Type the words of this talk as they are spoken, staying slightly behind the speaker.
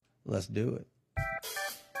Let's do it.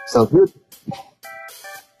 Sounds good.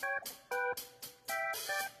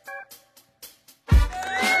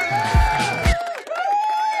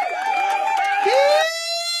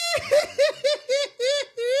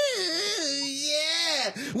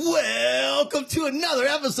 Yeah. Welcome to another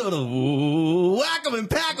episode of Whack'em and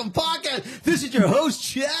Pack'em Podcast. This is your host,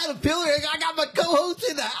 Chad Pillar. I got my co-host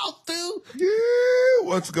in the house, too. Yeah,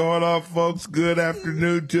 what's going on, folks? Good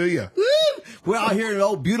afternoon to you. We're out here in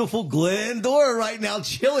old beautiful Glendora right now,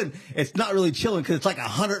 chilling. It's not really chilling because it's like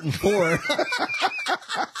 104.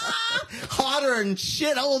 Hotter than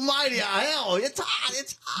shit, almighty hell. It's hot.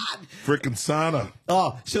 It's hot. Freaking sauna.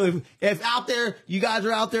 Oh, so if out there, you guys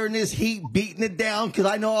are out there in this heat beating it down, because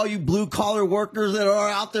I know all you blue-collar workers that are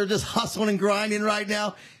out there just hustling and grinding right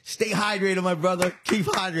now, stay hydrated, my brother. Keep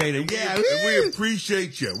hydrated. Yeah. We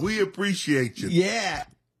appreciate you. We appreciate you. Yeah.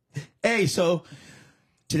 Hey, so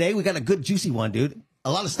today we got a good juicy one, dude.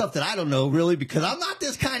 A lot of stuff that I don't know, really, because I'm not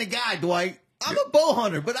this kind of guy, Dwight. I'm a bow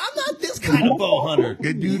hunter, but I'm not this kind of bow hunter.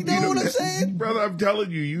 You know what I'm saying? Brother, I'm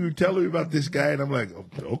telling you, you were telling me about this guy, and I'm like,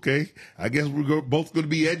 okay, I guess we're both going to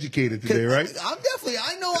be educated today, right?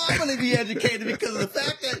 I know I'm going to be educated because of the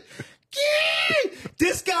fact that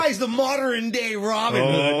this guy's the modern day Robin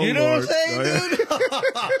Hood. You know Lord. what I'm saying, dude?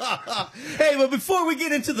 Hey, but before we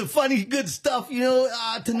get into the funny, good stuff,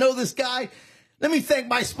 to know this guy, let me thank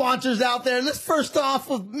my sponsors out there. Let's first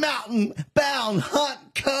off with Mountain Bound Hunt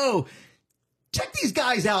Co. Check these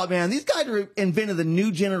guys out, man. These guys are invented the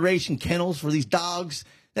new generation kennels for these dogs.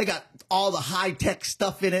 They got all the high-tech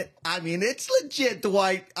stuff in it. I mean, it's legit,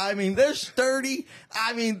 Dwight. I mean, they're sturdy.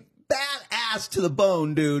 I mean, badass to the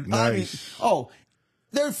bone, dude. Nice.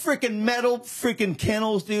 They're freaking metal freaking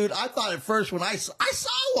kennels, dude. I thought at first when I saw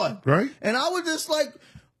one. Right. And I was just like,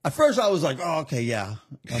 at first I was like, oh, okay, yeah.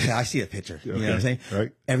 Okay, I see a picture. You know what I'm saying?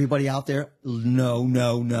 Right. Everybody out there,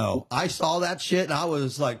 no. I saw that shit and I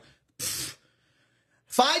was like, pfft.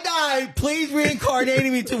 If I die, please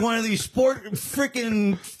reincarnate me to one of these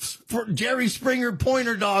freaking Jerry Springer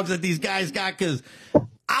pointer dogs that these guys got, because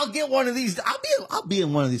I'll get one of these. I'll be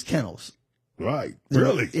in one of these kennels. Right.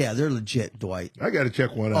 Really? Yeah, they're legit, Dwight. I got to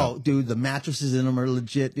check one out. Oh, dude, the mattresses in them are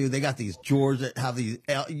legit, dude. They got these drawers that have these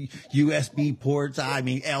USB ports. I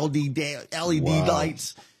mean, LED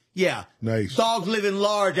lights. Yeah. Nice. Dogs living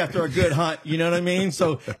large after a good hunt. You know what I mean?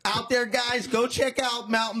 So out there, guys, go check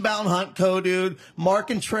out Mountain Bound Hunt Co., dude. Mark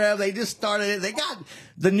and Trev, they just started it. They got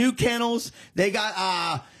the new kennels. They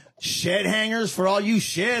got shed hangers for all you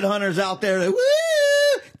shed hunters out there. Woo!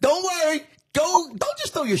 Don't worry. Don't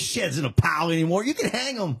just throw your sheds in a pile anymore. You can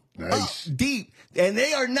hang them up deep. And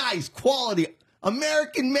they are nice, quality.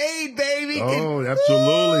 American made, baby. Oh,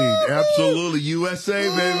 absolutely. Absolutely. USA,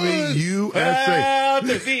 baby. USA. Proud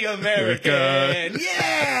to be American.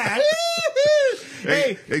 Yeah.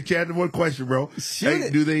 Hey, Chad, one question, bro. Hey,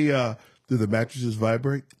 do the mattresses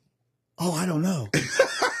vibrate? Oh, I don't know.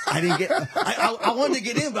 I didn't get. I wanted to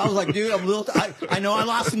get in, but I was like, dude, I'm a little. I know I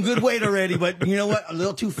lost some good weight already, but you know what? A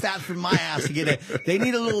little too fat for my ass to get in. They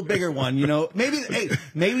need a little bigger one, you know. Maybe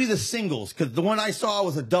the singles, because the one I saw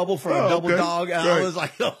was a double for a double dog, and I was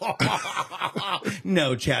like,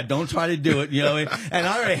 no, Chad, don't try to do it, you know. And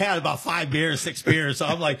I already had about 6 beers, so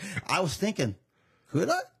I'm like, I was thinking, could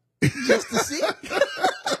I? Just to see,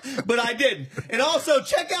 but I didn't. And also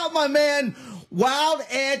check out my man Wild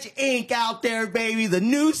Edge Inc. out there, baby. The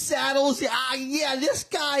new saddles. Yeah, this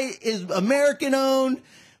guy is American owned,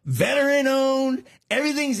 veteran owned.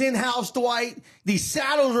 Everything's in house, Dwight. These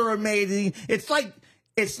saddles are amazing. It's like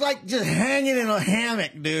just hanging in a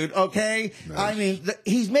hammock, dude. Okay. Nice. I mean,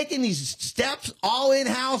 he's making these steps all in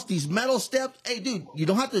house. These metal steps. Hey, dude, you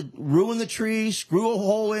don't have to ruin the tree. Screw a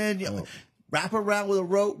hole in. Wrap around with a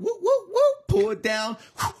rope, whoop, whoop, whoop, pull it down,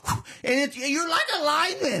 whoop, whoop, and you're like a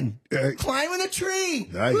lineman climbing a tree.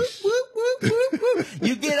 Nice. Whoop, whoop, whoop, whoop, whoop.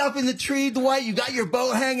 You get up in the tree, Dwight, you got your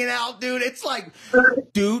bow hanging out, dude. It's like,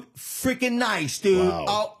 dude, freaking nice, dude. Wow.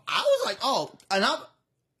 Oh, I was like, and I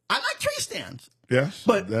like tree stands. Yes,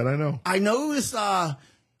 but that I know. I noticed,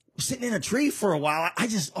 sitting in a tree for a while,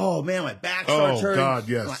 my back starts hurting. Oh, God,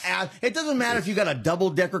 yes. My ass. It doesn't matter if you got a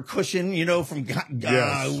double-decker cushion, you know, from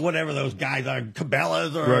whatever those guys are,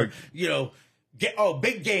 Cabela's or, you know,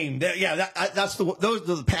 Big Game. Those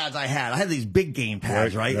are the pads I had. I had these Big Game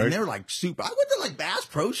pads, right? And they were like super. I went to like Bass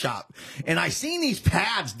Pro Shop and I seen these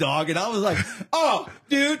pads, dog, and I was like, oh,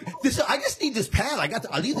 dude, I just need this pad.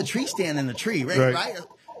 I leave the tree stand in the tree, right?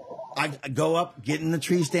 I go up, get in the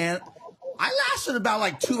tree stand. I lasted about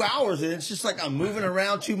like 2 hours, and it's just like I'm moving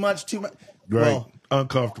around too much. Right. Well,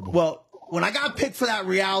 uncomfortable. Well, when I got picked for that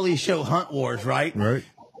reality show, Hunt Wars, right? Right.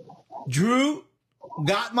 Drew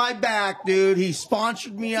got my back, dude. He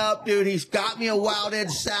sponsored me up, dude. He's got me a Wild Edge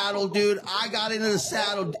saddle, dude. I got into the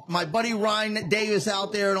saddle. My buddy Ryan Davis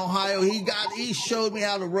out there in Ohio, he showed me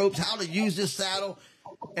how to use this saddle.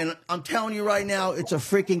 And I'm telling you right now, it's a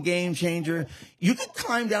freaking game changer. You can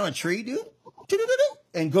climb down a tree, dude,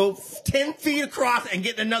 and go 10 feet across and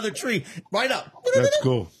get in another tree right up. That's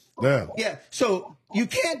cool. Yeah. Yeah. So you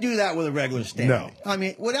can't do that with a regular stand. No. I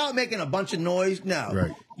mean, without making a bunch of noise. No.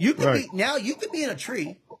 Right. You could be in a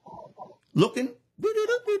tree looking,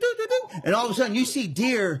 and all of a sudden you see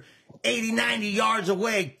deer 80, 90 yards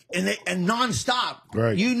away and nonstop.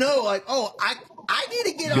 Right. You know, like, oh, I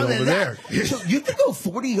need to get under over that. there. So you could go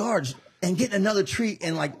 40 yards and get in another tree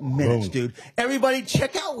in like minutes, dude. Everybody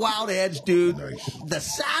check out Wild Edge, dude. Nice. The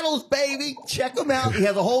saddles, baby. Check them out. He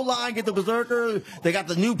has a whole line. Get the Berserker. They got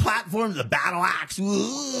the new platform, the Battle Axe.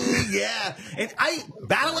 Ooh, yeah. And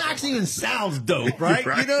Battle Axe even sounds dope, right?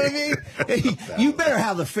 Right. You know what I mean? You better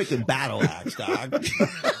have the freaking Battle Axe, dog.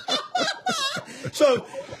 So,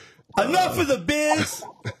 enough of the biz.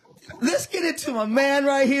 Let's get into my man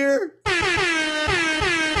right here.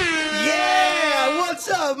 Yeah, what's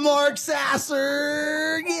up, Mark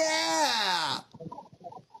Sasser? Yeah.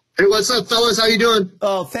 Hey, what's up, fellas? How you doing?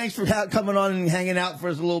 Oh, thanks for coming on and hanging out for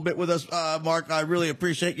us a little bit with us, Mark. I really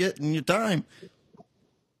appreciate you and your time.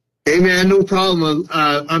 Hey, man, no problem.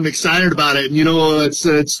 I'm excited about it. And, you know, it's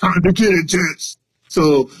starting to get intense.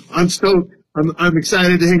 So I'm stoked. I'm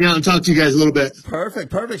excited to hang out and talk to you guys a little bit.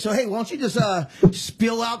 Perfect. So, hey, why don't you just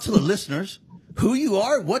spill out to the listeners who you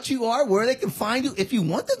are, what you are, where they can find you, if you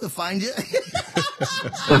want them to find you.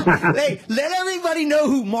 Hey, let everybody know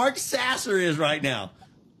who Mark Sasser is right now.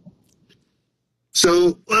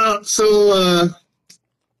 So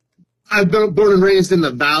I've been born and raised in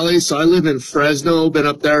the Valley, so I live in Fresno, been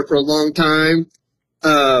up there for a long time.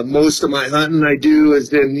 Most of my hunting I do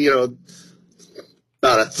is in, you know,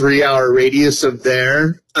 about a 3-hour radius of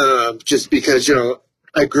there, just because, you know,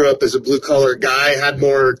 I grew up as a blue-collar guy, had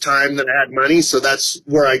more time than I had money, so that's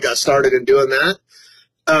where I got started in doing that.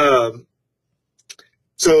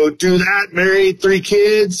 So do that, married, 3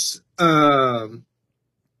 kids,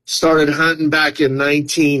 started hunting back in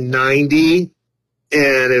 1990,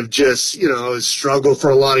 and have just, you know, struggled for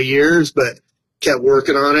a lot of years, but kept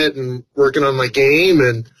working on it and working on my game,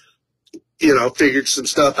 and, you know, figured some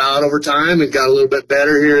stuff out over time and got a little bit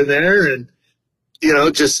better here and there, and, you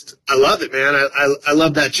know, just, I love it, man. I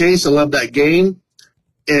love that chase. I love that game.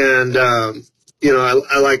 And, you know,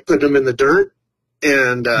 I like putting them in the dirt.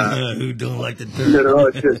 And, who don't like the dirt? you know,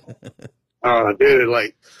 it's just, oh, dude,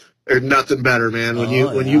 like, there's nothing better, man. When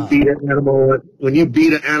you beat an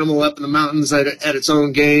animal up in the mountains at its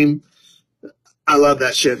own game, I love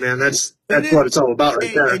that shit, man. That's what it's all about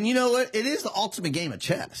right there. And you know what? It is the ultimate game of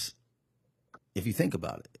chess, if you think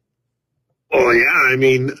about it. Oh, yeah. I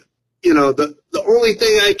mean, you know, the only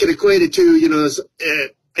thing I can equate it to, you know, is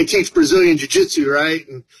I teach Brazilian jiu-jitsu, right?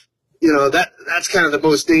 And, you know, that's kind of the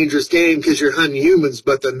most dangerous game because you're hunting humans,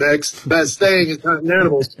 but the next best thing is hunting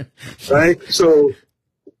animals, right? So,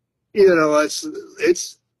 you know,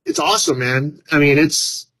 it's awesome, man. I mean,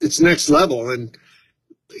 it's next level, and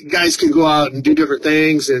guys can go out and do different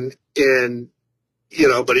things and you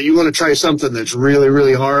know, but if you want to try something that's really,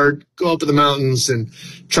 really hard, go up in the mountains and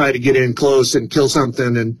try to get in close and kill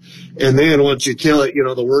something. And then once you kill it, you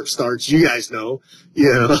know, the work starts. You guys know,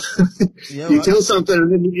 you know, you kill something and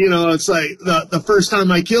then, you know, it's like the first time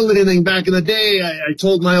I killed anything back in the day, I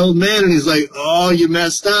told my old man and he's like, oh, you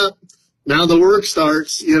messed up. Now the work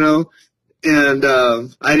starts, you know, and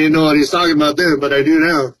I didn't know what he was talking about then, but I do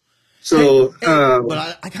now. So,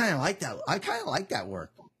 but I kind of like that. I kind of like that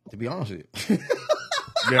work, to be honest with you.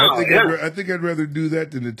 Yeah, I think I'd rather do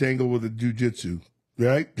that than to tangle with a jiu-jitsu,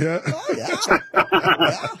 right? Yeah. Oh,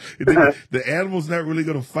 yeah. The animal's not really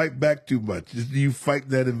going to fight back too much. Just you fight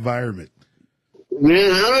that environment.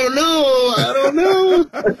 Man, I don't know.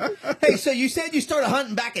 Hey, so you said you started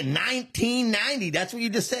hunting back in 1990. That's what you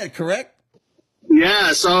just said, correct?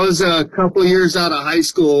 Yeah, so I was a couple of years out of high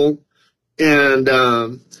school, and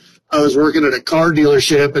I was working at a car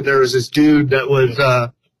dealership, and there was this dude that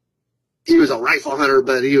was he was a rifle hunter,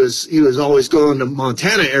 but he was always going to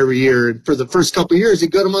Montana every year. And for the first couple of years,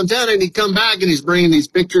 he'd go to Montana and he'd come back and he's bringing these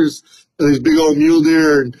pictures of these big old mule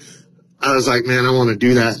deer. And I was like, man, I want to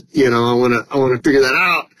do that. You know, I want to figure that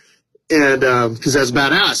out. And, cause that's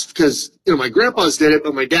badass because, you know, my grandpa's did it,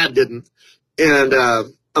 but my dad didn't. And,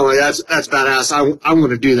 I'm like, that's badass. I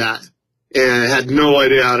want to do that. And I had no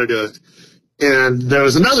idea how to do it. And there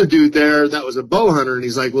was another dude there that was a bow hunter, and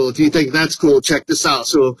he's like, well, if you think that's cool, check this out.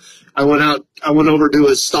 So I went over to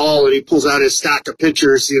his stall, and he pulls out his stack of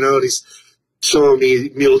pictures, you know, and he's showing me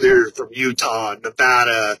mule deer from Utah,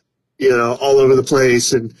 Nevada, all over the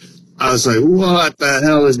place. And I was like, what the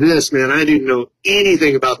hell is this, man? I didn't know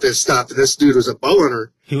anything about this stuff. And this dude was a bow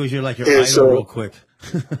hunter. He was your idol real quick.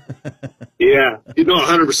 Yeah,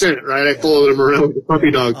 100%, right? I followed him around with a puppy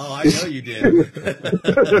dog. Oh, I know you did.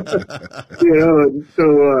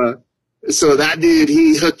 So that dude,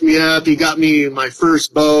 he hooked me up. He got me my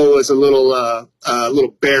first bow as a little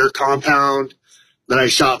bear compound that I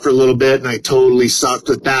shot for a little bit, and I totally sucked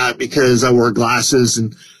with that because I wore glasses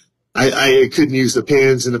and I couldn't use the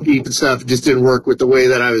pins and the peep and stuff. It just didn't work with the way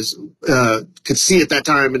that I was could see at that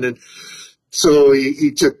time. And then so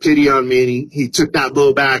he took pity on me, and he took that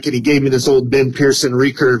bow back, and he gave me this old Ben Pearson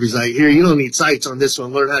recurve. He's like, here, you don't need sights on this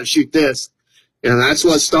one. Learn how to shoot this. And that's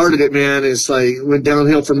what started it, man. It's like, it went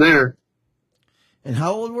downhill from there. And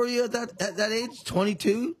how old were you at that age?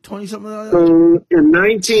 22? 20 something like that? So in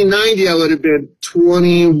 1990, I would have been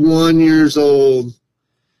 21 years old.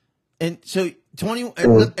 And so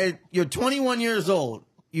you're 21 years old.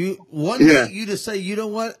 Day you just say, you know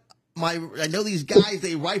what? I know these guys,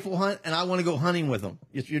 they rifle hunt, and I want to go hunting with them.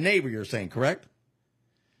 It's your neighbor, you're saying, correct?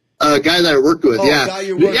 A guy that I worked with, yeah. Guy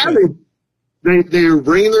you worked with. They were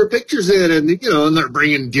bringing their pictures in, and and they're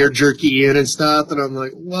bringing deer jerky in and stuff, and I'm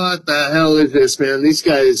like, what the hell is this, man? These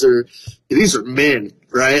are men,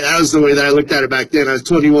 right? That was the way that I looked at it back then. I was a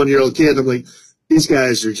 21-year-old kid, and I'm like, these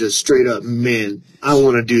guys are just straight up men. I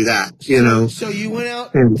want to do that, So you went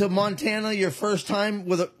out to Montana your first time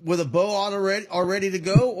with a bow all ready to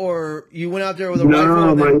go, or you went out there with a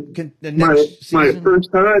rifle?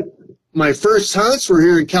 My first hunts were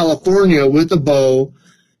here in California with a bow.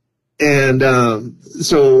 And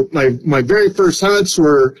so my very first hunts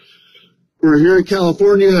were here in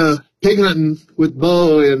California pig hunting with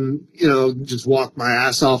bow, and just walked my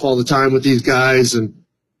ass off all the time with these guys and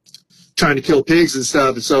trying to kill pigs and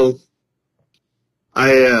stuff. And so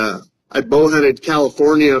I bow hunted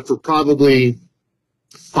California for probably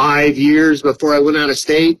 5 years before I went out of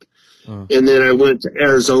state. And then I went to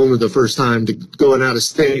Arizona the first time going out of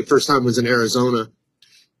state. First time was in Arizona.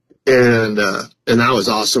 And that was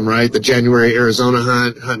awesome, right? The January Arizona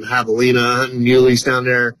hunting javelina, hunting muleys down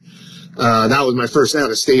there. That was my first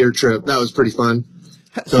out-of-stater trip. That was pretty fun.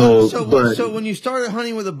 So when you started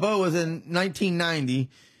hunting with a bow was in 1990.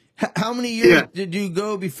 How many years did you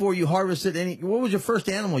go before you harvested any? What was your first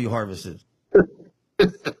animal you harvested?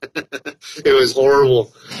 It was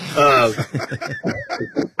horrible.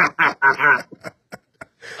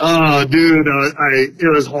 Oh, dude,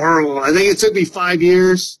 it was horrible. I think it took me 5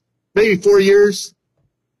 years. Maybe 4 years.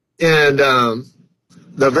 And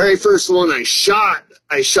the very first one I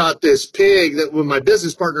shot this pig that with my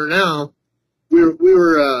business partner now. We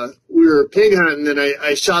were pig hunting, and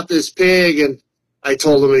I shot this pig, and I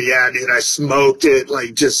told him, yeah, dude, I smoked it,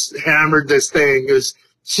 like just hammered this thing. It was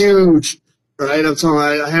huge, right?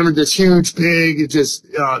 I hammered this huge pig. It just,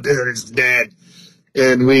 oh, dude, it's dead.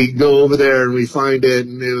 And we go over there and we find it,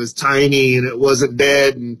 and it was tiny, and it wasn't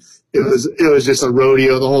dead, and it was just a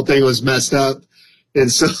rodeo. The whole thing was messed up.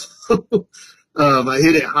 And so I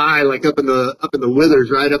hit it high, like up in the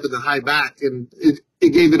withers, right up in the high back, and it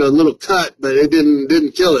gave it a little cut, but it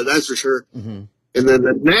didn't kill it, that's for sure. Mm-hmm. And then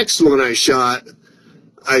the next one I shot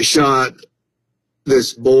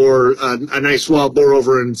this boar, a nice wild boar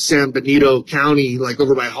over in San Benito County, like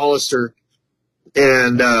over by Hollister.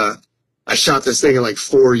 And I shot this thing at like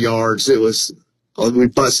 4 yards. We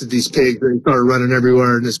busted these pigs, and they started running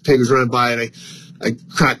everywhere, and this pig was running by, and I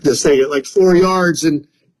cracked this thing at like 4 yards, and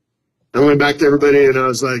I went back to everybody, and I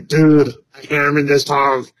was like, dude, I hammered this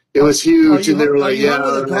hog. It was huge, and they were like,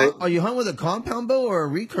 yeah. Are you hunting with a compound bow or a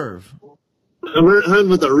recurve? I'm hunting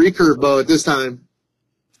with a recurve bow at this time.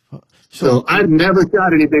 So I've never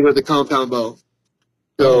shot anything with a compound bow.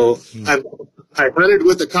 So I hunted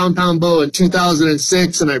with a compound bow in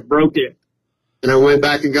 2006, and I broke it. And I went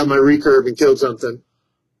back and got my recurve and killed something.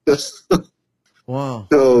 Wow.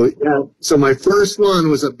 So my first one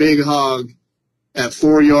was a big hog at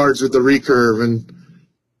 4 yards with the recurve, and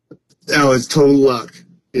that was total luck.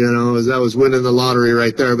 That was winning the lottery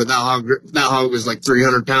right there. But that hog was like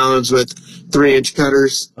 300 pounds with 3-inch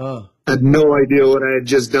cutters. Oh. I had no idea what I had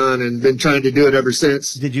just done, and been trying to do it ever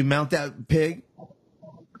since. Did you mount that pig?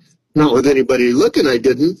 Not with anybody looking, I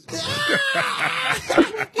didn't.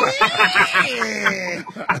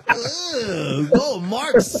 Oh,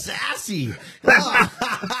 Mark Sassy. Oh.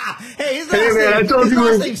 Hey, his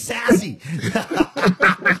last name's Sassy.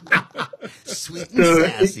 Sweet and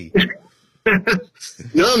sassy.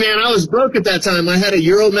 No, man, I was broke at that time. I had a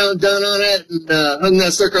Euro mount done on it and hung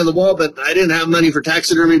that sucker on the wall, but I didn't have money for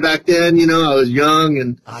taxidermy back then. You know, I was young,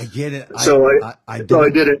 and I get it. so I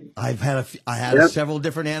did it. I've had Yep. several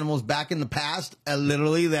different animals back in the past,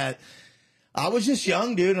 literally that I was just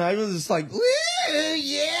young, dude, and I was just like, woo,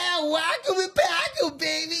 yeah, wacko and packo,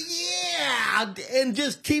 baby, yeah, and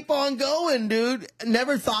just keep on going, dude.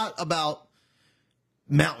 Never thought about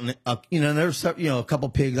mountain, there's a couple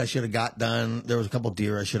pigs I should have got done. There was a couple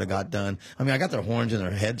deer I should have got done. I mean, I got their horns in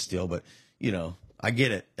their head still, but I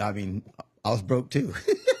get it. I mean, I was broke too.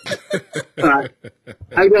 I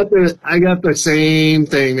got the same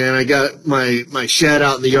thing, man. I got my shed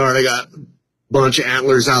out in the yard. I got a bunch of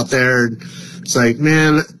antlers out there. It's like,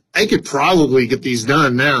 man, I could probably get these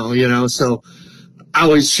done now, so I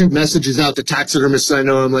always shoot messages out to taxidermists I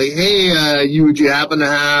know. I'm like, hey, would you happen to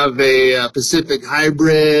have a Pacific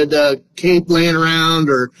hybrid cape laying around,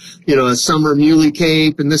 or a summer muley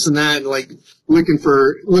cape and this and that, and like looking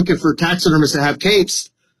for taxidermists that have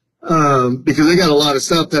capes, because I got a lot of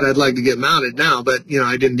stuff that I'd like to get mounted now, but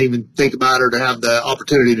I didn't even think about it or to have the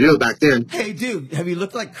opportunity to do it back then. Hey, dude, have you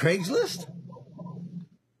looked like Craigslist?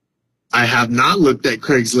 I have not looked at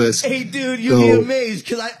Craigslist. Hey, dude, you'll be amazed,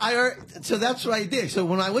 because so that's what I did. So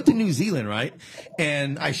when I went to New Zealand, right,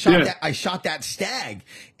 and I shot that stag,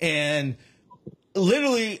 and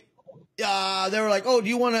literally, they were like, "Oh, do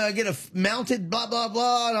you want to get a mounted blah blah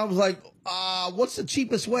blah?" And I was like, "What's the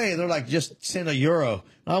cheapest way?" And they're like, "Just send €1."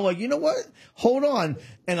 And I'm like, "You know what? Hold on,"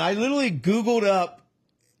 and I literally Googled up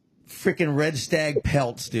freaking red stag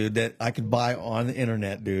pelts, dude, that I could buy on the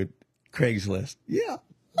internet, dude. Craigslist, yeah.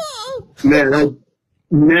 Man, I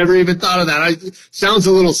never even thought of that. Sounds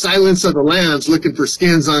a little Silence of the Lambs, looking for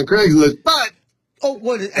skins on Craigslist, but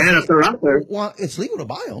and if they're out there, well, it's legal to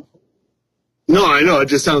buy them. No, I know. It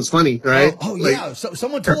just sounds funny, right? Oh yeah. So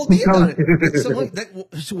someone told me about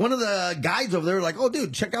it. One of the guides over there were like, "Oh,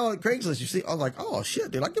 dude, check out Craigslist." You see, I was like, "Oh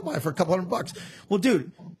shit, dude, I could buy it for a couple $100." Well,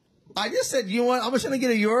 dude, I just said, you know what? I'm just going to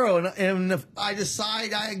get €1, and if I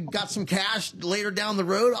decide I got some cash later down the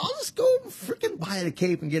road, I'll just go freaking buy a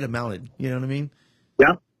cape and get it mounted. You know what I mean?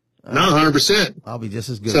 Yeah. No, 100%. I'll be just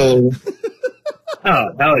as good. So,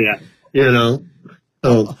 oh, hell yeah.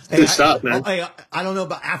 Oh, good stuff, man. I don't know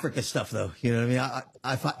about Africa stuff, though. You know what I mean?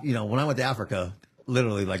 I thought, when I went to Africa,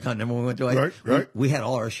 literally, like, remember when we went to Right. We had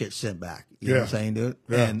all our shit sent back. You know what I'm saying, dude?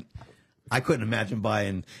 Yeah. And I couldn't imagine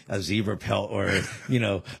buying a zebra pelt or, a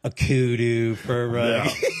kudu for, no.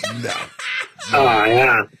 Oh,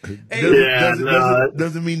 yeah.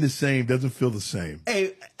 Doesn't mean the same. Doesn't feel the same.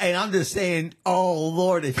 Hey, I'm just saying, oh,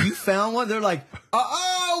 Lord, if you found one, they're like,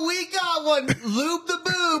 we got one. Lube the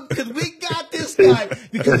boob, because we got this guy.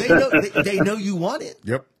 Because they know you want it.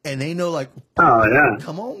 Yep. And they know, like, oh, yeah.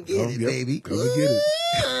 Come on, get it, baby. Come and get it.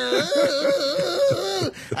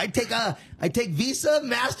 I take Visa,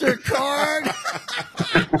 MasterCard.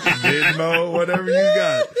 Venmo, whatever you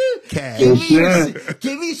got. Cash.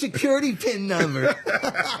 Give me security PIN number.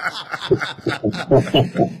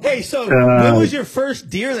 Hey, so when was your first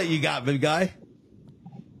deer that you got, big guy?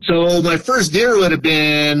 So my first deer would have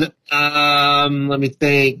been, let me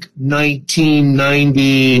think,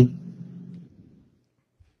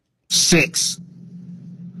 1996.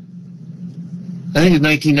 I think it's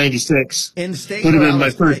 1996. In state would have or been out my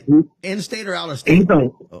of first. state? In state or out of state?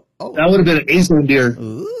 A-zone. Oh. That would have been an A-zone deer.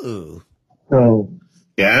 Ooh. So,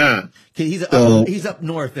 yeah. He's up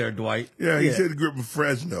north there, Dwight. Yeah, he said he grew up in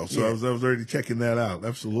Fresno, so I was already checking that out.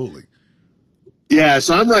 Absolutely. Yeah,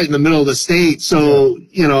 so I'm right in the middle of the state. So,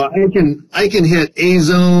 I can hit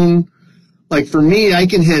A-zone. Like for me, I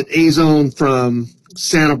can hit A-zone from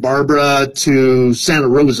Santa Barbara to Santa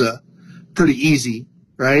Rosa pretty easy,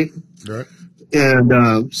 right? Right.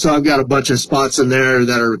 And so I've got a bunch of spots in there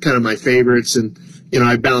that are kind of my favorites. And,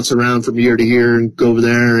 I bounce around from year to year and go over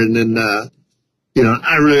there. And then, I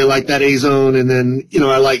really like that A-zone. And then,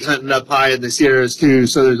 I like hunting up high in the Sierras too.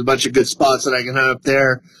 So there's a bunch of good spots that I can hunt up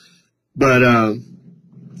there. But,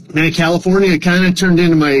 man, California kind of turned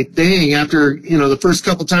into my thing after, the first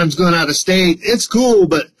couple times going out of state. It's cool,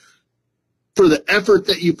 but for the effort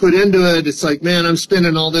that you put into it, it's like, man, I'm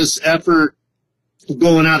spending all this effort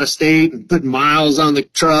going out of state and putting miles on the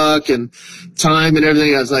truck and time and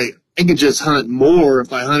everything. I was like, I could just hunt more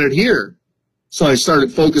if I hunted here. So I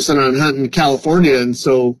started focusing on hunting California. And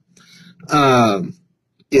so, I've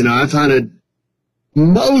hunted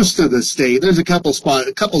most of the state. There's a couple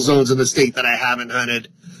zones in the state that I haven't hunted.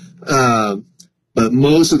 But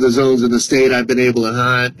most of the zones in the state I've been able to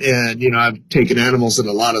hunt, and, I've taken animals in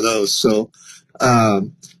a lot of those. So,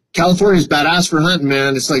 California's badass for hunting,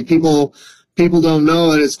 man. It's like people don't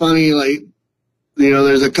know it. It's funny, like You know,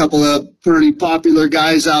 there's a couple of pretty popular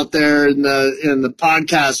guys out there in the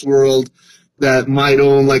podcast world that might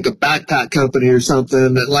own like a backpack company or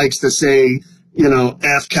something that likes to say, you know,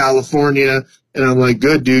 F California. And I'm like,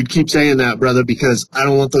 good, dude, keep saying that, brother, because I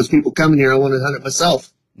don't want those people coming here. I want to hunt it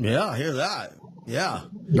myself. Yeah, I hear that. Yeah.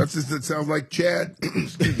 That's just, it sounds like Chad.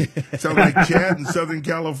 Sounds like Chad in Southern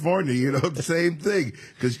California, you know, the same thing.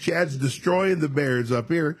 Because Chad's destroying the bears up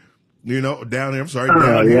here, you know, down here. I'm sorry,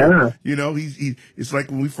 down here. You know, it's like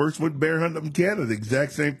when we first went bear hunting up in Canada, the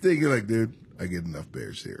exact same thing. You're like, dude, I get enough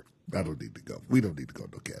bears here. I don't need to go. We don't need to go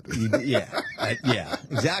to Canada. Yeah,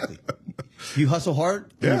 exactly. You hustle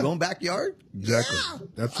hard in your own backyard? Exactly.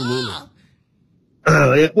 Yeah. Absolutely.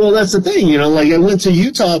 Well, that's the thing, you know, like I went to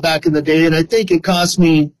Utah back in the day, and I think it cost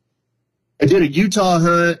me, I did a Utah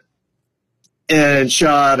hunt and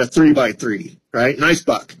shot a 3x3, right? Nice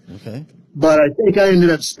buck. Okay. But I think I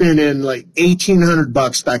ended up spending like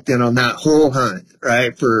 $1,800 back then on that whole hunt,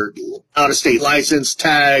 right? For out of state license,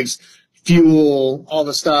 tags, fuel, all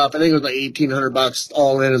the stuff. I think it was like $1,800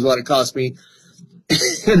 all in is what it cost me.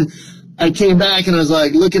 And I came back and I was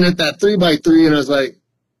like looking at that 3x3 and I was like,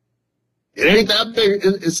 it ain't that big.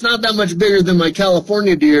 It's not that much bigger than my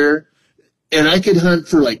California deer. And I could hunt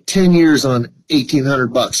for like 10 years on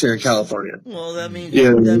 $1,800 here in California. Well, that means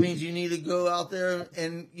that means you need to go out there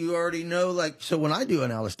and you already know, like, so when I do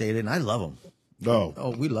an out of state, and I love them.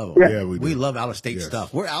 Oh, we love them. Yeah, we love out of state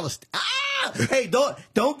stuff. We're out of hey,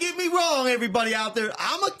 don't get me wrong, everybody out there.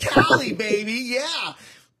 I'm a Cali baby. Yeah.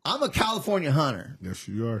 I'm a California hunter. Yes,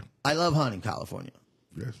 you are. I love hunting California.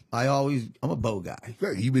 Yes. I'm a bow guy.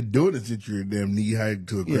 Yeah, you've been doing it since you're damn knee high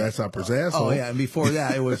to a grasshopper's asshole. Oh, yeah. And before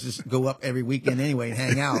that, it was just go up every weekend anyway and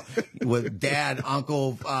hang out with dad,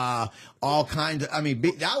 uncle, all kinds of, I mean,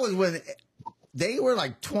 that was when they were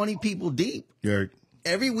like 20 people deep. Yeah.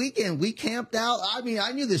 Every weekend we camped out. I mean,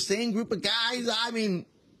 I knew the same group of guys. I mean,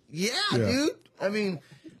 dude. I mean,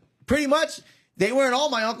 pretty much they weren't all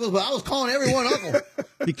my uncles, but I was calling everyone uncle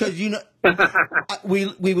because, you know, we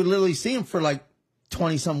would literally see them for like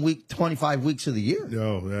 25 weeks of the year.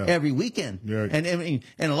 Oh, yeah. Every weekend. Yeah. And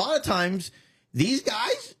a lot of times these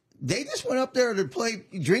guys, they just went up there to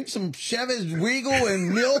drink some Chivas Regal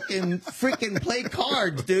and milk and freaking play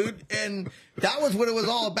cards, dude. And that was what it was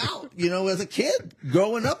all about, you know, as a kid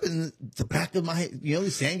growing up in the back of my, you know,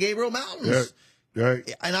 the San Gabriel Mountains. Yeah.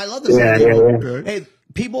 Right. And I love the San Gabriel. Right. Hey,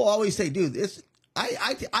 people always say, dude,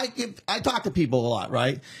 I talk to people a lot,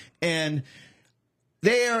 right? And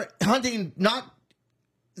they're hunting not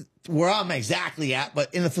where I'm exactly at,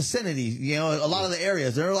 but in the vicinity, you know, a lot of the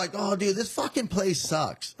areas, they're like, oh, dude, this fucking place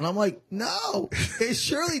sucks. And I'm like, no, it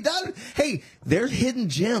surely doesn't. Hey, there's hidden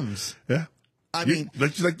gems. Yeah. I mean,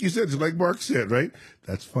 like you said, just like Mark said, right?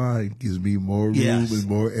 That's fine. Gives me more room and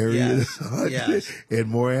more area to hunt and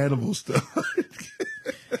more animal stuff.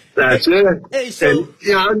 That's it. Hey, so and,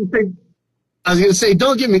 you know, I was gonna say,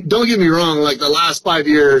 don't get me wrong. Like the last 5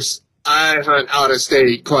 years, I hunt out of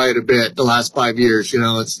state quite a bit. The last 5 years, you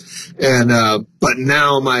know, but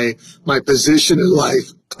now my position in life,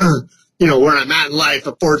 you know, where I'm at in life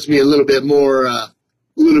affords me a little bit more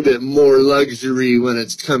luxury when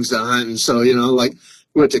it comes to hunting. So, you know, like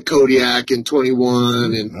went to Kodiak in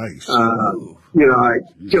 21 and, nice. You know, I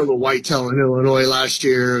killed a whitetail in Illinois last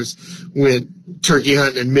year. Went turkey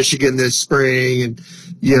hunting in Michigan this spring, and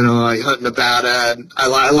you know, I hunt Nevada. And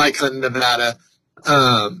I like hunting Nevada. You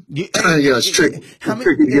know, it's tricky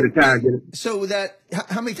to get a tag in it. So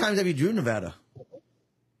how many times have you drew Nevada?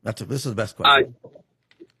 This is the best question.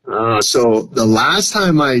 So the last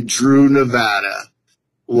time I drew Nevada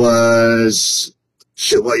was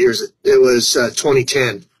what year is it? It was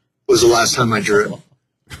 2010 was the last time I drew it.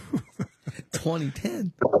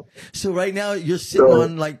 2010. So right now you're sitting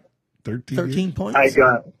on like 13 points. I've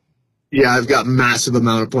got massive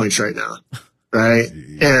amount of points right now, right?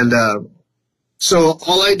 And so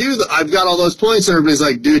all I do, I've got all those points, and everybody's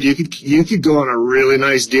like, dude, you could go on a really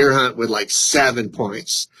nice deer hunt with like 7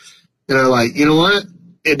 points. And I'm like, you know what?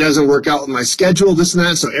 It doesn't work out with my schedule, this and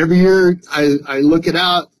that. So every year I look it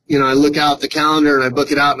out, you know, I look out the calendar and I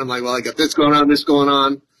book it out, and I'm like, well, I got this going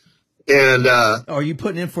on. And are you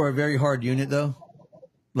putting in for a very hard unit though?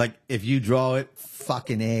 Like if you draw it,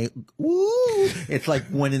 fucking A, woo! It's like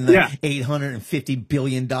winning the $850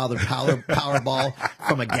 billion Powerball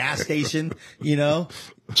from a gas station, you know?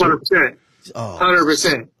 100%.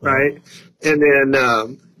 100%, right? And then,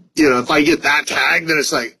 you know, if I get that tag, then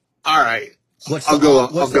it's like, all right, what's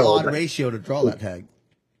the odd ratio to draw that tag?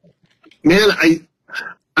 Man,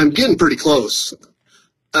 I'm getting pretty close.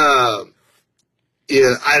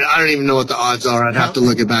 Yeah, I don't even know what the odds are. I'd have to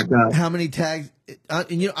look it back up. How many tags?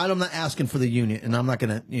 And I'm not asking for the unit, and I'm not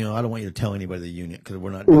gonna, I don't want you to tell anybody the unit because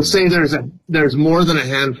we're not. We'll say there's more than a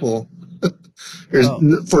handful.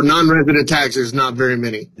 For non-resident tags, there's not very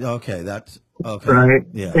many. Okay, that's okay. Right.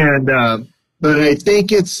 Yeah. And but I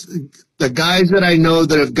think it's the guys that I know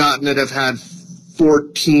that have gotten it have had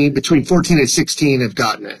between 14 and 16 have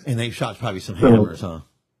gotten it. And they've shot probably some hammers, huh?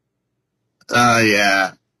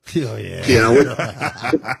 Yeah. Oh, yeah.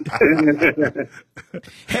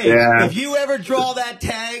 Hey, if you ever draw that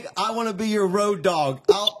tag, I want to be your road dog.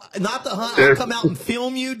 Not the hunt. I'll come out and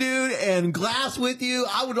film you, dude, and glass with you.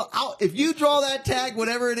 If you draw that tag,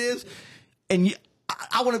 whatever it is, and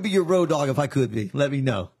I want to be your road dog if I could be. Let me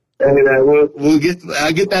know. And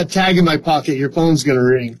I'll get that tag in my pocket. Your phone's gonna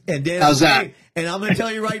ring. And then how's that? And I'm gonna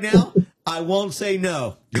tell you right now, I won't say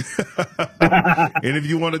no. And if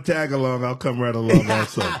you want to tag along, I'll come right along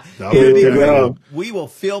also. We will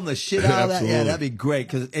film the shit out of that. Absolutely. Yeah, that'd be great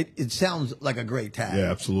because it sounds like a great tag.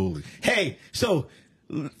 Yeah, absolutely. Hey, so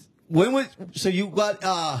you got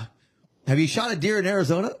have you shot a deer in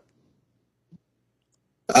Arizona?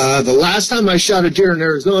 The last time I shot a deer in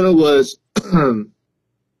Arizona was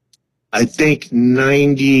I think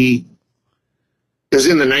 90. It was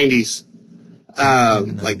in the 90s.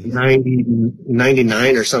 Like 90,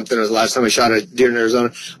 99 or something was the last time I shot a deer in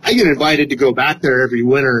Arizona. I get invited to go back there every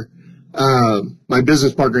winter. My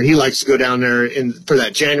business partner, he likes to go down there for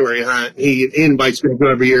that January hunt. He invites me to go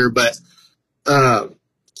every year, but, I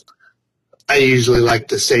usually like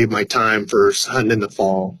to save my time for hunting in the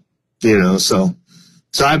fall, so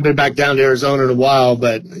I've been back down to Arizona in a while,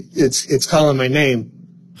 but it's calling my name.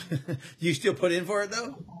 You still put in for it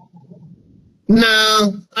though?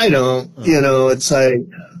 No, I don't. Oh. It's like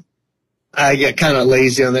I get kind of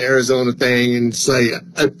lazy on the Arizona thing, and it's like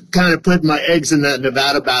I kind of put my eggs in that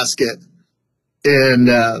Nevada basket. And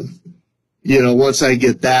once I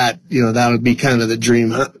get that, that'll be kind of the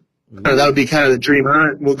dream hunt. Or that'll be kind of the dream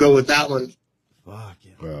hunt. We'll go with that one. Fuck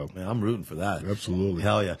yeah. Well, man, I'm rooting for that. Absolutely.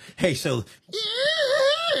 Hell yeah. Hey, so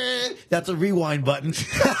that's a rewind button.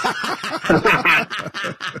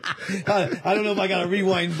 I don't know if I got a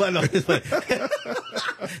rewind button on this, but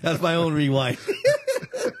that's my own rewind.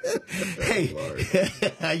 Hey,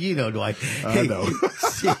 Dwight. I know.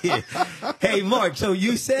 Hey, Mark, so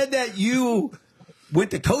you said that you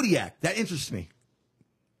went to Kodiak. That interests me.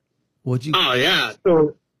 What'd you? Oh, yeah.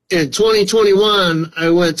 So in 2021, I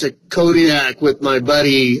went to Kodiak with my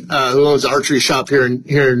buddy who owns an archery shop here in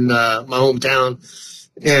my hometown.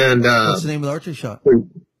 And what's the name of the archery shop?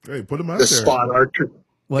 Hey, put them out the there. Spot Archery.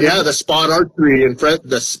 What the Spot Archery in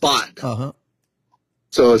the Spot. Uh-huh.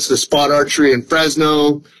 So it's the Spot Archery in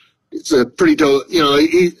Fresno. It's a pretty dope,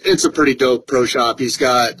 it's a pretty dope pro shop. He's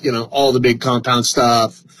got, all the big compound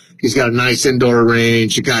stuff. He's got a nice indoor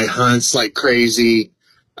range. The guy hunts like crazy.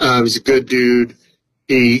 He's a good dude.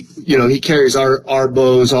 He carries our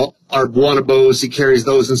bows, our Buona bows. He carries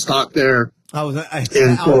those in stock there.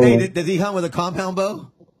 Hey, does he hunt with a compound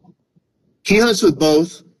bow? He hunts with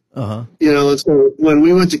both. Uh-huh. And so when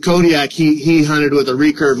we went to Kodiak, he hunted with a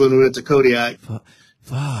recurve when we went to Kodiak.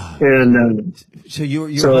 Fuck. And so you're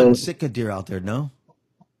hunting Sitka deer out there, no?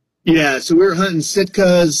 Yeah, so we were hunting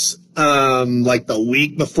Sitkas like the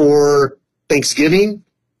week before Thanksgiving.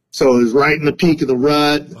 So it was right in the peak of the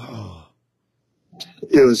rut. Oh.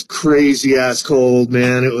 It was crazy ass cold,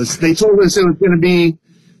 man. They told us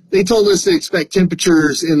to expect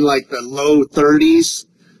temperatures in like the low 30s.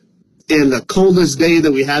 And the coldest day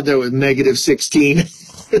that we had there was -16.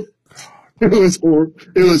 It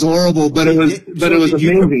was horrible, but it was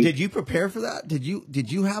amazing. Did you prepare for that? Did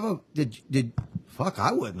you have fuck,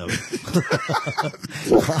 I wouldn't have.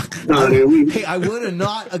 Hey, I would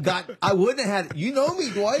have I wouldn't have had, you know me,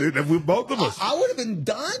 Dwight. Dude, both of us. I would have been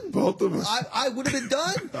done. Both of us. I would have been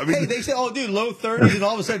done. Hey, they say, oh, dude, low 30s and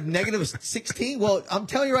all of a sudden -16. Well, I'm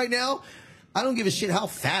telling you right now, I don't give a shit how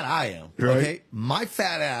fat I am. Right. Okay, my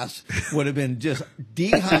fat ass would have been just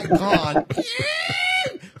gone,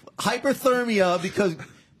 hyperthermia, because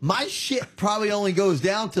my shit probably only goes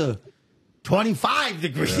down to 25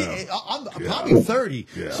 degrees. Yeah. I'm probably 30.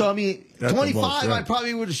 Yeah. So I mean, That's 25, the most, I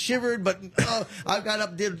probably would have shivered. But I got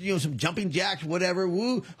up, did some jumping jacks, whatever.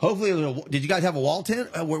 Woo! Hopefully, did you guys have a wall tent?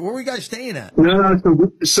 Where were you guys staying at? No,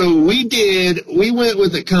 so we went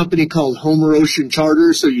with a company called Homer Ocean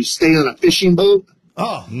Charter. So you stay on a fishing boat.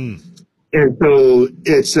 Oh. And so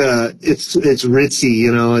it's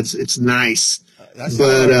ritzy, it's nice. That's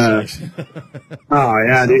nice. Oh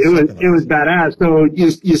yeah, it was badass. So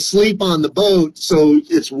you sleep on the boat, so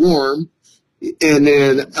it's warm, and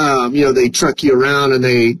then they truck you around and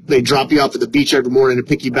they drop you off at the beach every morning and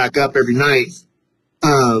pick you back up every night.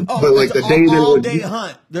 But like the day that all it day was,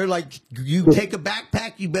 hunt. They're like, you take a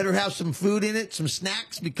backpack, you better have some food in it, some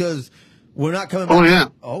snacks, because we're not coming back. oh yeah.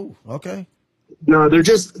 Oh, okay. No, they're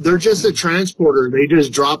just a transporter. They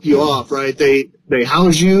just drop you off, right? They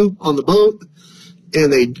house you on the boat,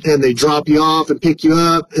 and they drop you off and pick you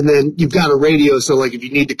up, and then you've got a radio. So like if you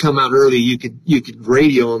need to come out early, you could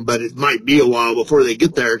radio them, but it might be a while before they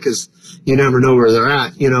get there because you never know where they're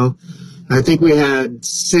at. You know, I think we had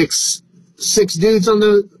six dudes on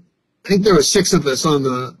the. I think there were 6 of us on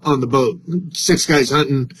the boat. 6 guys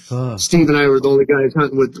hunting. Steve and I were the only guys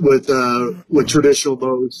hunting with traditional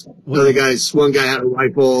bows. One guy had a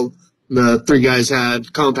rifle. The 3 guys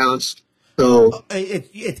had compounds. So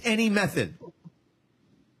it's any method.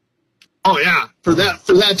 oh yeah, for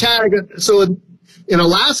that tag. So in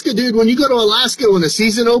Alaska, dude, when you go to Alaska when the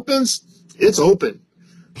season opens, it's open.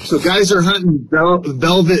 So guys are hunting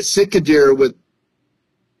velvet Sitka deer with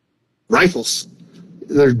rifles.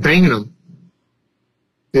 They're banging them,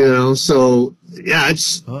 you know. So yeah,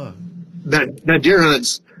 it's that deer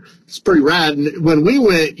hunt's it's pretty rad. And when we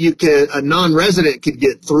went, a non-resident could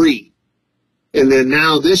get 3, and then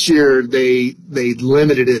now this year they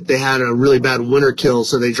limited it. They had a really bad winter kill,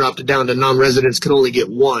 so they dropped it down to non-residents can only get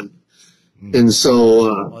 1. And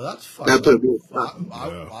so well, that's fun. that put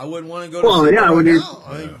I wouldn't want to go to well, yeah, when you're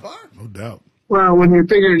No doubt. well, when you're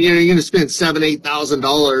figuring, you're going to spend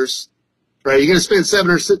 $7,000-8,000. Right, you're going to spend $7,000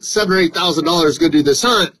 or $8,000 to go do this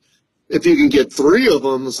hunt. If you can get 3 of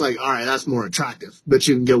them, it's like, all right, that's more attractive. But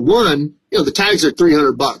you can get 1. You know, the tags are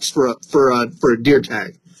 $300 for a deer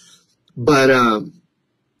tag. But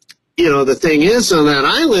you know, the thing is on that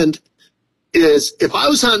island is if I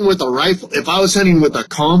was hunting with a rifle, if I was hunting with a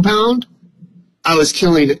compound, I was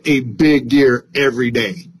killing a big deer every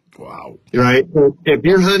day. Wow. Right? If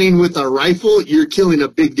you're hunting with a rifle, you're killing a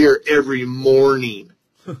big deer every morning.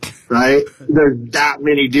 Right? There's that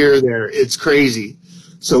many deer there. It's crazy.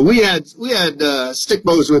 So we had stick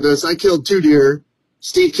bows with us. I killed 2 deer.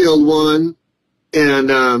 Steve killed 1. And,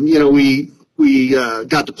 you know, we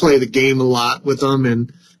got to play the game a lot with them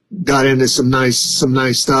and got into some nice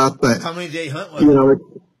stuff. But how many day hunt was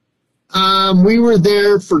it? We were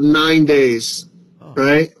there for 9 days.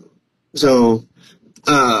 Right? So,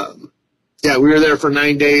 yeah, we were there for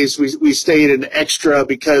 9 days. We stayed an extra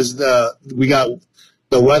because the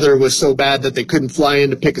weather was so bad that they couldn't fly in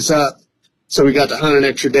to pick us up. So we got to hunt an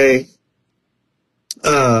extra day.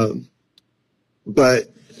 But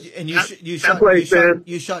and you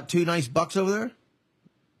shot 2 nice bucks over there?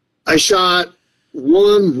 I shot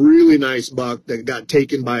 1 really nice buck that got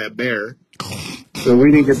taken by a bear. So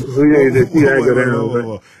we didn't see that go down.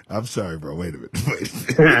 Whoa. I'm sorry, bro. Wait a minute.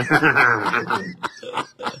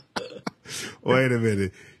 Wait a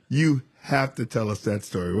minute. You have to tell us that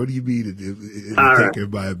story. What do you mean it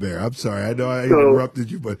taken by a bear? I'm sorry. I know I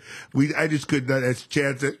interrupted you, but I just could not, as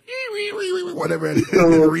Chad said, whatever,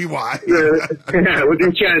 rewind. Yeah, with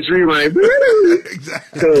your Chad's rewind.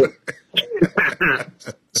 Exactly.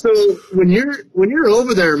 So when you're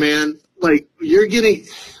over there, man, like when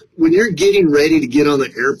you're getting ready to get on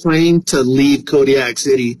the airplane to leave Kodiak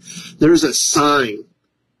City, there's a sign,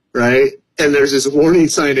 right? And there's this warning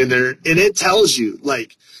sign in there, and it tells you,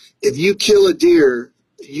 like, if you kill a deer,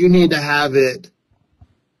 you need to have it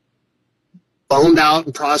boned out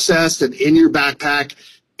and processed and in your backpack,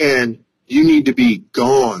 and you need to be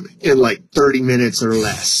gone in like 30 minutes or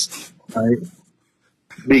less, right?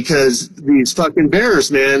 Because these fucking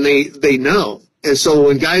bears, man, they know. And so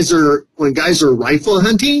when guys are rifle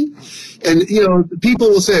hunting, and you know, people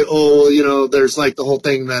will say, oh, you know, there's like the whole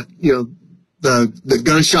thing that, you know, the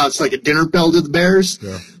gunshot's like a dinner bell to the bears.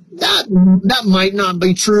 Yeah. That might not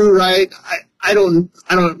be true, right? I don't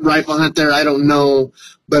rifle hunt there. I don't know,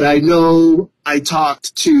 but I know I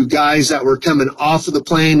talked to guys that were coming off of the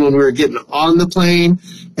plane when we were getting on the plane,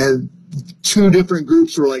 and 2 different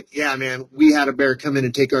groups were like, yeah, man, we had a bear come in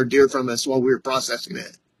and take our deer from us while we were processing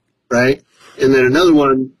it. Right. And then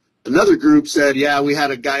another group said, yeah, we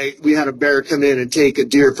had a bear come in and take a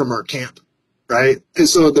deer from our camp. Right. And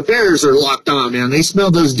so the bears are locked on, man. They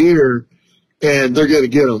smell those deer and they're going to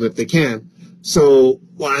get them if they can. So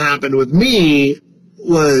what happened with me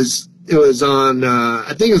was it was on,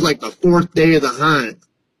 I think it was like the 4th day of the hunt.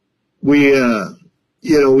 We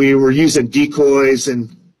were using decoys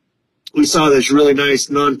and we saw this really nice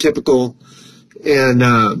non-typical, and,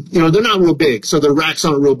 they're not real big. So the racks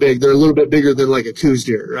aren't real big. They're a little bit bigger than like a coos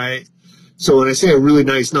deer, right? So when I say a really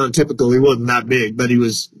nice non-typical, he wasn't that big, but he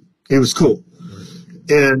was cool.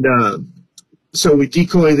 And, so we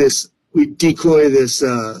decoy this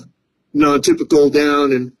non-typical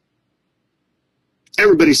down, and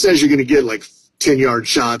everybody says you're going to get like 10-yard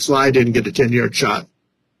shots. Well, I didn't get a 10-yard shot.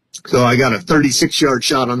 So I got a 36-yard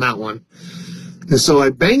shot on that one. And so I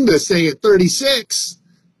banged this thing at 36,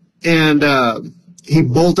 and he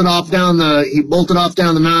bolted off down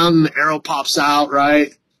the mountain. The arrow pops out,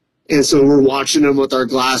 right? And so we're watching him with our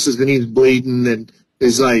glasses, and he's bleeding, and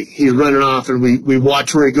he's running off, and we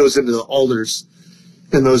watch where he goes into the alders.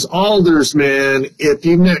 And those alders, man, if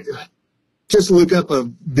you just look up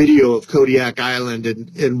a video of Kodiak Island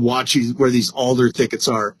and watch where these alder thickets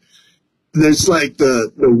are. There's like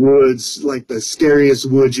the woods, like the scariest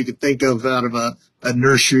woods you could think of out of a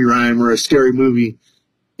nursery rhyme or a scary movie,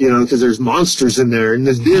 because there's monsters in there, and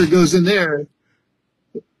this deer goes in there.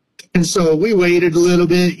 And so we waited a little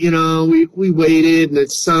bit, we waited, and the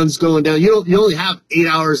sun's going down. You only have 8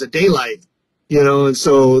 hours of daylight, and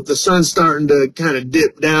so the sun's starting to kind of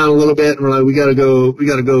dip down a little bit, and we're like, we gotta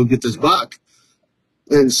go get this buck.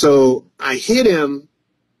 And so I hit him.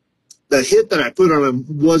 The hit that I put on him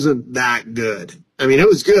wasn't that good. I mean, it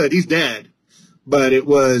was good. He's dead. But it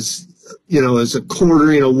was, it was a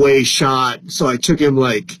quartering away shot. So I took him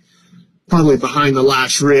probably behind the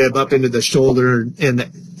last rib up into the shoulder, and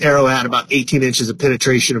the arrow had about 18 inches of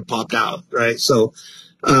penetration and popped out, right? So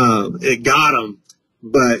it got him,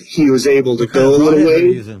 but he was able to go a little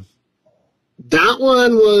way. That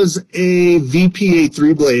one was a VPA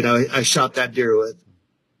 3-blade I shot that deer with.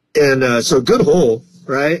 And so good hole,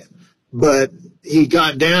 right? But he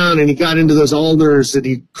got down and he got into those alders and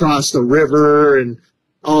he crossed the river and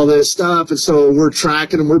all this stuff. And so we're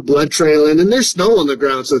tracking him, we're blood trailing, and there's snow on the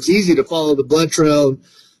ground, so it's easy to follow the blood trail.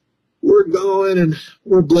 We're going and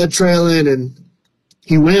we're blood trailing, and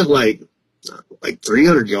he went like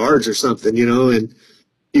 300 yards or something, and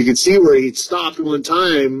you could see where he'd stopped one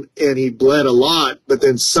time and he bled a lot, but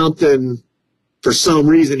then for some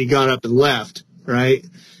reason, he got up and left, right?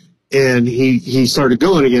 And he started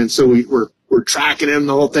going again. So we're tracking him,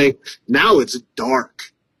 the whole thing. Now it's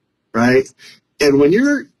dark, right? And when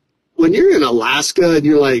you're in Alaska and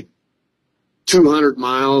you're like 200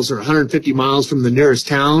 miles or 150 miles from the nearest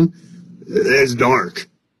town, it's dark,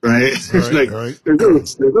 right? There's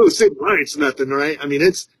no city lights, nothing, right? I mean,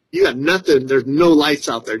 you got nothing. There's no lights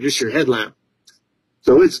out there, just your headlamp.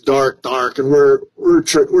 So it's dark, and we're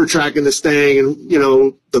tracking this thing, and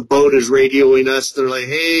the boat is radioing us. They're like,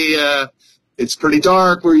 "Hey, it's pretty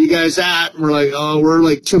dark. Where are you guys at?" And we're like, "Oh, we're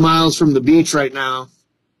like 2 miles from the beach right now."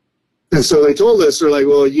 And so they told us, they're like,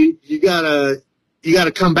 "Well, you gotta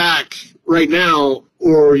come back right now,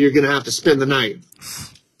 or you're gonna have to spend the night."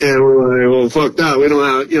 And we're like, "Well, fuck that. We don't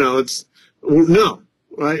have, no,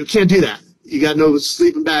 right? We can't do that. You got no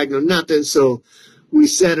sleeping bag, no nothing." So we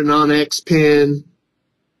set an Onyx pin.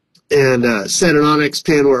 And set an Onyx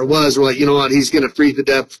pin where it was. We're like, you know what? He's going to freeze to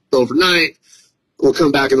death overnight. We'll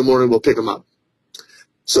come back in the morning. We'll pick him up.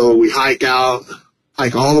 So we hike all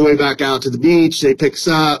the way back out to the beach. They pick us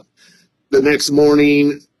up. The next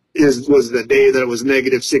morning was the day that it was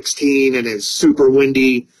 -16 and it's super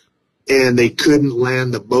windy. And they couldn't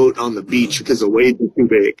land the boat on the beach because the waves were too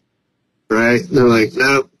big. Right? And they're like,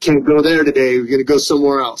 no, can't go there today. We're going to go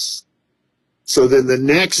somewhere else. So then the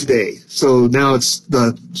next day, so now it's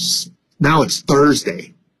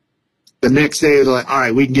Thursday. The next day, they're like, all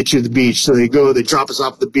right, we can get you to the beach. So they drop us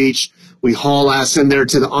off the beach. We haul ass in there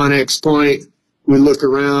to the Onyx point. We look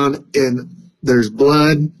around, and there's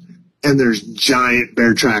blood, and there's giant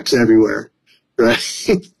bear tracks everywhere, right?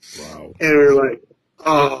 Wow. And we're like,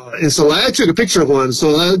 oh. And so I took a picture of one.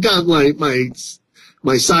 So I got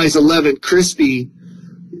my size 11 Crispy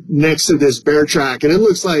next to this bear track, and it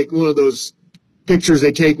looks like one of those pictures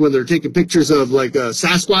they take when they're taking pictures of like a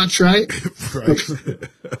Sasquatch, right? Right.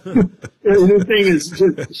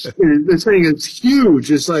 This thing is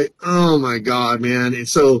huge. It's like, oh my God, man. And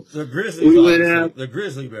so the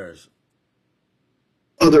grizzly bears.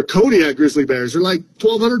 Oh, they're Kodiak grizzly bears. They're like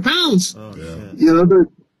 1,200 pounds. Oh, yeah.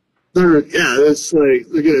 It's like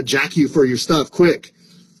they're gonna jack you for your stuff quick.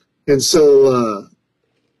 And so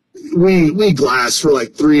we glassed for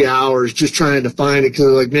like 3 hours just trying to find it, because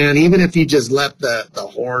like, man, even if he just left the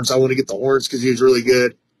horns, I want to get the horns because he was really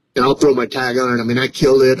good, and I'll throw my tag on it. I mean, I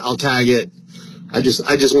killed it. I'll tag it. I just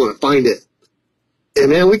want to find it.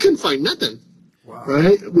 And man, we couldn't find nothing. Wow.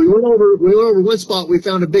 Right? We went over one spot. We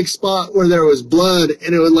found a big spot where there was blood,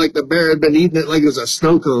 and it was like the bear had been eating it like it was a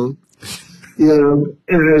snow cone. And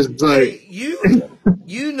it was like, hey,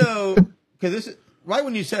 because this is right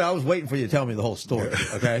when you said, I was waiting for you to tell me the whole story,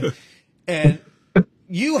 okay? And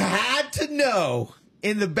you had to know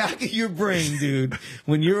in the back of your brain, dude,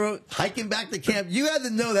 when you're hiking back to camp, you had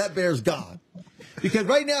to know that bear's gone. Because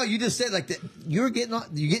right now you just said like you're getting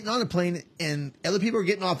on the plane, and other people are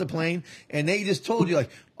getting off the plane, and they just told you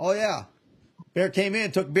like, oh yeah, Bear came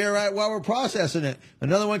in, took bear right while we're processing it.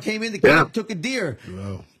 Another one came in the camp, took a deer.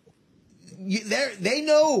 Wow. They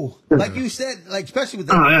know, like you said, like especially with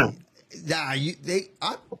the,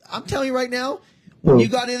 I'm telling you right now, when you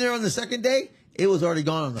got in there on the second day, it was already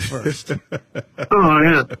gone on the first. Oh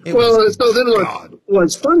yeah. So then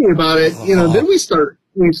what's funny about it, then we start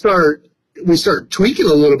tweaking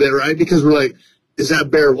a little bit, right? Because we're like, is that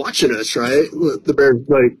bear watching us, right? The bear's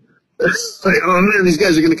like, oh man, these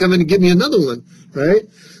guys are going to come in and give me another one, right?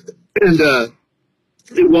 And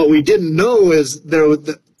what we didn't know is there were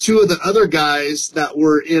two of the other guys that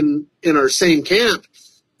were in our same camp.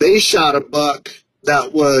 They shot a buck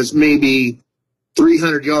that was maybe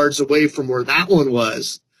 300 yards away from where that one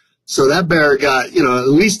was. So that bear got, at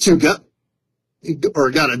least got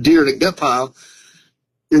a deer in a gut pile.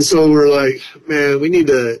 And so we're like, man, we need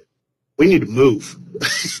to move.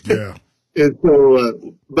 Yeah. And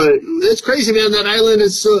so, but it's crazy, man. That island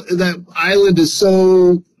is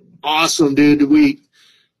so awesome, dude. We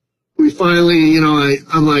finally,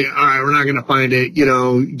 I'm like, all right, we're not going to find it,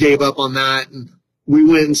 gave up on that. And we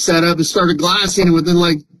went and set up and started glassing. And within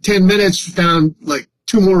like 10 minutes, found like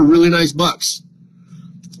two more really nice bucks,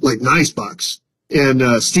 like nice bucks. And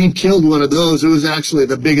Steve killed one of those. It was actually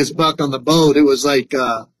the biggest buck on the boat. It was like,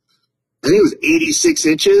 I think it was 86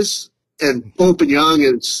 inches. And Pope and Young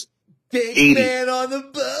is Big 80. man on the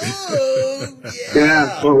boat.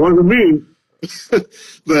 Yeah, well, it wasn't me.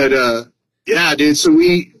 But, yeah, dude,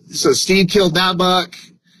 so Steve killed that buck.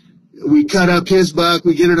 We cut up his buck.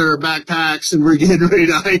 We get it in our backpacks, and we're getting ready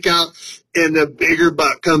to hike out. And the bigger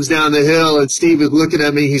buck comes down the hill, and Steve is looking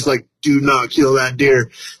at me. He's like, do not kill that deer.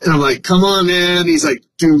 And I'm like, come on, man. He's like,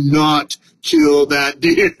 do not kill that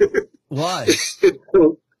deer. Why?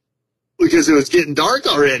 Because it was getting dark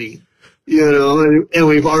already, and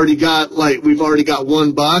we've already got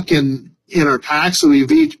one buck in our packs. So we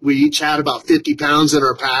each had about 50 pounds in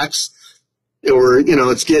our packs. And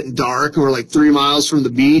it's getting dark, and we're like 3 miles from the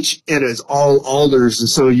beach, and it's all alders. And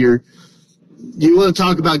so you want to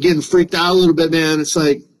talk about getting freaked out a little bit, man. It's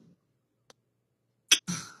like,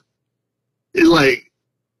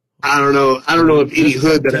 I don't know if any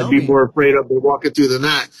hood that I'd be more afraid of than walking through than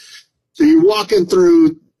that. So you're walking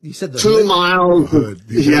through, you said 2 miles. Hood.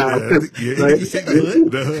 Yeah. Right? You said the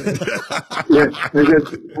hood? The hood. Yeah.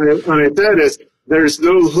 When I said is, there's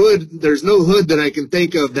no hood that I can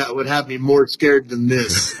think of that would have me more scared than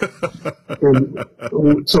this.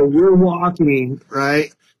 And so we're walking,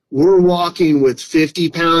 right? We're walking with 50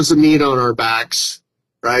 pounds of meat on our backs,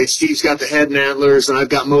 right? Steve's got the head and antlers, and I've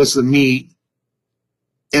got most of the meat.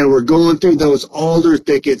 And we're going through those alder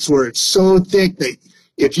thickets where it's so thick that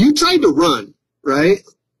if you tried to run, right?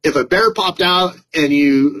 If a bear popped out and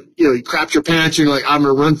you crapped your pants and you're like, I'm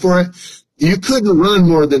going to run for it, you couldn't run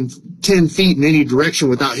more than 10 feet in any direction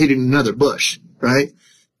without hitting another bush, right?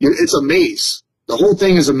 It's a maze. The whole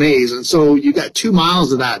thing is a maze. And so you got 2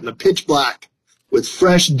 miles of that in the pitch black with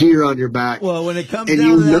fresh deer on your back. Well, when it comes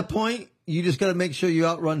down to that point, you just got to make sure you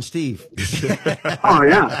outrun Steve. Oh,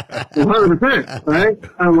 yeah. 100%, right?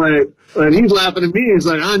 I'm like, and he's laughing at me. He's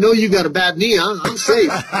like, I know you got a bad knee. I'm safe,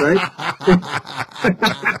 right?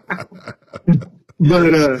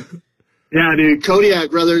 But, yeah, dude,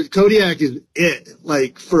 Kodiak, brother. Kodiak is it.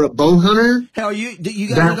 Like, for a bow hunter. Hell, you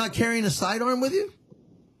guys are not carrying a sidearm with you?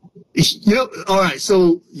 All right,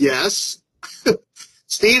 so, yes.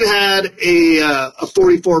 Steve had a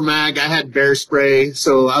 44 mag. I had bear spray,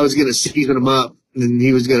 so I was going to season him up. And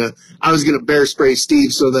I was going to bear spray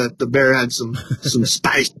Steve so that the bear had some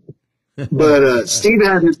spice. But, Steve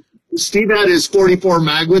had his 44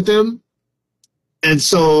 mag with him. And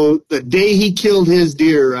so the day he killed his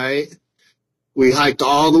deer, right? We hiked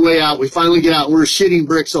all the way out. We finally get out. We're shitting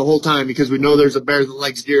bricks the whole time because we know there's a bear that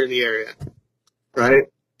likes deer in the area, right?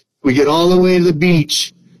 We get all the way to the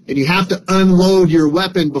beach, and you have to unload your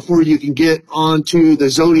weapon before you can get onto the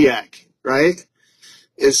Zodiac, right?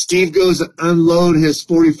 And Steve goes to unload his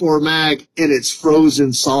 44 mag, and it's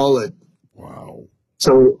frozen solid. Wow.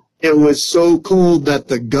 So it was so cold that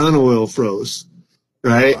the gun oil froze,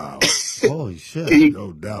 right? Wow. Holy shit.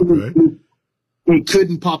 No doubt, right? He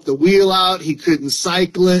couldn't pop the wheel out. He couldn't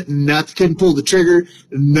cycle it. Nothing. Couldn't pull the trigger.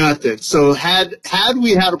 Nothing. So had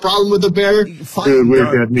we had a problem with the bear, dude,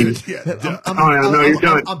 we're dead. You're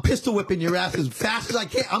done. I'm pistol whipping your ass as fast as I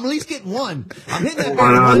can. I'm at least getting one. I'm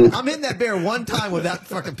hitting that bear one time with that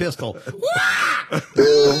fucking pistol. Dwight.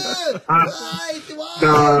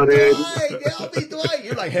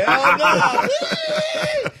 You're like, hell no.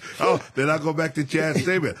 Oh, then I'll go back to Chad's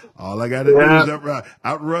statement. All I got to do is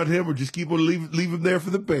outrun him or just keep on leave him there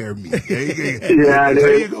for the bear meat.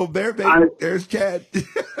 There you go, bear baby. There's Chad.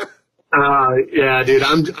 Yeah, dude,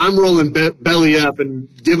 I'm rolling belly up and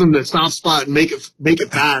give them the soft spot and make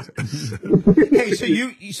it fast. Hey, so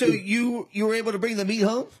you were able to bring the meat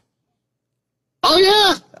home? Oh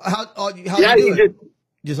yeah. How Yeah, you do it? just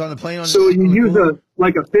Just on the plane? so you on the use cooler?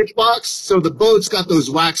 a fish box. So the boat's got those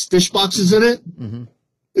wax fish boxes in it, Mm-hmm.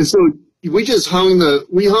 and so we just hung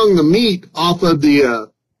the meat off of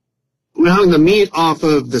the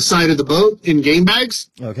side of the boat in game bags,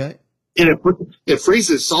 Okay. and it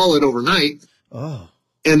freezes solid overnight. Oh.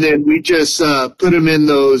 And then we just put them in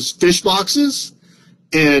those fish boxes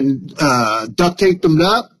and duct tape them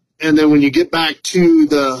up. And then when you get back to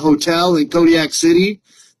the hotel in Kodiak City,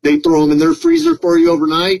 they throw them in their freezer for you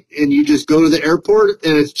overnight, and you just go to the airport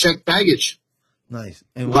and it's checked baggage. Nice.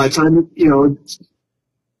 And By the time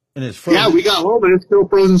and it's frozen. yeah, we got home and it's still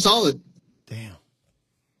frozen solid. Damn.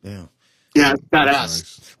 Yeah, it's badass.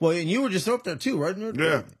 Nice. Well, and you were just up there too, right?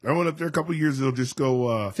 Yeah, I went up there a couple of years ago. Just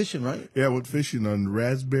go Fishing, right? Yeah, I went fishing on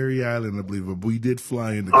Raspberry Island, I believe. But we did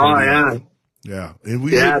fly into. Oh Kodiak. yeah, yeah, and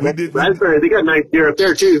we did. Raspberry. They got nice deer up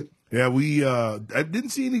there too. Yeah, I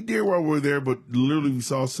didn't see any deer while we were there, but literally we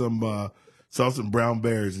saw some brown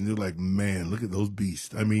bears, and you're like, man, look at those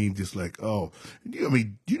beasts. I mean, just like,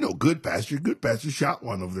 Good Pasture shot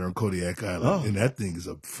one over there on Kodiak Island, and that thing is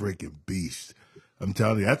a freaking beast. I'm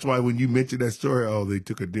telling you, that's why when you mentioned that story, they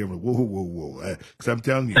took a deer. I'm like, whoa. Because I'm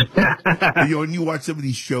telling you, and you watch some of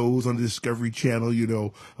these shows on the Discovery Channel,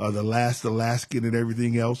 The Last Alaskan and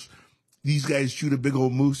everything else. These guys shoot a big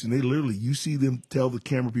old moose, and they literally, you see them tell the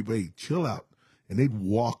camera people, hey, chill out. And they'd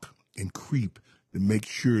walk and creep to make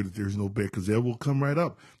sure that there's no bear, because they will come right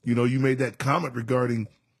up. You made that comment regarding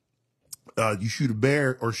you shoot a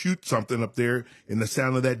bear or shoot something up there, and the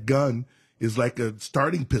sound of that gun is like a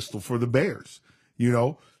starting pistol for the bears,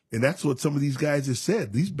 And that's what some of these guys have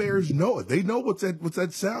said. These bears know it. They know what's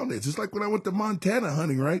that sound is. Just like when I went to Montana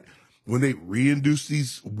hunting, right? When they reintroduced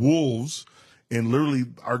these wolves, and literally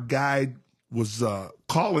our guide was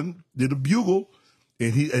calling, did a bugle,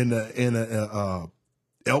 and he and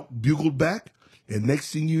elk bugled back, and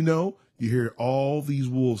next thing you know, you hear all these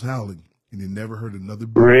wolves howling, and you never heard another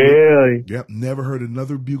bugle. Really? Yep, never heard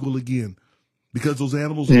another bugle again, because those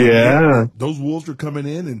animals, those wolves are coming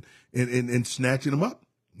in and snatching them up,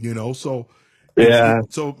 So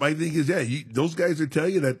so my thing is, those guys are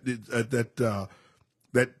telling you that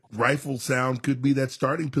that rifle sound could be that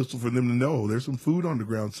starting pistol for them to know there's some food on the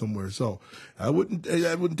ground somewhere. So I wouldn't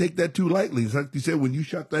take that too lightly. It's like you said, when you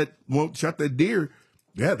shot that deer,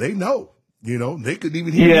 yeah, they know, they couldn't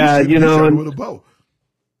even hear you shot with a bow.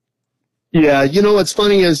 Yeah. What's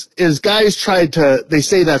funny is guys they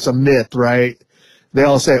say that's a myth, right? They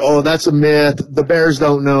all say, oh, that's a myth. The bears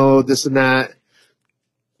don't know this and that.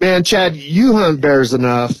 Man, Chad, you hunt bears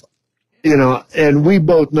enough. And we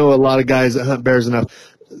both know a lot of guys that hunt bears enough.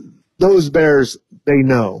 Those bears, they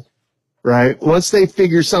know, right? Once they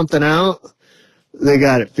figure something out, they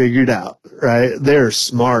got it figured out, right? They're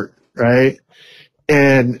smart, right?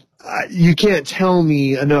 And you can't tell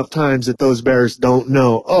me enough times that those bears don't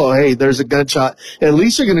know, oh, hey, there's a gunshot. At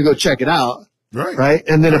least they're going to go check it out, right?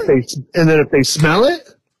 And then if they smell it,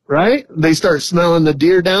 right? They start smelling the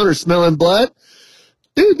deer down or smelling blood,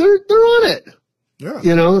 dude, they're on it. Yeah.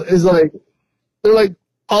 It's like, they're like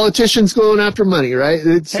politicians going after money, right?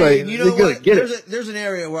 It's hey, like, you know what? It. There's an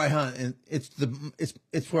area where I hunt, and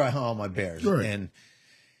it's where I hunt all my bears. Right. And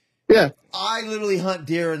yeah, I literally hunt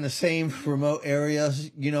deer in the same remote areas.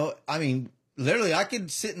 I mean, literally, I could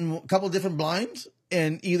sit in a couple different blinds,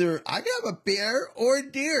 and either I could have a bear or a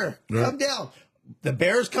deer come down. The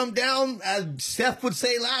bears come down, as Steph would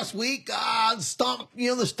say last week, stomp,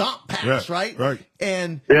 the stomp pass, right? Right.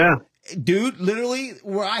 And yeah. Dude, literally,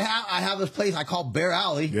 where I have this place I call Bear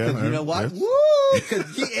Alley. Because you know what? Yes. Woo!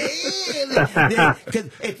 Because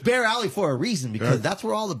it's Bear Alley for a reason, because that's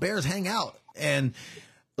where all the bears hang out. And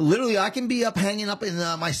literally, I can be hanging up in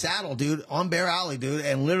my saddle, dude, on Bear Alley, dude,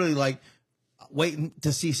 and literally, like, waiting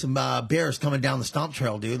to see some bears coming down the stomp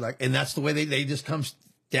trail, dude. And that's the way they just come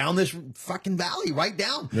down this fucking valley, right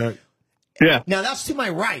down. Right. Yeah. Now, that's to my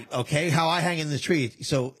right, okay, how I hang in the tree.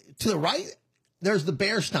 So, to the right, there's the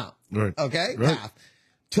bear stomp. Right. Okay. Right. Path.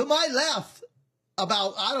 To my left,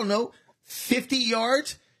 about 50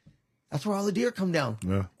 yards. That's where all the deer come down.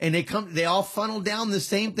 Yeah. And they all funnel down the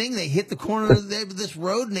same thing. They hit the corner of this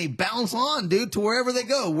road and they bounce on, dude, to wherever they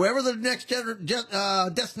go, wherever the next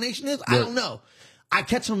destination is. I don't know. I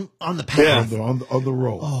catch them on the path. Yeah. On the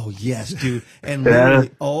roll. Oh yes, dude. And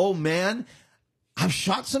literally, oh man, I've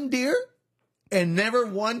shot some deer, and never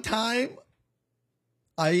one time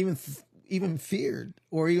I even feared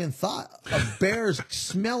or even thought of bears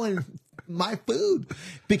smelling my food.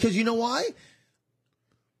 Because you know why?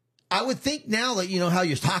 I would think now that, how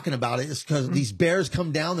you're talking about it is because these bears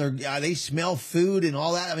come down, they smell food and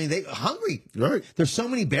all that. I mean, they're hungry. Right. There's so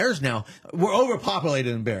many bears now. We're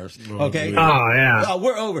overpopulated in bears. Okay. Oh, yeah.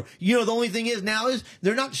 We're over. The only thing is now is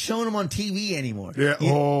they're not showing them on TV anymore. Yeah.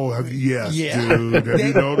 Yes, Yeah. dude. Have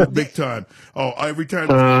you noticed? Big time. Oh, every time.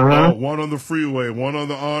 One on the freeway, one on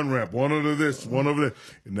the on-ramp, one under this, one over there.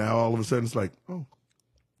 And now all of a sudden it's like, oh,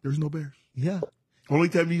 there's no bears. Yeah. Only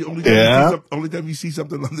time you see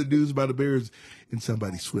something on the news about a bear is in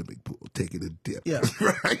somebody's swimming pool taking a dip. Yeah.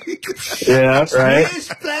 Right? Yeah, right.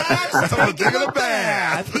 Splash, taking a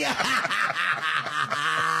bath. Yeah.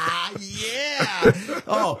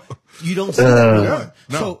 Oh, you don't see that no more.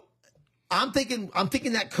 No. So I'm thinking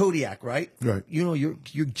that Kodiak, right? Right. You're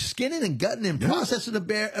skinning and gutting and processing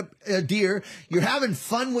a deer. You're having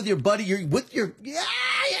fun with your buddy. You're with your woo!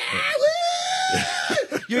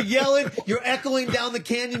 You're yelling, you're echoing down the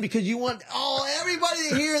canyon because you want everybody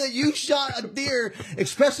to hear that you shot a deer,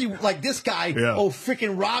 especially like this guy,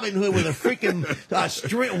 freaking Robin Hood with a freaking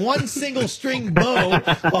one single string bow,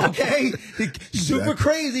 okay? Super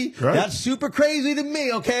crazy. Right. That's super crazy to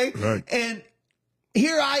me, okay? Right. And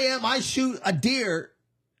here I am, I shoot a deer,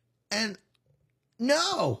 and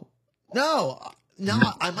no, I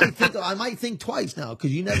might think twice now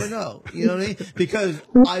because you never know. You know what I mean? Because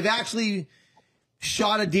I've actually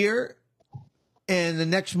shot a deer, and the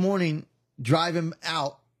next morning, driving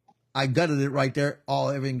out, I gutted it right there,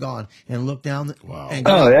 everything gone, and looked down and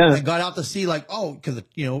got out to see because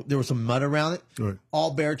there was some mud around it, Right.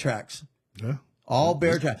 all bear tracks, Yeah. all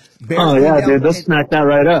bear tracks. Dude, they'll smack that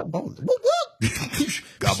right up.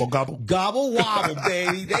 Gobble, gobble. Gobble wobble,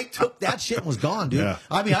 baby. They took that shit and was gone, dude. Yeah.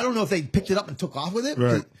 I mean, I don't know if they picked it up and took off with it.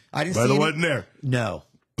 Right. I didn't But see it any. wasn't there. No.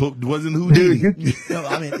 Wasn't Houdini. No,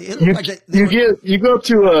 I mean, it looked like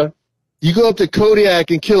You go up to Kodiak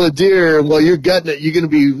and kill a deer, and while you're gutting it, you're going to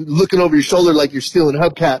be looking over your shoulder like you're stealing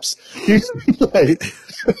hubcaps.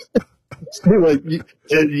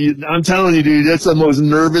 I'm telling you, dude, that's the most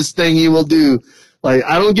nervous thing you will do. Like,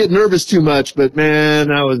 I don't get nervous too much, but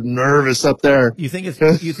man, I was nervous up there. You think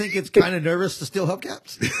it's kind of nervous to steal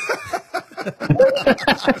hubcaps?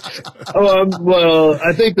 Well,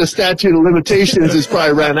 I think the statute of limitations has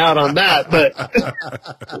probably ran out on that, but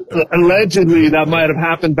allegedly that might have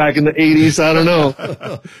happened back in the 80s. I don't know.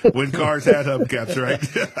 When cars had hubcaps, right?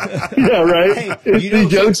 Yeah, right. Hey,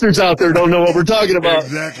 These youngsters out there don't know what we're talking about.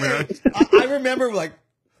 Exactly. Right? I remember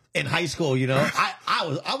in high school,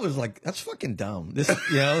 I was like, that's fucking dumb. This,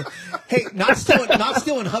 hey, not stealing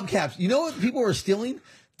hubcaps. You know what people were stealing?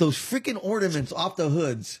 Those freaking ornaments off the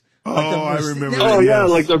hoods. I remember.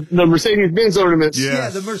 Like the Mercedes-Benz ornaments. Yes. Yeah,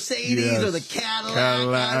 the Mercedes or the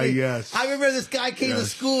Cadillac. Yes. I remember this guy came to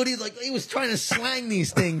school and he was trying to slang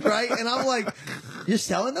these things, right? And I'm like, you're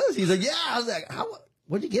selling those? He's like, yeah. I was like,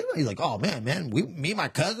 what'd you get them? He's like, oh man, me, my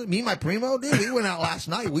cousin, my primo, dude, we went out last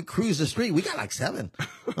night. We cruised the street. We got like 7.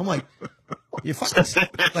 I'm like, you're fucking,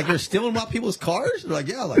 you're stealing about people's cars? They're like,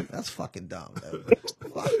 yeah, that's fucking dumb.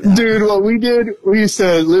 Dude, what we did, we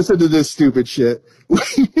said, listen to this stupid shit. We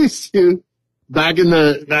used to, back in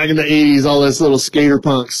the 80s, all this little skater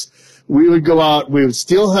punks, we would go out, we would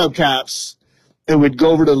steal hubcaps, and we'd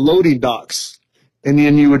go over to loading docks. And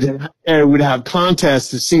then you would have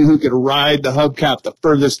contests to see who could ride the hubcap the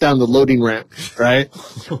furthest down the loading ramp, right?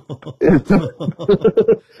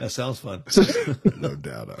 That sounds fun. No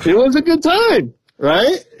doubt. It was a good time,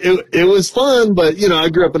 right? It was fun, but I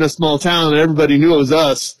grew up in a small town and everybody knew it was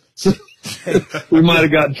us. So we might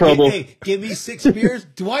have got in trouble. Hey, give me 6 beers.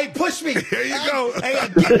 Dwight, push me. There you go.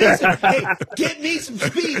 Get me some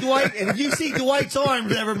speed, Dwight. And if you see Dwight's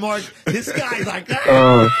arms ever, Mark, this guy's like,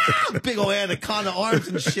 big old anaconda arms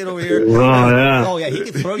and shit over here. Oh, yeah. He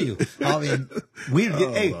can throw you. I mean,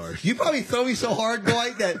 Lord. You probably throw me so hard,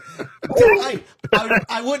 Dwight, that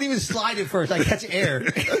I wouldn't even slide at first. I'd catch air.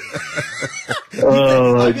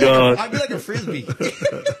 Oh, my God. I'd be like a Frisbee.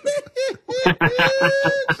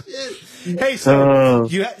 Hey, so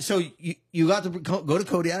you got to go to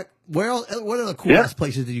Kodiak. What are the coolest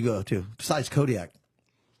places did you go to besides Kodiak?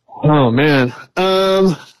 Oh man,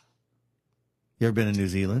 you ever been to New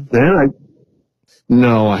Zealand?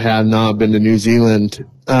 No, I have not been to New Zealand.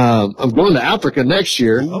 I'm going to Africa next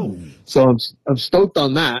year. Oh, so I'm stoked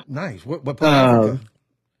on that. Nice. What part of Africa?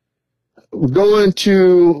 We're going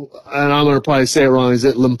to, and I'm going to probably say it wrong. Is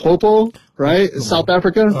it Limpopo, right? South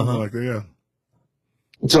Africa. Like that, yeah.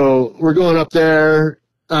 So we're going up there.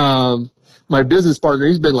 My business partner,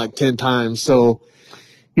 he's been like 10 times. So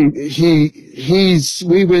we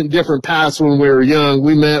went different paths when we were young.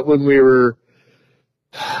 We met when we were,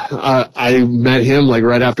 I met him like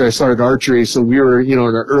right after I started archery. So we were, in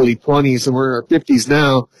our early 20s and we're in our 50s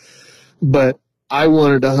now. but I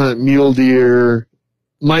wanted to hunt mule deer.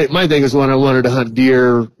 My thing is when I wanted to hunt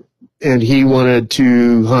deer, and he wanted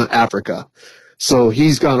to hunt Africa. So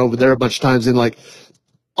he's gone over there a bunch of times, and like,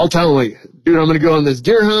 I'll tell him, like, dude, I'm going to go on this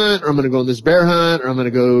deer hunt, or I'm going to go on this bear hunt, or I'm going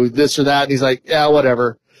to go this or that. And he's like, yeah,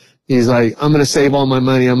 whatever. He's like, I'm going to save all my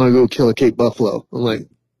money. I'm going to go kill a Cape buffalo. I'm like,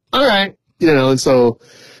 all right. And so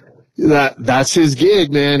that's his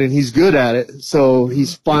gig, man. And he's good at it. So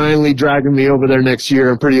he's finally dragging me over there next year.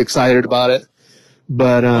 I'm pretty excited about it.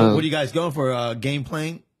 But, what are you guys going for? Game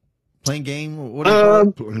playing game? What do you call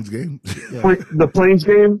it? Plains game. Yeah. The Plains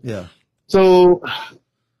game? Yeah. So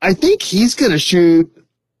I think he's going to shoot.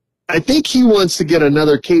 I think he wants to get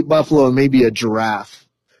another Cape buffalo and maybe a giraffe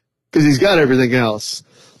because he's got everything else.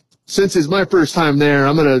 Since it's my first time there,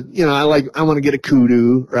 I'm going to, I want to get a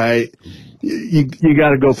kudu, right? You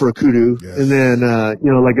got to go for a kudu. Yes. And then,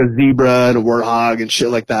 like a zebra and a warthog and shit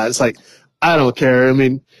like that. It's like, I don't care. I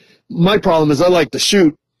mean, my problem is I like to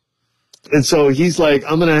shoot. And so he's like,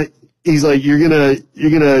 you're going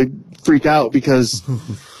to freak out because,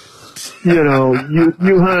 you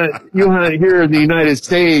hunt here in the United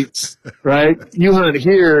States, right? You hunt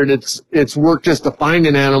here and it's work just to find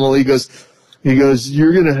an animal. He goes,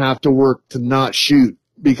 you're going to have to work to not shoot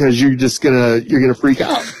because you're going to freak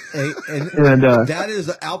out. And that is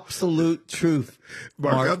the absolute truth.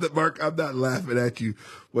 Mark, I'm not laughing at you,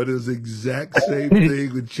 but it was the exact same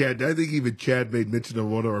thing with Chad. I think even Chad made mention on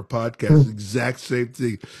one of our podcasts, the exact same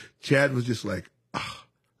thing. Chad was just like,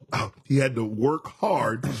 he had to work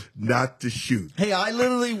hard not to shoot. Hey,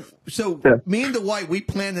 me and Dwight, we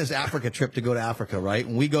planned this Africa trip to go to Africa, right?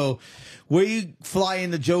 And we fly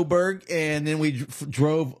into Joburg, and then we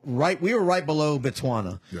drove we were right below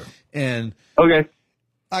Botswana. Yeah. And okay.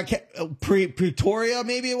 Pretoria,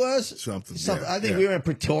 maybe it was something. Yeah, I think we were in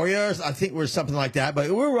Pretoria. I think we were something like that, but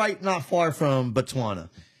we're not far from Botswana.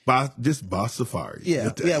 Just Bas Safaris.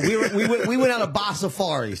 Yeah, yeah. We went out of Bas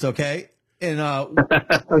Safaris, okay, and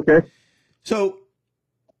okay. So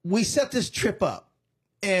we set this trip up,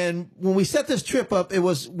 and when we set this trip up,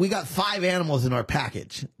 we got 5 animals in our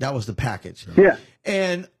package. That was the package. Yeah,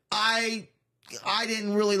 and I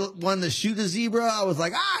didn't really want to shoot a zebra. I was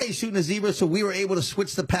like, he's shooting a zebra. So we were able to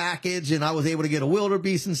switch the package, and I was able to get a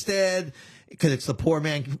wildebeest instead because it's the poor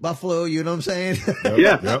man buffalo. You know what I'm saying?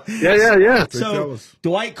 Yeah. So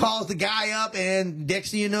Dwight calls the guy up, and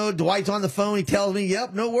next thing you know, Dwight's on the phone. He tells me,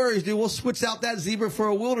 yep, no worries, dude. We'll switch out that zebra for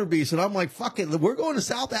a wildebeest. And I'm like, fuck it. We're going to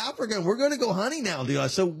South Africa, and we're going to go hunting now, dude.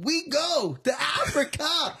 So we go to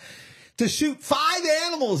Africa to shoot 5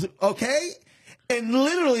 animals, okay? And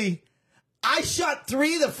literally, I shot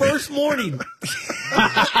 3 the first morning.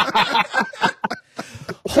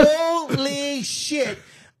 Holy shit.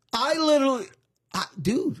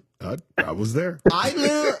 Dude. I was there. I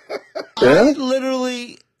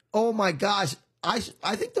literally, oh my gosh. I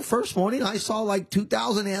think the first morning I saw like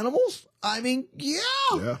 2,000 animals. I mean, yeah.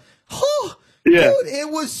 Oh, yeah. Dude, it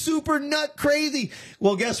was super nut crazy.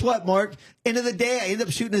 Well, guess what, Mark? End of the day, I ended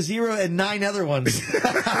up shooting a 0 and 9 other ones.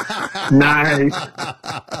 Nice.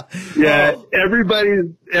 Yeah,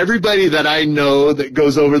 everybody that I know that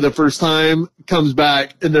goes over the first time comes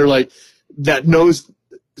back, and they're like, that knows.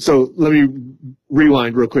 So let me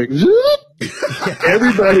rewind real quick.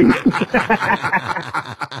 Everybody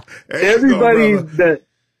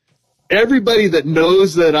that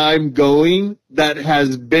knows that I'm going, that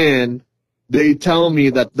has been, they tell me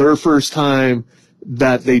that their first time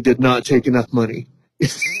that they did not take enough money.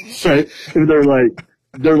 Right? And they're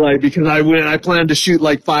like, because I planned to shoot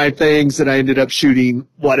like 5 things and I ended up shooting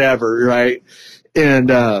whatever, right?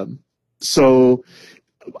 And, so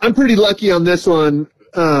I'm pretty lucky on this one.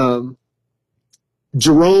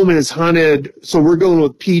 Jerome has hunted, so we're going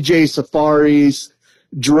with PJ Safaris.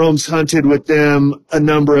 Jerome's hunted with them a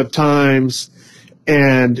number of times.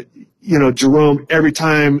 And, Jerome, every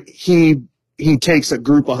time he takes a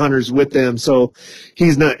group of hunters with them. So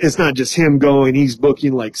it's not just him going, he's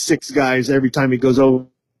booking like 6 guys every time he goes over.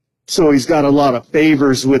 So he's got a lot of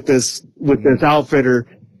favors with this outfitter.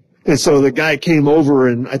 And so the guy came over,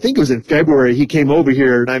 and I think it was in February, he came over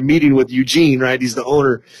here, and I'm meeting with Eugene, right? He's the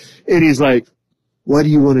owner. And he's like, what do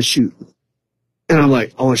you want to shoot? And I'm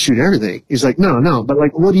like, I want to shoot everything. He's like, no, but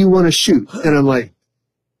like, what do you want to shoot? And I'm like,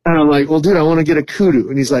 well, dude, I want to get a kudu.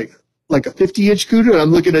 And he's like a 50-inch kudu? And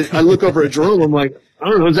I look over at Jerome, I'm like, I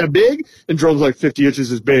don't know, is that big? And Jerome's like, 50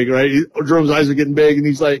 inches is big, right? Jerome's eyes are getting big, and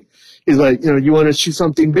he's like, you want to shoot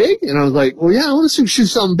something big? And I was like, well, yeah, I want to shoot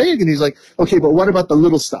something big. And he's like, okay, but what about the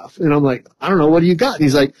little stuff? And I'm like, I don't know, what do you got? And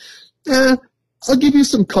he's like, I'll give you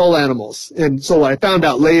some cull animals. And so what I found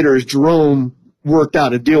out later is Jerome worked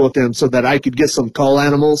out a deal with him so that I could get some cull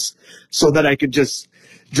animals so that I could just,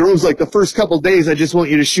 Jerome's like, the first couple of days, I just want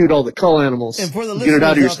you to shoot all the cull animals. And for the get it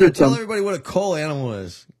out of your listeners out there, system. tell everybody what a cull animal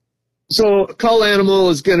is. So a cull animal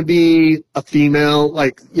is going to be a female,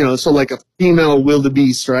 like, you know, so like a female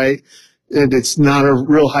wildebeest, right? And it's not a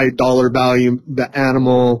real high dollar value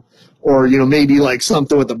animal, or, you know, maybe like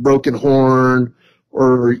something with a broken horn,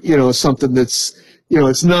 or, you know, something that's, you know,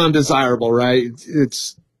 it's non-desirable, right?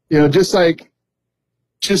 It's, you know, just like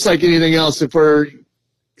anything else, if we're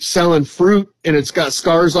selling fruit and it's got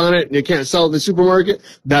scars on it and you can't sell it in the supermarket,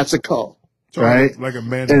 that's a cull, so right? Like a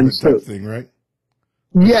management type thing, right?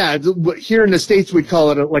 Yeah, here in the States, we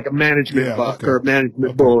call it like a management buck or a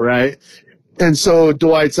management bull, right? And so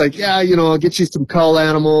Dwight's like, yeah, you know, I'll get you some cull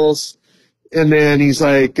animals. And then he's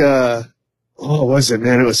like, what was it,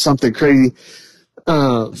 man? It was something crazy.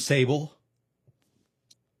 Sable.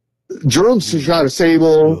 Jerome shot a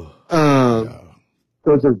sable.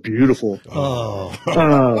 Those are beautiful.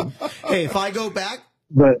 Hey, if I go back,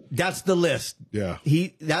 but that's the list. Yeah.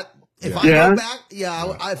 If I go back,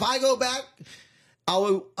 if I go back,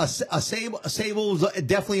 a sable's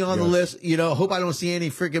definitely on the list. You know, hope I don't see any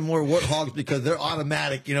freaking more warthogs because they're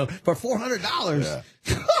automatic. You know, for $400.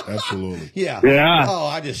 Yeah, absolutely. Yeah. Oh,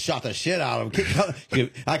 I just shot the shit out of them.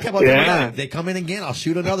 I kept on telling they come in again, I'll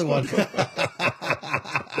shoot another one.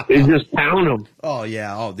 They just pound them. Oh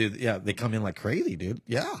yeah. Oh dude. Yeah, they come in like crazy, dude.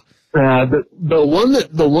 Yeah. The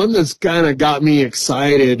one that's kind of got me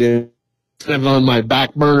excited and kind of on my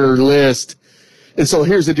back burner list. And so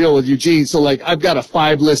here's the deal with Eugene. So like I've got a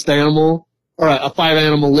 5 animal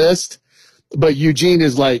list, but Eugene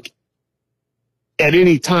is like, at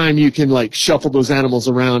any time you can like shuffle those animals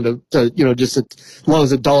around to you know, just as long as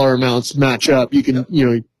the dollar amounts match up, you can, you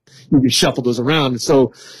know, you can shuffle those around. And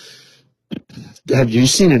so have you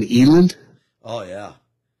seen an eland? Oh yeah.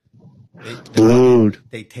 Dude.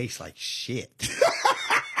 They taste like shit.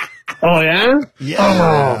 Oh, yeah? Yeah.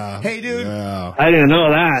 Oh. Hey, dude. Yeah. I didn't know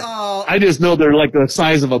that. I just know they're like the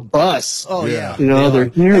size of a bus. Oh, yeah. You know, they're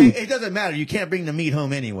huge. Hey, it doesn't matter. You can't bring the meat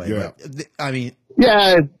home anyway. Yeah. But, I mean.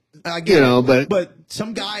 Yeah. I get you know, it. but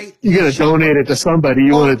some guy. You got to donate it to somebody.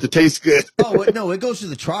 You want it to taste good. No, it goes to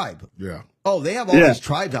the tribe. Yeah. Oh, they have all these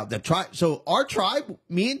tribes out there. So our tribe,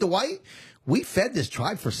 me and Dwight, we fed this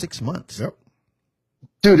tribe for 6 months. Yep.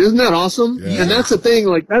 Dude, isn't that awesome? Yeah. And that's the thing,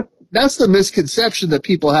 like that's the misconception that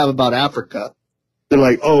people have about Africa. They're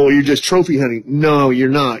like, oh, you're just trophy hunting. No, you're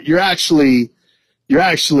not. You're actually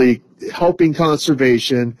helping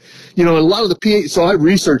conservation. You know, a lot of the so I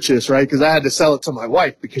researched this, right? Because I had to sell it to my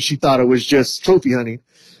wife because she thought it was just trophy hunting.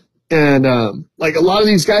 And like a lot of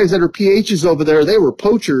these guys that are PHs over there, they were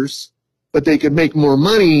poachers, but they could make more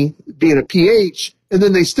money being a PH, and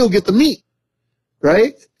then they still get the meat,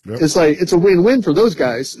 right? Yep. It's like, it's a win-win for those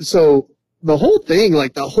guys. So the whole thing,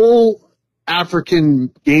 like the whole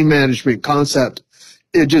African game management concept,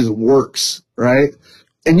 it just works, right?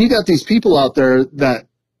 And you got these people out there that,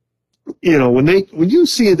 you know, when you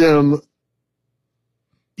see them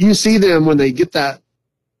when they get that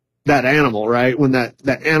animal, right? When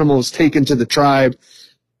that animal is taken to the tribe,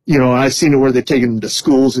 you know, I've seen it where they've taken them to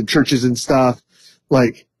schools and churches and stuff.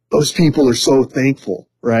 Like, those people are so thankful,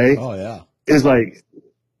 right? Oh, yeah. It's like,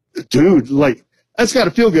 dude, like, that's got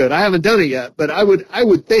to feel good. I haven't done it yet, but I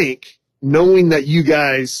would think, knowing that you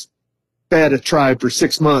guys fed a tribe for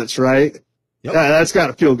 6 months, right? Yep. That's got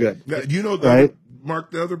to feel good. Now, you know, right?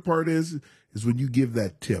 Mark, the other part is when you give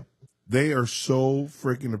that tip. They are so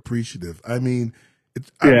freaking appreciative. I mean,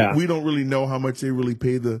 we don't really know how much they really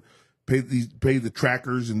pay the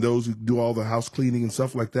trackers and those who do all the house cleaning and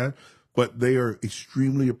stuff like that, but they are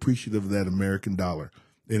extremely appreciative of that American dollar.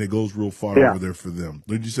 And it goes real far over there for them.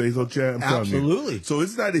 Did you say so, Chad? I'm Absolutely. So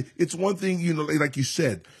it's one thing, you know, like you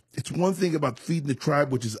said, it's one thing about feeding the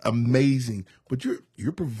tribe, which is amazing, but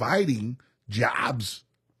you're providing jobs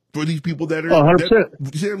for these people that are,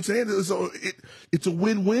 100%. You see what I'm saying? So it's a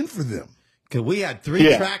win-win for them. Cause we had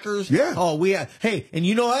 3 trackers. Yeah. Oh, hey, and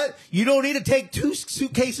you know what? You don't need to take 2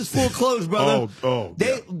 suitcases full of clothes, brother.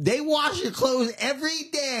 They wash your clothes every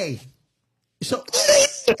day. So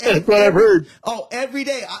that's what I've heard. Oh, every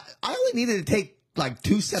day. I only needed to take like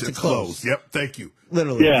 2 sets of clothes. Yep. Thank you.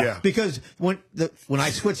 Literally. Yeah. Because when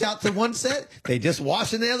I switch out to one set, they just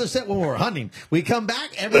wash in the other set when we're hunting. We come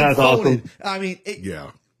back, everything's folded. Awesome. I mean,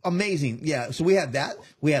 amazing. Yeah. So we had that.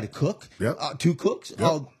 We had a cook. Yep. 2 cooks.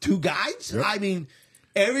 2 guides. Yep. I mean,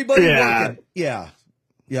 everybody working. Yeah.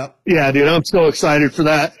 Yep. Yeah, dude, I'm so excited for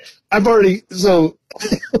that. I've already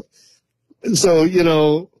you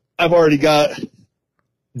know, I've already got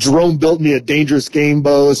Jerome built me a dangerous game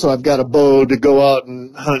bow, so I've got a bow to go out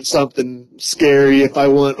and hunt something scary if I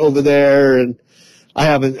want over there. And I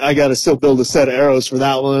haven't. I got to still build a set of arrows for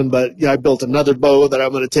that one, but yeah, I built another bow that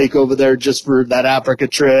I'm going to take over there just for that Africa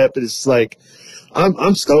trip. It's like,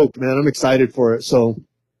 I'm stoked, man. I'm excited for it. So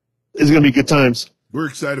it's going to be good times. We're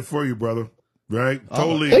excited for you, brother. Right? Oh,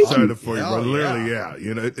 totally thank excited you. for you, Hell brother. Literally, yeah. yeah.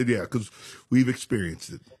 You know, yeah, because we've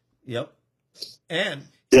experienced it. Yep. And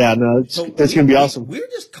Yeah, no, it's so going to be awesome. we're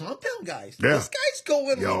just compound guys. Yeah. This guy's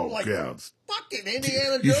going like yeah. fucking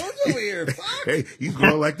Indiana Jones over here. Fuck. Hey, he's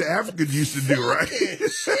going like the Africans used to do, right? Fucking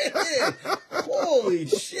shit. Holy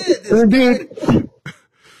shit. This Dude, guy.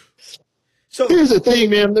 So here's the thing,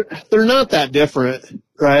 man. They're not that different,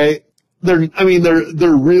 right? They're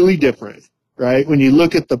really different, right? When you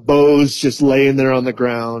look at the bows just laying there on the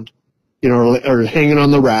ground, you know, or hanging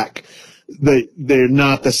on the rack, they're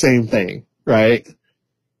not the same thing, right?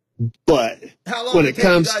 But how long when did it it take you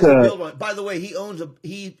comes guys to, to build one? By the way, he owns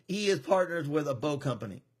he is partners with a bow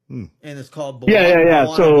company, and it's called yeah.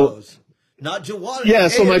 Bowana So Bows. Not Joanna. yeah,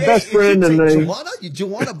 so my best friend and they, Joanna?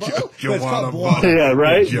 Joanna Bow? But it's called Bow. Bowana. yeah,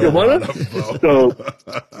 right, Joanna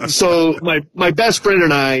Joanna. So my best friend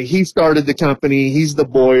and I, he started the company. He's the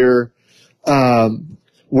Boyer.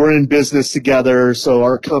 We're in business together. So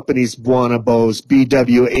our company's Bwana Bows,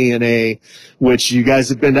 BWANA, which you guys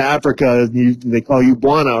have been to Africa. They call you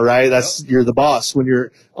Bwana, right? That's, you're the boss when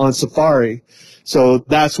you're on safari. So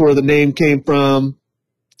that's where the name came from.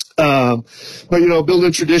 But you know,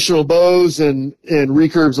 building traditional bows and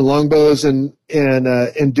recurves and longbows and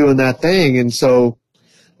doing that thing. And so,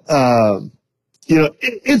 you know,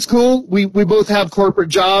 it's cool. We both have corporate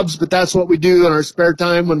jobs, but that's what we do in our spare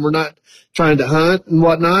time when we're not trying to hunt and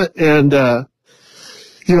whatnot. And,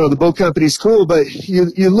 you know, the bow company's cool, but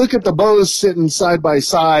you look at the bows sitting side by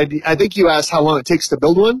side. I think you asked how long it takes to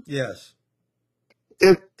build one. Yes.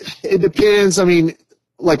 It depends. I mean,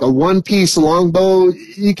 like a one-piece longbow,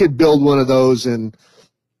 you could build one of those in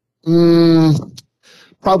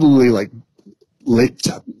probably like late,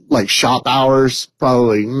 like shop hours,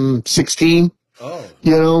 probably 16. Oh.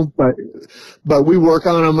 You know, but we work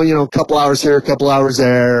on them, you know, a couple hours here, a couple hours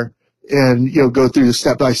there, and you know, go through the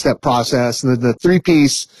step-by-step process. And then the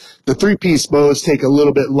three-piece bows take a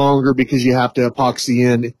little bit longer because you have to epoxy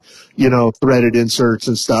in, you know, threaded inserts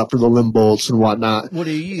and stuff for the limb bolts and whatnot. What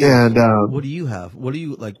do you use? And what do you have? What do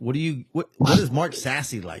you like? What is Mark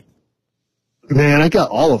Sasser like? man, I got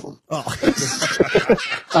all of them. Oh,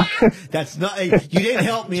 that's not. You didn't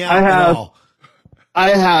help me out at all.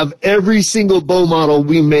 I have every single bow model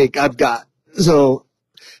we make. I've got. So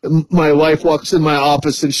my wife walks in my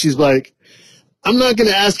office and she's like, "I'm not going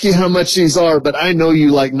to ask you how much these are, but I know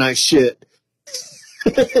you like nice shit."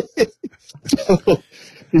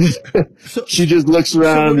 She just looks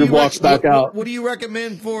around and walks back out. What do you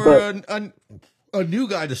recommend for a new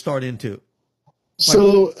guy to start into?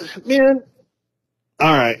 So, man,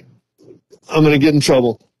 all right, I'm going to get in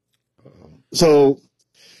trouble. So,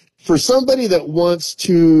 for somebody that wants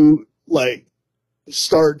to like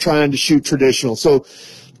start trying to shoot traditional, so,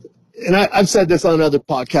 and I've said this on other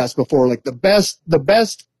podcasts before, like the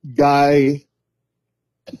best guy,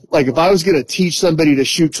 like if I was going to teach somebody to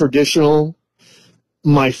shoot traditional,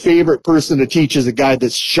 my favorite person to teach is a guy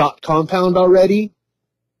that's shot compound already,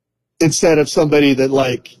 instead of somebody that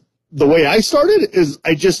like, the way I started is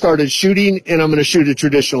I just started shooting and I'm going to shoot a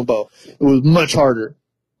traditional bow. It was much harder.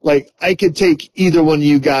 Like I could take either one of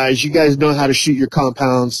you guys know how to shoot your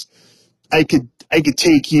compounds. I could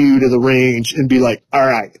take you to the range and be like, all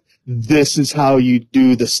right, this is how you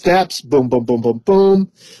do the steps. Boom, boom, boom, boom,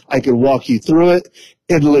 boom. I could walk you through it.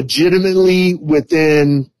 And legitimately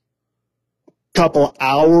within a couple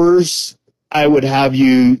hours, I would have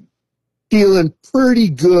you feeling pretty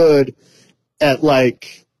good at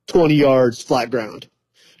like 20 yards flat ground,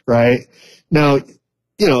 right? Now,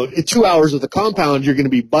 you know, in 2 hours with a compound, you're going to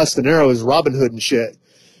be busting arrows, Robin Hood and shit.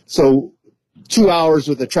 So 2 hours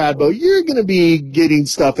with a trad bow, you're going to be getting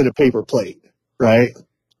stuff in a paper plate, right?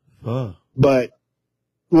 Oh. But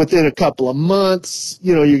within a couple of months,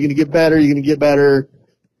 you know, you're going to get better.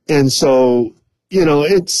 And so, you know,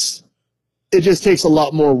 it just takes a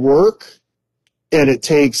lot more work and it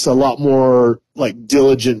takes a lot more like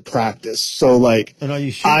diligent practice. So like, and are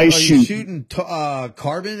you shooting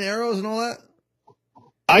carbon arrows and all that?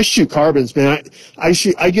 I shoot carbons, man. I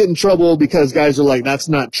get in trouble because guys are like, that's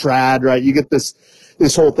not trad, right? You get this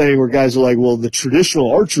whole thing where guys are like, well, the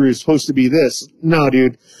traditional archery is supposed to be this. No,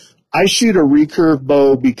 dude. I shoot a recurve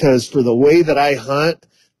bow because for the way that I hunt,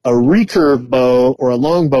 a recurve bow or a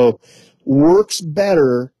longbow works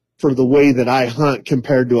better for the way that I hunt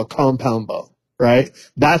compared to a compound bow, right?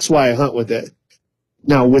 That's why I hunt with it.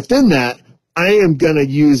 Now, within that, I am going to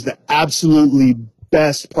use the absolutely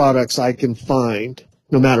best products I can find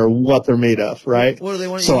no matter what they're made of, right? What do they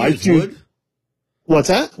want you So to I use? shoot. Wood? What's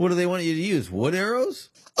that? What do they want you to use? Wood arrows?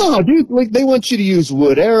 Oh, dude, like they want you to use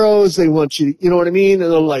wood arrows. They want you, you know what I mean?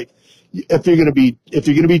 And they're like, if you're gonna be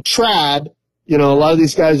trad, you know, a lot of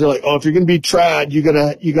these guys are like, oh, if you're gonna be trad,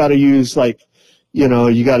 you gotta use like, you know,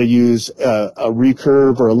 you gotta use a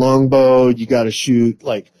recurve or a longbow. You gotta shoot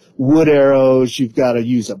like wood arrows. You've got to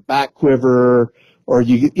use a back quiver, or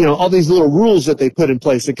you know, all these little rules that they put in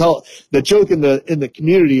place. They call it, the joke in the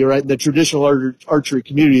community, right? In the traditional archery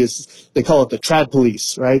community is they call it the trad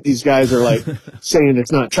police, right? These guys are like saying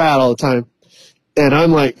it's not trad all the time. And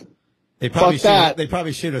I'm like, they probably fuck that. They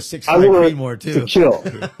probably shoot a 6.5 I want Creedmoor to too. kill,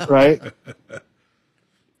 right?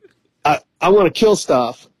 I want to kill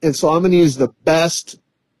stuff. And so I'm going to use the best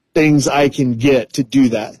things I can get to do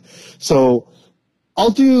that. So I'll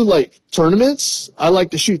do like tournaments. I like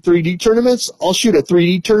to shoot 3D tournaments. I'll shoot a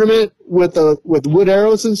 3D tournament with wood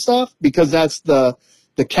arrows and stuff because that's the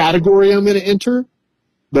category I'm going to enter.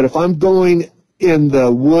 But if I'm going in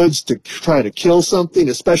the woods to try to kill something,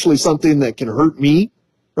 especially something that can hurt me,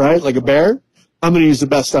 right, like a bear, I'm going to use the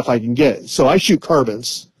best stuff I can get. So I shoot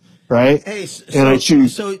carbons, right? Hey, and I shoot.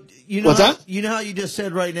 So you know, what's that? You know how you just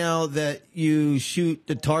said right now that you shoot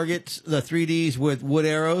the targets, the 3Ds with wood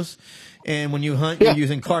arrows, and when you hunt, you're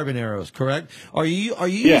using carbon arrows, correct? Are you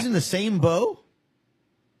using the same bow?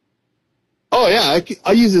 Oh yeah,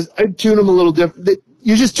 I use this. I tune them a little different.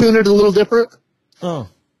 You just tune it a little different. Oh,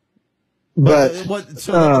 but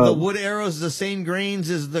so the wood arrow is the same grains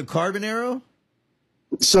as the carbon arrow?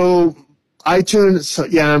 So I tune. So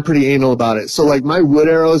yeah, I'm pretty anal about it. So like my wood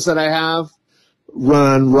arrows that I have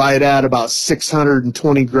run right at about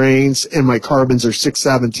 620 grains, and my carbons are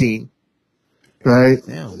 617. Right.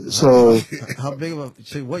 Damn. So how big of a?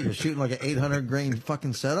 So what? You're shooting like an 800 grain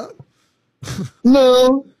fucking setup?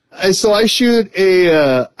 No. So I shoot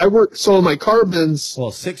I work, so my carbons.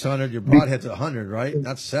 Well, 600, your broadhead's 100, right?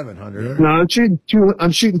 That's 700. No, I'm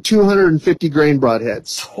shooting 250 grain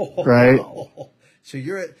broadheads. Right. So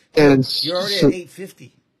you're already at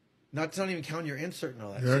 850. Not even counting your insert and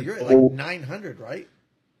all that. So you're at like 900, right?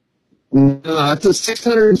 No, it's a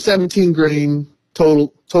 617 grain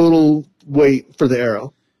total weight for the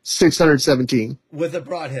arrow. 617. With a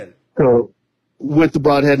broadhead. So with the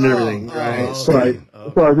broadhead and everything, right? Okay.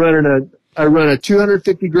 So I run a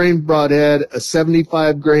 250 grain broadhead, a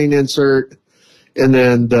 75 grain insert, and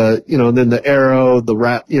then the arrow, the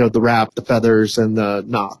wrap, the feathers, and the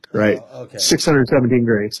knock, right? Okay. 617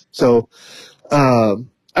 grains. So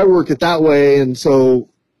I work it that way, and so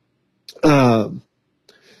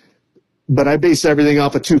but I base everything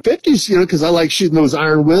off of 250s, because I like shooting those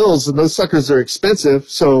iron wills, and those suckers are expensive.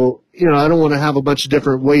 So, I don't want to have a bunch of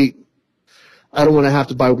different weight. I don't want to have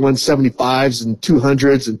to buy 175s and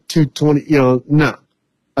 200s and 220, no.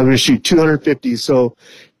 I'm going to shoot 250. So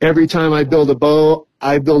every time I build a bow,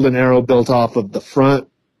 I build an arrow built off of the front.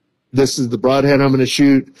 This is the broadhead I'm going to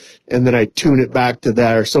shoot, and then I tune it back to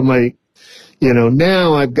there. So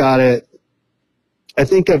now I've got it. I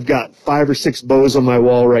think I've got 5 or 6 bows on my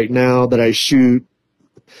wall right now that I shoot,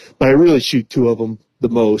 but I really shoot 2 of them the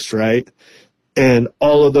most, right? And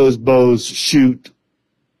all of those bows shoot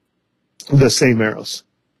the same arrows,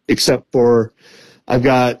 except for I've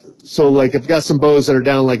got some bows that are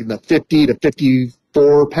down like in the 50 to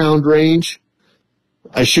 54 pound range.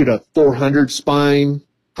 I shoot a 400 spine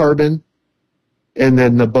carbon. And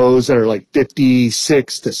then the bows that are like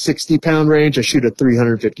 56 to 60 pound range, I shoot a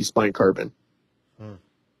 350 spine carbon.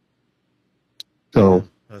 So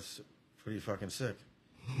that's pretty fucking sick.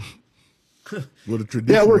 What a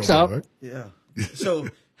tradition. Yeah, it works out. Right? Yeah. So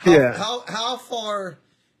how far?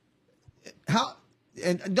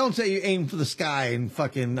 And don't say you aim for the sky and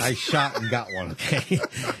fucking I shot and got one. Okay.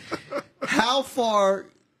 How far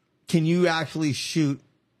can you actually shoot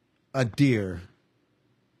a deer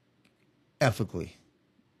ethically?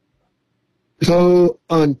 So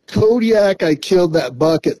on Kodiak, I killed that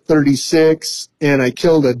buck at 36, and I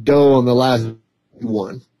killed a doe on the last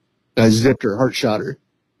one. I zipped her, heart shot her.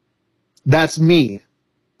 That's me.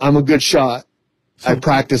 I'm a good shot. I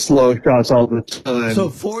practice low shots all the time.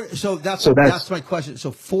 So that's my question.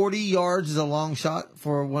 So 40 yards is a long shot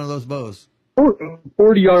for one of those bows.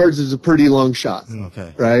 40 yards is a pretty long shot.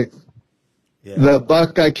 Okay. Right? Yeah. The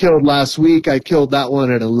buck I killed last week, I killed that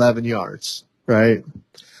one at 11 yards. Right?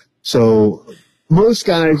 So most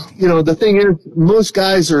guys, the thing is, most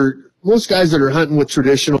guys that are hunting with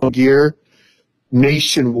traditional gear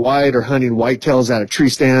nationwide are hunting whitetails out of tree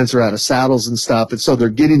stands or out of saddles and stuff, and so they're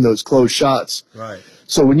getting those close shots. Right.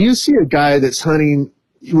 So when you see a guy that's hunting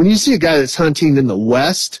in the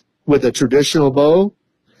West with a traditional bow,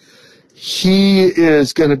 he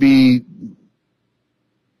is going to be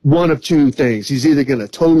one of two things. He's either going to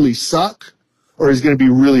totally suck or he's going to be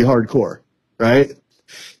really hardcore, right?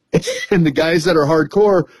 And the guys that are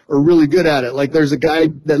hardcore are really good at it. Like there's a guy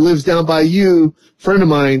that lives down by you, friend of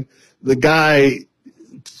mine. The guy,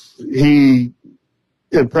 he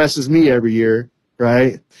impresses me every year,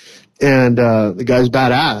 right? And the guy's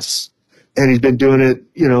badass, and he's been doing it,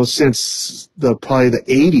 you know, since probably the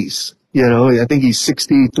 80s. You know, I think he's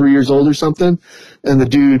 63 years old or something, and the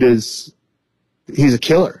dude he's a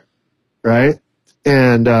killer, right?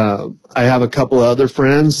 And I have a couple of other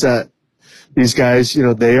friends that these guys, you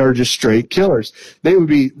know, they are just straight killers. They'd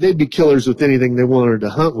be killers with anything they wanted to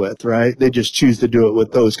hunt with, right? They just choose to do it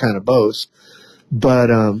with those kind of bows. But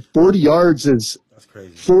 40 yards is That's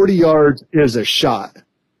crazy. 40 yards is a shot.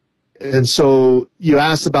 And so you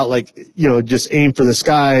asked about, like, you know, just aim for the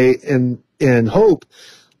sky and hope.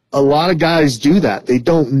 A lot of guys do that. They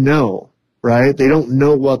don't know, right? They don't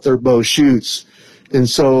know what their bow shoots. And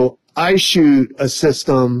so I shoot a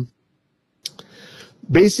system.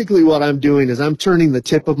 Basically what I'm doing is I'm turning the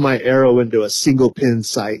tip of my arrow into a single pin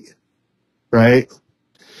sight, right?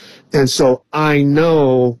 And so I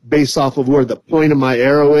know based off of where the point of my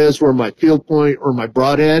arrow is, where my field point or my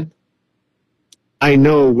broadhead, I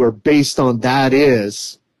know where based on that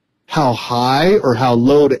is how high or how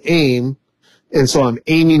low to aim. And so I'm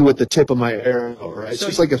aiming with the tip of my arrow, right? So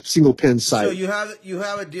it's like a single pin sight. So you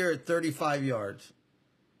have a deer at 35 yards.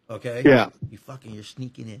 Okay? Yeah. You're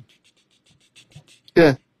sneaking in.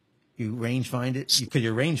 Yeah. You range find it? Because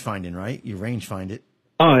you're range finding, right? You range find it.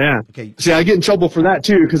 Oh, yeah. Okay. See, I get in trouble for that,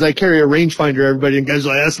 too, because I carry a rangefinder, everybody, and guys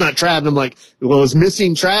are like, that's not trad. And I'm like, well, it's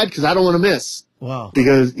missing trad because I don't want to miss. Wow.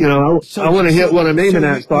 Because, you know, I want to hit what I'm aiming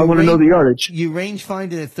at, so I want to know the yardage. You range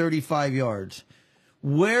find it at 35 yards.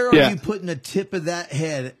 Where are you putting the tip of that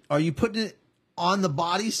head? Are you putting it on the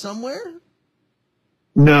body somewhere?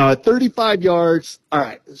 No, at 35 yards. All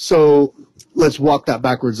right. So let's walk that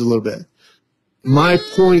backwards a little bit. My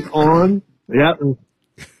point on,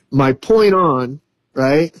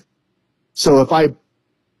 right? So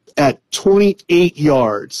at 28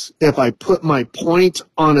 yards, if I put my point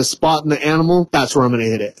on a spot in the animal, that's where I'm going to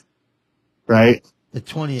hit it. Right? The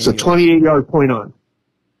 28 So 28 yard point on.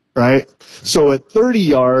 Right? So at 30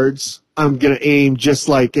 yards, I'm going to aim just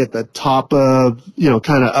like at the top of, you know,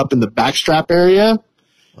 kind of up in the backstrap area.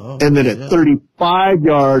 Oh, and then at 35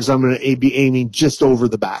 yards, I'm going to be aiming just over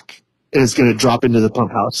the back. And it's going to drop into the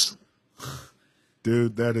pump house.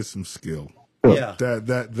 Dude, that is some skill. Yeah.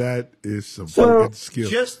 That is some fucking skill.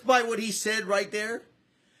 Just by what he said right there,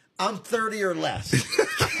 I'm 30 or less.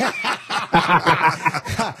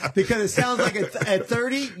 Because it sounds like at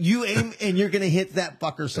 30, you aim and you're going to hit that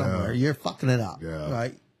fucker somewhere. You're fucking it up. Yeah.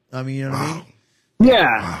 Right? I mean, you know what I mean? Yeah.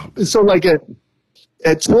 Wow. So like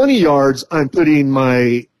at 20 yards, I'm putting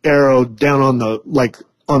my arrow down on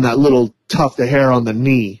on that little tuft of hair on the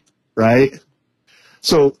knee. Right?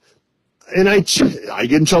 So, and I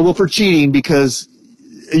get in trouble for cheating because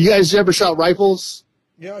you guys ever shot rifles?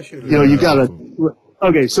 Yeah, I should. You know, you got to.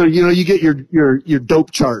 Okay, so you know you get your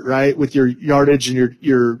dope chart, right, with your yardage and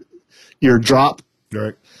your drop.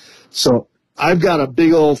 Right. So I've got a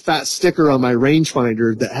big old fat sticker on my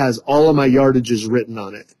rangefinder that has all of my yardages written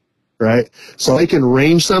on it, right? So I can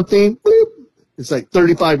range something. Boop, it's like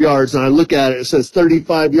 35 yards, and I look at it. It says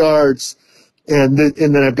 35 yards, and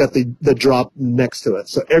then I've got the drop next to it.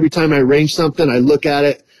 So every time I range something, I look at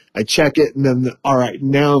it, I check it, and then all right,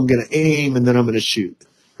 now I'm going to aim, and then I'm going to shoot,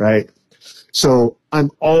 right? So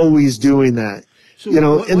I'm always doing that, So you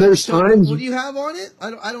know. And there's times. What do you have on it?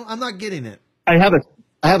 I'm not getting it. I have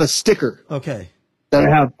a sticker. Okay. That I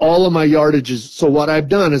have all of my yardages. So what I've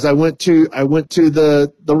done is I went to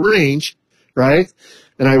the range, right,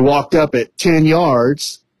 and I walked up at 10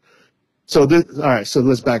 yards. So all right. So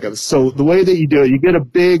let's back up. So the way that you do it, you get a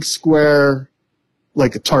big square,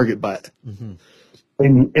 like a target butt,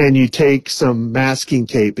 and you take some masking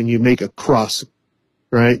tape and you make a cross.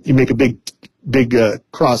 Right? You make a big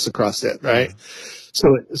cross across it, right?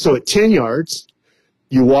 So at 10 yards,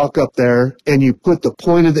 you walk up there and you put the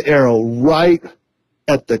point of the arrow right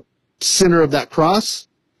at the center of that cross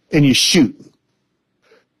and you shoot.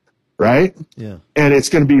 Right? Yeah. And it's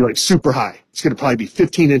going to be like super high. It's going to probably be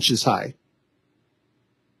 15 inches high.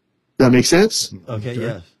 Does that make sense? Okay,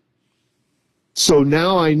 yes. So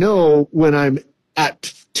now I know when I'm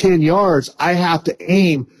at 10 yards, I have to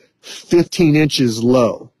aim 15 inches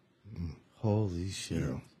low. Holy shit.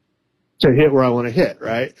 To hit where I want to hit,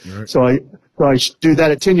 right? Right. So I do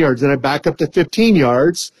that at 10 yards, then I back up to 15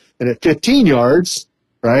 yards, and at 15 yards,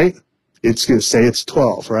 right, it's going to say it's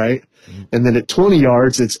 12, right? And then at 20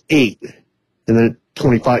 yards, it's 8. And then at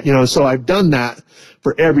 25, you know, so I've done that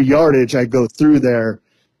for every yardage I go through there,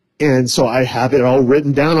 And so I have it all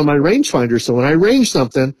written down on my rangefinder. So when I range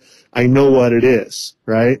something, I know what it is,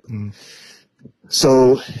 right? Mm.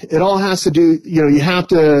 So it all has to do, you have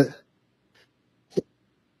to,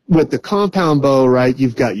 with the compound bow, right,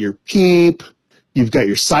 you've got your peep, you've got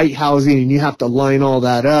your sight housing, and you have to line all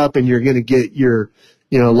that up, and you're going to get your,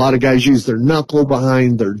 a lot of guys use their knuckle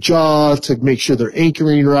behind their jaw to make sure they're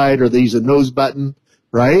anchoring right, or they use a nose button,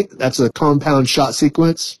 right? That's a compound shot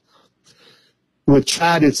sequence. With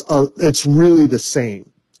Chad, it's really the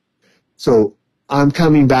same. So I'm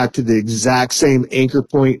coming back to the exact same anchor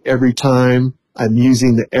point every time. I'm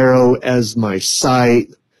using the arrow as my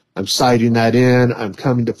sight. I'm sighting that in. I'm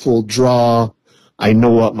coming to full draw. I know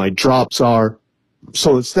what my drops are.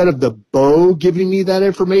 So instead of the bow giving me that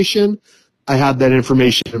information, I have that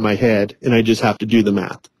information in my head, and I just have to do the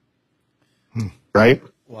math. Right?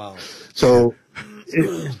 Wow. So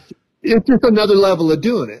it's just another level of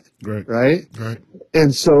doing it. Right?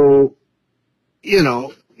 And so,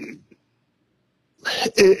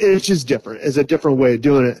 it's just different. It's a different way of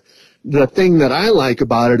doing it. The thing that I like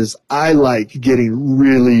about it is I like getting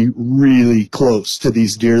really, really close to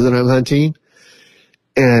these deer that I'm hunting.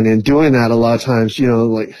 And in doing that, a lot of times,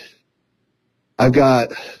 like I got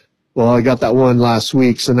that one last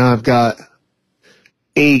week. So now I've got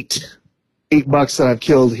eight bucks that I've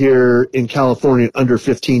killed here in California under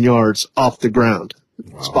 15 yards off the ground.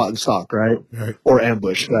 Wow. Spot and stalk, right? Or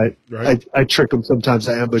ambush, right? I trick them sometimes.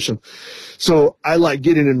 I ambush them. So I like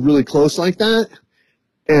getting in really close like that.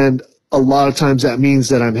 And a lot of times that means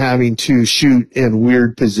that I'm having to shoot in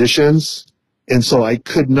weird positions. And so I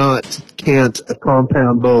could not cant a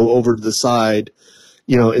compound bow over to the side,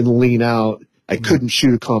 and lean out. I couldn't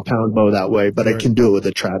shoot a compound bow that way, but I can do it with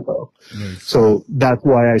a trad bow. Nice. So that's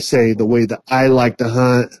why I say the way that I like to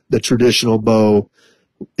hunt, the traditional bow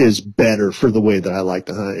is better for the way that I like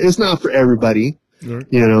to hunt. It's not for everybody,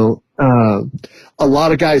 a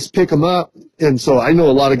lot of guys pick them up. And so I know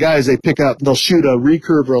a lot of guys, they'll shoot a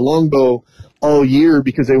recurve or a longbow all year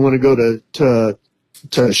because they want to go to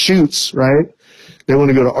shoots, right? They want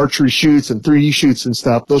to go to archery shoots and 3D shoots and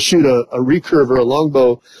stuff. They'll shoot a recurve or a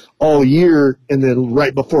longbow all year, and then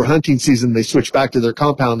right before hunting season, they switch back to their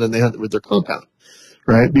compound and they hunt with their compound,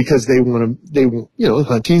 right? Because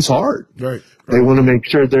hunting's hard. Right. They want to make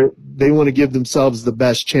sure they want to give themselves the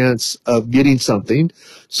best chance of getting something,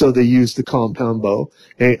 so they use the compound bow.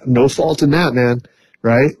 Hey, no fault in that, man,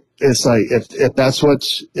 right? It's like if that's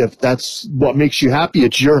what makes you happy,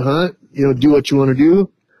 it's your hunt. Do what you want to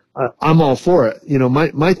do. I'm all for it.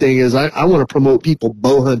 My thing is I want to promote people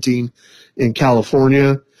bow hunting in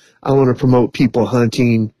California. I want to promote people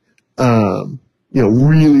hunting,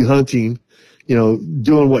 really hunting,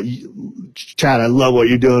 doing what Chad, I love what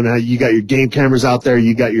you're doing. You got your game cameras out there.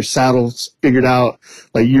 You got your saddles figured out.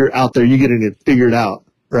 Like you're out there, you're getting it figured out.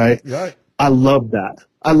 Right. Right. I love that.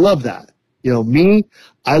 Me,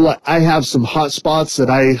 I have some hot spots that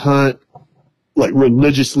I hunt like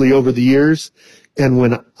religiously over the years. And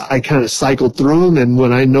when I kind of cycle through them, and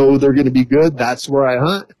when I know they're going to be good, that's where I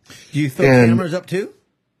hunt. Do you throw cameras up too?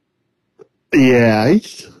 Yeah,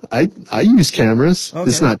 I use cameras. Okay.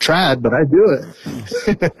 It's not trad, but I do it.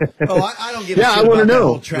 I don't give a shit about that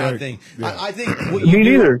whole trad thing. Yeah. I think what you Me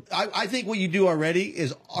do, neither. I think what you do already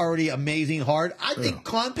is already amazing hard. I think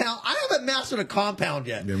compound. I haven't mastered a compound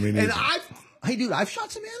yet, and hey, dude, I've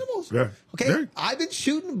shot some animals. Yeah. Okay. Yeah. I've been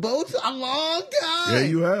shooting bows a long time. Yeah,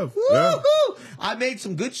 you have. Woo-hoo. Yeah. I made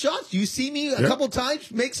some good shots. You see me a couple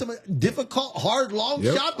times make some difficult, hard, long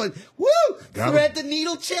shot, but thread the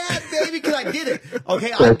needle, Chad, baby, because I did it.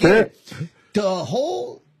 Okay, I did it. The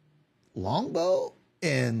whole longbow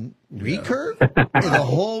and recurve is a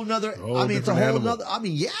whole nother. It's a whole nother. A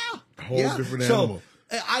whole different animal.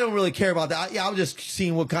 I don't really care about that. Yeah, I was just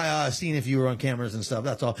seeing seeing if you were on cameras and stuff.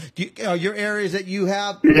 That's all. Are your areas that you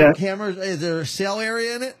have cameras? Is there a cell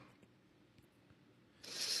area in it?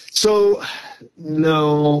 So,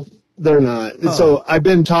 no, they're not. Oh. So I've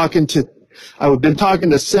been talking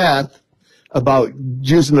to Seth about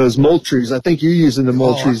using those Moultries. I think you're using the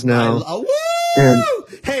Moultries now.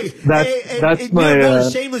 That's my not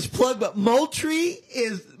a shameless plug, but Moultrie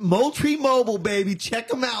is Moultrie Mobile, baby. Check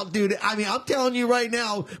them out, dude. I mean, I'm telling you right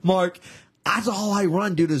now, Mark, that's all I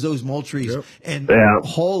run, dude, is those Moultries. Yep. And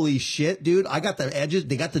holy shit, dude, I got the edges.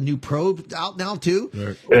 They got the new probe out now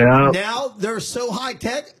too. Yeah. Now they're so high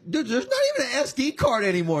tech, dude. There's not even an SD card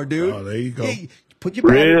anymore, dude. Oh, there you go. Hey, put your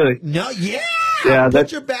battery. Really? No, yeah.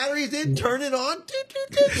 Put your batteries in, turn it on.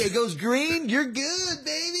 It goes green. You're good,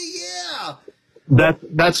 baby. Yeah.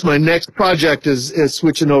 That's my next project is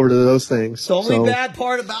switching over to those things. The only bad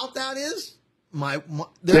part about that is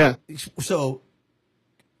so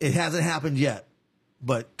it hasn't happened yet.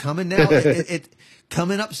 but coming now, it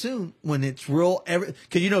coming up soon when it's real.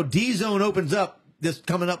 Because D Zone opens up this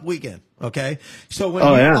coming up weekend. Okay, so when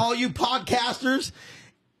all you podcasters.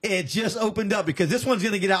 It just opened up because this one's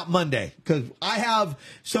going to get out Monday. Because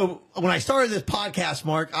so when I started this podcast,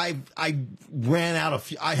 Mark, I ran out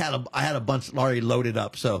of, I had a bunch already loaded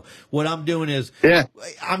up. So what I'm doing is,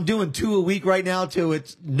 I'm doing 2 a week right now till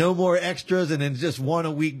it's no more extras and then just 1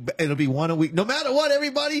 a week. It'll be 1 a week. No matter what,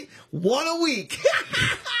 everybody, 1 a week.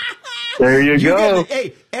 There you go.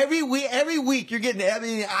 Hey, every week you're getting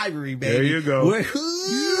Ebony and Ivory, baby. There you go.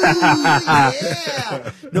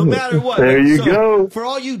 Yeah. No matter what. There you go. For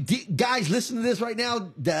all you guys listening to this right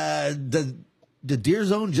now, the Deer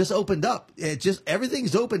Zone just opened up.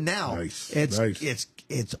 Everything's open now. Nice.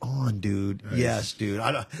 It's on, dude. Nice. Yes, dude.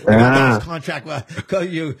 I lost contract. What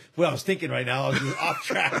I was thinking right now, I was just off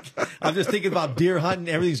track. I'm just thinking about deer hunting.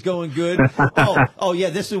 Everything's going good. Oh yeah,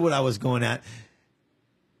 this is what I was going at.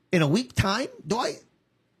 In a week time,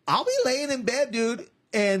 I'll be laying in bed, dude,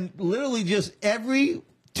 and literally just every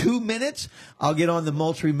 2 minutes, I'll get on the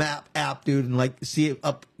Moultrie Map app, dude, and see it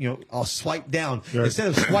up. I'll swipe down instead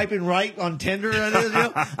of swiping right on Tinder.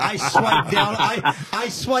 I swipe down. I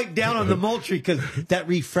swipe down on the Moultrie because that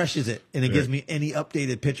refreshes it and it gives me any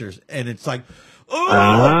updated pictures. And it's like,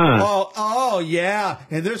 oh yeah.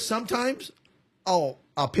 And there's sometimes, a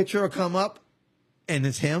picture will come up, and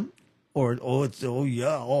it's him. I don't even,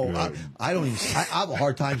 I have a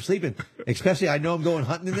hard time sleeping, especially I know I'm going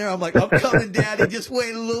hunting in there. I'm like, I'm coming, Daddy, just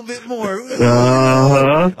wait a little bit more.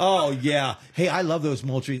 Oh yeah. Hey, I love those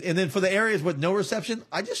Moultries. And then for the areas with no reception,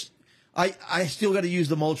 I still got to use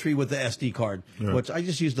the Moultrie with the SD card, which I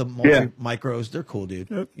just use the Moultrie micros. They're cool, dude.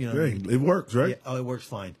 Hey, it works, right? Yeah, it works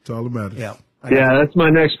fine. It's all that matters. Yeah. That's my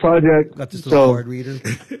next project. Got this little card reader.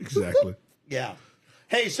 Exactly. Yeah.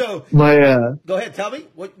 Hey, so go ahead. Tell me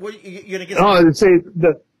what you gonna get. I would say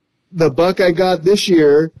the buck I got this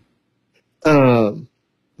year. I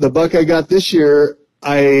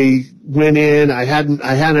went in. I hadn't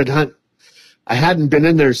been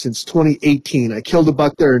in there since 2018. I killed a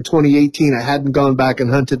buck there in 2018. I hadn't gone back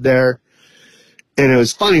and hunted there. And it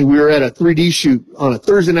was funny. We were at a 3D shoot on a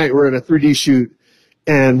Thursday night. We're at a 3D shoot,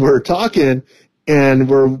 and we're talking, and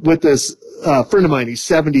we're with this friend of mine. He's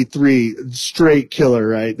 73, straight killer,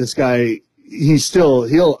 right? This guy,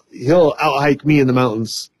 he'll out hike me in the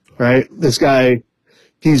mountains, right? This guy,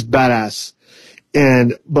 he's badass.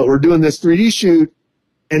 But we're doing this 3D shoot,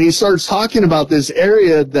 and he starts talking about this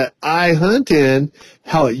area that I hunt in,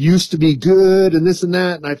 how it used to be good and this and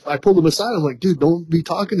that. And I pulled him aside. I'm like, dude, don't be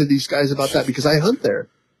talking to these guys about that because I hunt there,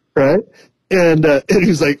 right? And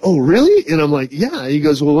he's like, oh, really? And I'm like, yeah. He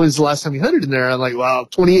goes, well, when's the last time you hunted in there? I'm like, well,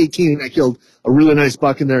 2018. I killed a really nice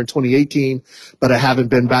buck in there in 2018, but I haven't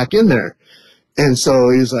been back in there. And so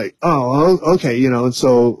he's like, oh, okay. And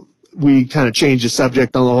so we kind of changed the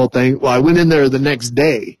subject on the whole thing. Well, I went in there the next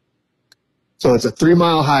day. So it's a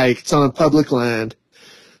 3-mile hike. It's on public land.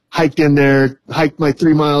 Hiked in there, hiked my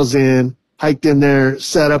 3 miles in, hiked in there,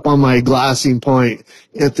 set up on my glassing point.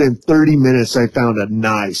 Within 30 minutes, I found a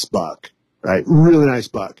nice buck. Right? Really nice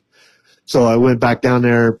buck. So I went back down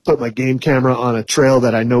there, put my game camera on a trail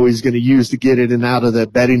that I know he's going to use to get it in and out of the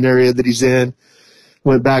bedding area that he's in.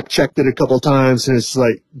 Went back, checked it a couple times, and it's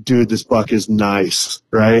like, dude, this buck is nice,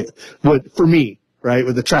 right? But for me, right,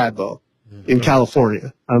 with the trad bow in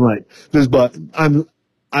California, I'm like, this buck, I'm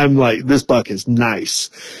like, this buck is nice.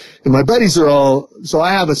 And my buddies are all, so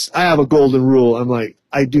I have a golden rule. I'm like,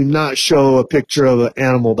 I do not show a picture of an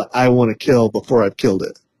animal that I want to kill before I've killed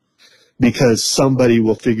it. Because somebody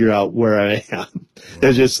will figure out where I am.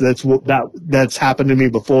 That's happened to me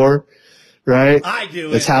before, right? I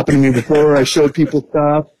do. It's happened to me before. I showed people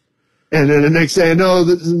stuff, and then the next day I know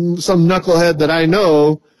that some knucklehead that I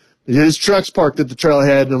know, his truck's parked at the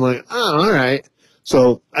trailhead, and I'm like, oh, all right.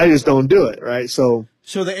 So I just don't do it, right? So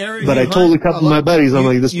the area. But I told a couple of my buddies, I'm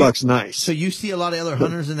like, this buck's nice. So you see a lot of other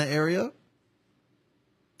hunters in the area?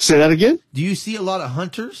 Say that again? Do you see a lot of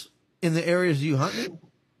hunters in the areas you hunt in?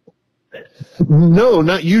 No,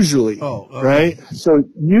 not usually. Oh, okay. Right? So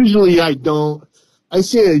usually I don't. I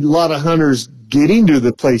see a lot of hunters getting to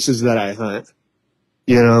the places that I hunt.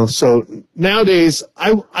 So nowadays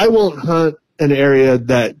I won't hunt an area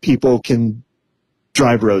that people can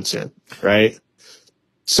drive roads in, right?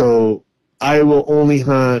 So I will only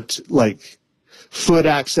hunt like foot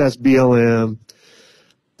access BLM,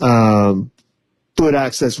 foot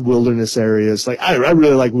access wilderness areas. Like I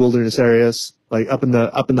really like wilderness areas. Like up in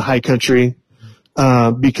the high country,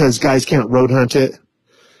 because guys can't road hunt it,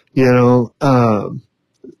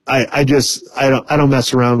 I don't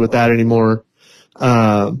mess around with that anymore.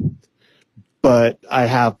 but I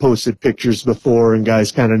have posted pictures before, and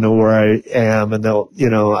guys kind of know where I am, and they'll,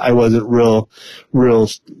 I wasn't real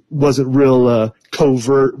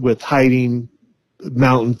covert with hiding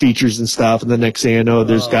mountain features and stuff. And the next thing I know,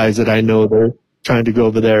 there's guys that I know they're trying to go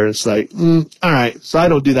over there. It's like, all right. So I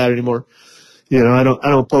don't do that anymore. I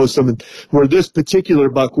don't post them. And where this particular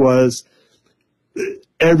buck was,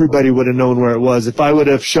 everybody would have known where it was. If I would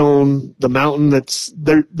have shown the mountain that's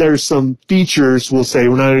there, there's some features, we'll say,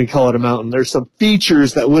 we're not going to call it a mountain. There's some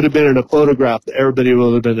features that would have been in a photograph that everybody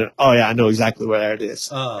would have been, oh yeah, I know exactly where it is.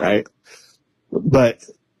 Right. But,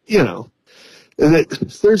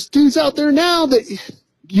 there's dudes out there now that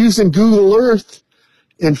using Google Earth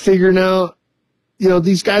and figuring out,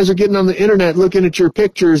 these guys are getting on the internet looking at your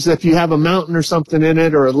pictures. If you have a mountain or something in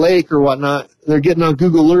it or a lake or whatnot, they're getting on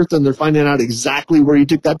Google Earth and they're finding out exactly where you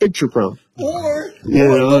took that picture from. Or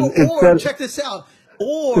check this out.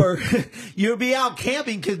 Or you'll be out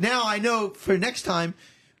camping, because now I know for next time,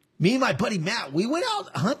 me and my buddy Matt, we went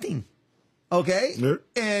out hunting. Okay? Yeah.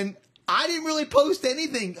 And I didn't really post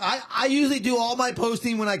anything. I usually do all my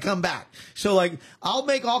posting when I come back. So, like, I'll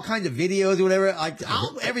make all kinds of videos or whatever. Like,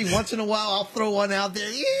 every once in a while, I'll throw one out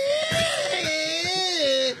there.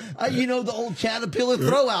 The old caterpillar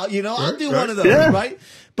throw out, I'll do one of those, right?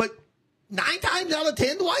 But 9 times out of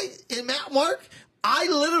 10, Dwight and Matt, Mark, I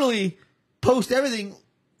literally post everything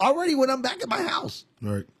already when I'm back at my house.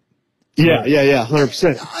 Right. Yeah,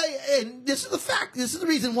 100%. And this is the fact. This is the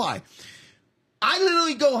reason why. I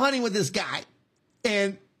literally go hunting with this guy,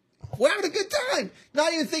 and we're having a good time.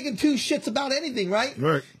 Not even thinking two shits about anything, right?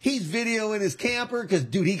 Right. He's videoing his camper, because,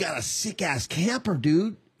 dude, he got a sick-ass camper,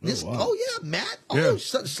 dude. Oh, yeah, Matt. Oh,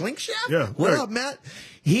 Slingshot? Yeah. What up, Matt?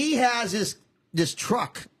 He has this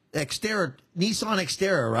truck, Nissan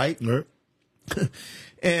Xterra, right? Right.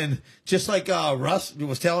 And just like Russ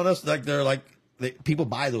was telling us, people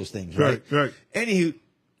buy those things, right? Right. Anywho,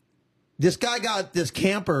 this guy got this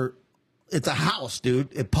camper. It's a house, dude.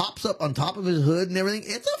 It pops up on top of his hood and everything.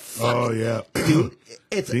 It's a fucking, dude.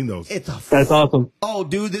 Seen those. That's awesome. Oh,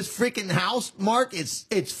 dude, this freaking house, Mark, it's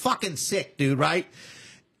fucking sick, dude, right?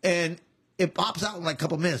 And it pops out in like a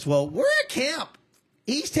couple minutes. Well, we're at camp.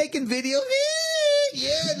 He's taking videos. Yeah,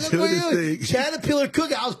 look where you're doing. Caterpillar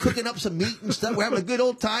cooking. I was cooking up some meat and stuff. We're having a good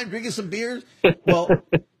old time, drinking some beers. Well,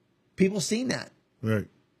 people seen that. Right.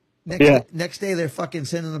 Next day, they're fucking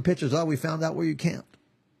sending them pictures. Oh, we found out where you camped.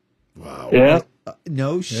 Wow. Yeah.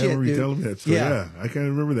 No shit, dude. You telling me that story. Yeah. I can't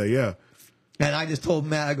remember that. Yeah. And I just told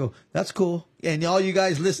Matt, I go, that's cool. And all you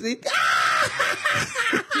guys listening,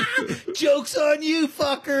 joke's on you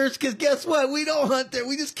fuckers, because guess what? We don't hunt there.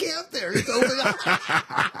 We just camp there. It's over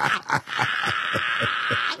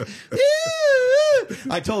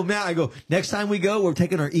I told Matt, I go, next time we go, we're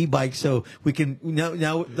taking our e-bike so we can,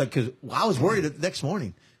 now, because I was worried the next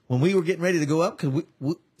morning when we were getting ready to go up, because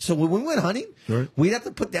so when we went hunting, we'd have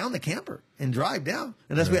to put down the camper and drive down,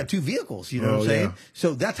 unless we had 2 vehicles, you know what I'm saying? Yeah.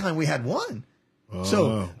 So that time we had one.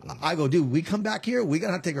 So I go, dude, we come back here, we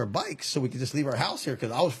got to take our bikes so we can just leave our house here.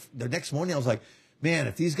 Because the next morning I was like, man,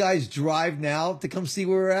 if these guys drive now to come see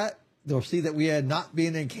where we're at, they'll see that we had not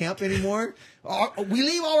been in camp anymore. We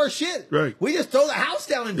leave all our shit. Right. We just throw the house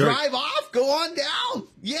down and drive off, go on down.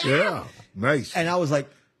 Yeah. Nice. And I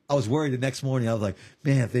was worried the next morning. I was like,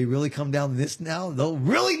 man, if they really come down this now, they'll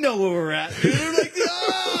really know where we're at. Dude. They're like,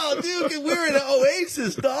 oh, dude, we're in an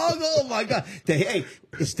oasis, dog. Oh, my God. Hey,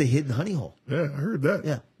 it's the hidden honey hole. Yeah, I heard that.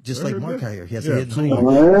 Yeah, just like Mark out here. He has a hidden honey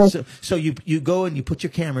hole. So you go and you put your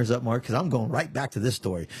cameras up, Mark, because I'm going right back to this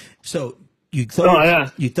story. So you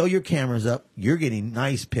throw your cameras up. You're getting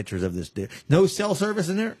nice pictures of this deer. No cell service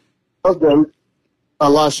in there? Okay. I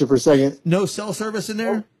lost you for a second. No cell service in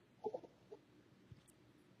there?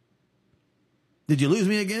 Did you lose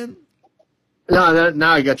me again? No,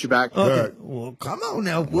 now I got you back. Okay. Right. Well, come on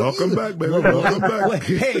now. Welcome back, baby. Welcome back.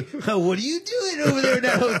 Hey, what are you doing over there in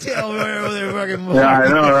that hotel? Over there, fucking. Yeah, I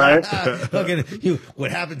know, right?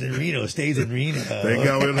 What happens in Reno stays in Reno. Thank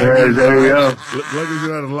God there you go. Luckily,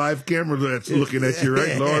 you're not a live camera that's looking at you,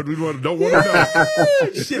 right, Lord? We don't want to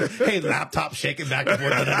know. Shit. Hey, laptop shaking back and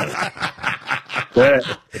forth.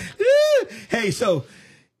 Hey, so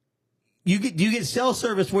do you get cell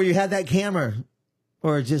service where you had that camera?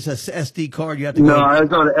 Or just a SD card you have to go? No, I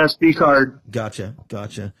was on an SD card. Gotcha.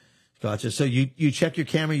 So you check your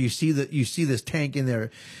camera, you see this tank in there.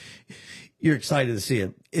 You're excited to see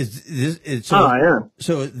it. Yeah.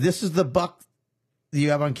 So this is the buck that you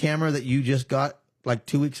have on camera that you just got like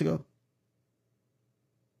 2 weeks ago?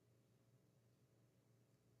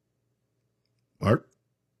 Mark?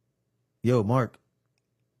 Yo, Mark.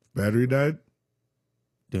 Battery died?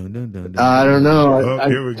 Dun, dun, dun, dun, I don't know. I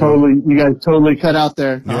here we totally, go. you guys totally cut out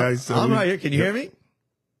there. Yeah, I'm right here. Can you hear me?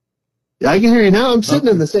 Yeah, I can hear you now. I'm sitting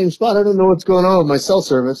in the same spot. I don't know what's going on with my cell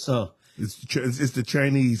service. Oh. It's the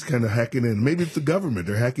Chinese kind of hacking in. Maybe it's the government.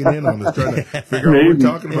 They're hacking in on us, trying to figure out what we're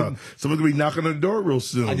talking about. Someone's going to be knocking on the door real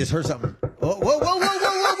soon. I just heard something. Whoa, whoa, whoa, whoa, whoa,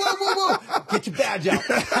 whoa, whoa, whoa, whoa. Get your badge out.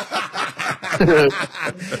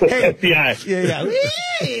 Hey, yeah.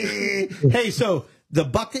 Hey, so the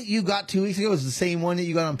buck that you got 2 weeks ago is the same one that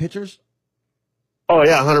you got on pictures? Oh,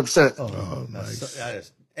 yeah, 100%. Oh, nice. That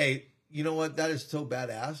is, hey, you know what? That is so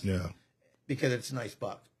badass. Yeah. Because it's a nice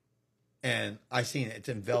buck. And I seen it. It's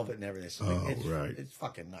in velvet and everything. So it's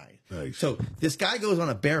fucking nice. So this guy goes on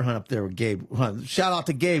a bear hunt up there with Gabe. Shout out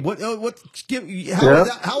to Gabe. How was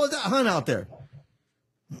that hunt out there?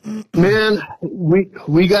 Man,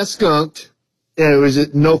 we got skunked. And it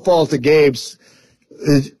was no fault of Gabe's.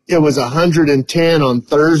 It was 110 on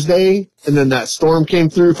Thursday, and then that storm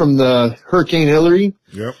came through from the Hurricane Hillary.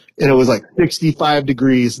 Yep. And it was like 65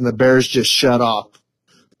 degrees, and the bears just shut off.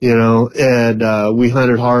 You know, and we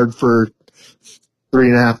hunted hard for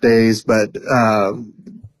 3.5 days, but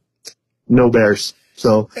no bears.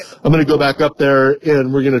 So I'm going to go back up there,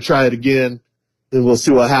 and we're going to try it again, and we'll see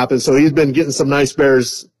what happens. So he's been getting some nice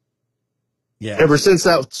bears. Yeah. Ever since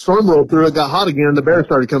that storm rolled through, it got hot again. The bears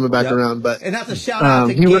started coming back around. But and that's a shout out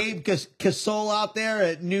to Gabe Casole out there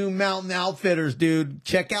at New Mountain Outfitters, dude.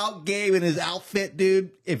 Check out Gabe and his outfit,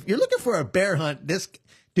 dude. If you're looking for a bear hunt, this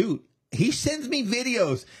dude. He sends me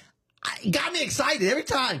videos. It got me excited every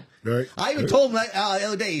time. Right. I even told him the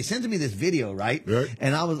other day, he sends me this video, right?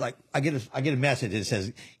 And I was like, I get a message that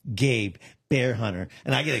says, Gabe, bear hunter.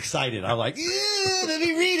 And I get excited. I'm like, let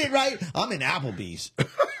me read it, right? I'm in Applebee's.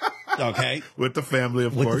 Okay. With the family,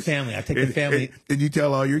 of course. With the family. I take the family. And you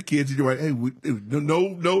tell all your kids, you're like, hey,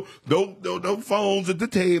 no phones at the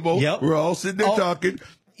table. Yep. We're all sitting there talking.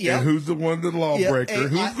 Yep. And who's the lawbreaker? Yep.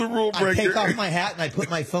 Who's the rule breaker? I take off my hat and I put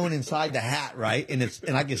my phone inside the hat, right? And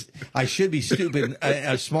I should be stupid,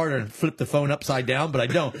 smarter and flip the phone upside down, but I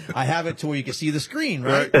don't. I have it to where you can see the screen,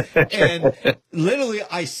 right? And literally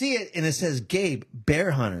I see it and it says Gabe, bear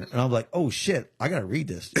hunter. And I'm like, oh shit, I got to read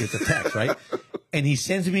this. It's a text, right? And he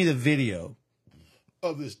sends me the video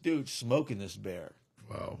of this dude smoking this bear.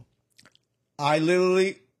 Wow.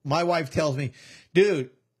 My wife tells me, dude,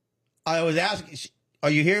 I was asking, are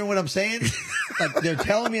you hearing what I'm saying? Like they're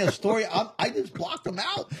telling me a story. I just blocked them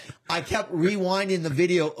out. I kept rewinding the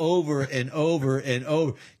video over and over and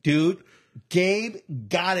over. Dude, Gabe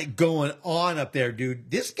got it going on up there, dude.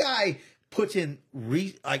 This guy puts in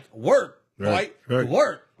work, right?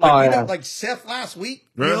 Work. Like Seth last week,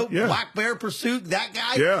 Black Bear Pursuit, that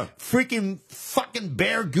guy, freaking fucking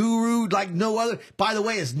bear guru like no other. By the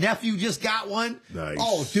way, his nephew just got one. Nice.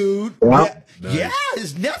 Oh, dude. Nice. Yeah,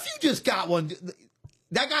 his nephew just got one.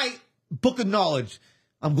 That guy, book of knowledge.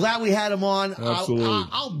 I'm glad we had him on. Absolutely.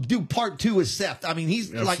 I'll do part 2 with Seth. I mean,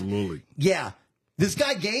 he's absolutely. This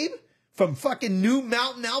guy, Gabe, from fucking New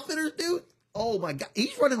Mountain Outfitters, dude. Oh my God.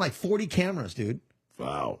 He's running like 40 cameras, dude.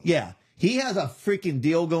 Wow. Yeah. He has a freaking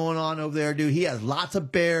deal going on over there, dude. He has lots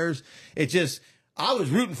of bears. I was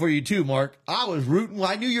rooting for you too, Mark. I was rooting.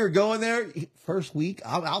 I knew you were going there. First week,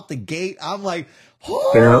 I'm out the gate. I'm like,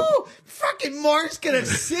 fucking Mark's gonna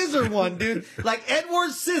scissor one, dude. Like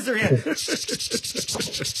Edward Scissorhand.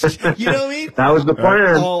 You know what I mean? That was the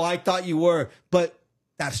plan. Oh, I thought you were. But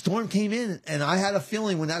that storm came in, and I had a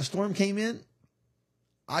feeling when that storm came in,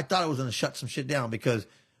 I thought it was gonna shut some shit down because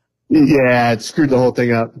it screwed the whole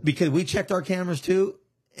thing up. Because we checked our cameras too,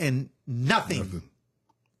 and nothing,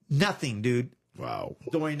 dude. Wow.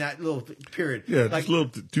 During that little period. Yeah, like little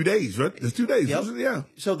 2 days, right? It's 2 days, wasn't it? Yeah.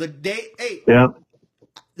 So the day,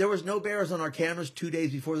 there was no bears on our cameras 2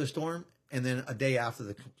 days before the storm, and then a day after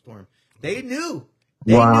the storm. They knew.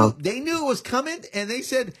 They knew it was coming, and they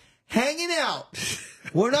said, hanging out.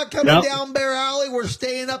 We're not coming down Bear Alley. We're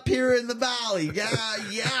staying up here in the valley.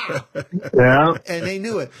 Yeah. And they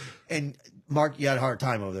knew it. And Mark, you had a hard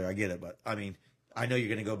time over there. I get it, but I mean, I know you're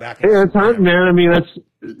going to go back. It's hard, man. I mean,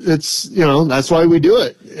 that's why we do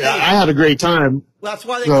it. I had a great time. That's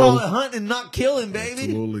why they call it hunting and not killing, baby.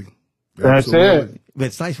 Absolutely. That's it. But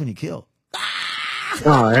it's nice when you kill.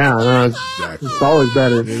 Oh, yeah. No, it's always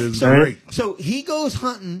better. It is great. So he goes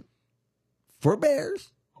hunting for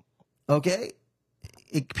bears. Okay.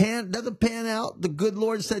 It doesn't pan out. The good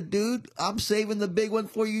Lord said, dude, I'm saving the big one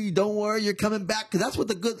for you. Don't worry. You're coming back. Cause that's what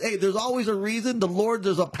there's always a reason. The Lord,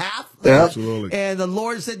 there's a path. Yeah. Absolutely. And the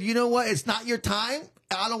Lord said, you know what? It's not your time.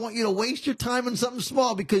 I don't want you to waste your time on something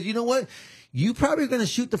small because you know what? You probably are going to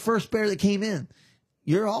shoot the first bear that came in.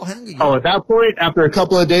 You're all hungry. Oh, at that point, after a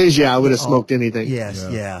couple of days, yeah, I would have smoked anything. Yes,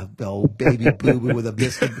 yeah. Oh, baby boo-boo with a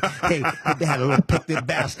biscuit. Hey, they had a little picnic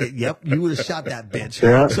basket. Yep, you would have shot that bitch.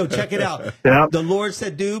 Yeah. So check it out. Yeah. The Lord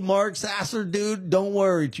said, dude, Mark Sasser, dude, don't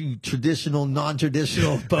worry, you traditional,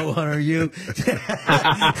 non-traditional bow hunter, you.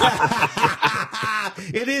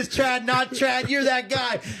 It is trad, not trad. You're that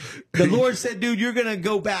guy. The Lord said, dude, you're going to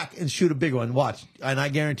go back and shoot a big one. Watch. And I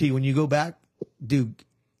guarantee when you go back, dude,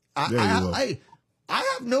 I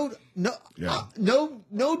have no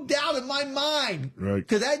doubt in my mind, right?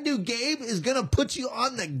 Because that dude Gabe is gonna put you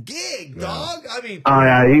on the gig, dog. I mean, oh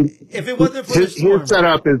yeah, if it wasn't for the storm, his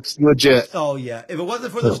setup is legit. Oh yeah, if it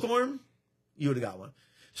wasn't for the storm, you would have got one.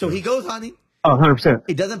 So he goes hunting. Oh, 100%.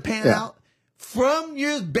 It doesn't pan out from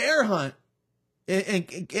your bear hunt,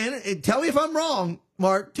 and tell me if I'm wrong,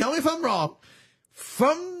 Mark. Tell me if I'm wrong.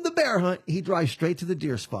 From the bear hunt, he drives straight to the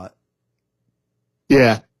deer spot.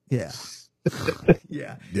 Yeah. Yeah.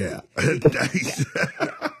 Yeah. Yeah.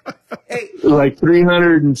 Hey, like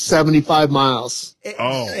 375 miles.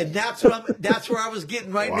 And that's where I was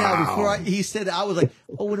getting right now. Before he said it, I was like,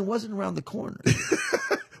 oh, and it wasn't around the corner.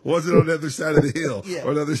 Wasn't on the other side of the hill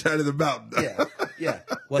or the other side of the mountain. Yeah.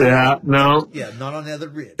 No. Yeah, not on the other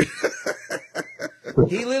ridge.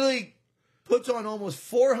 He literally puts on almost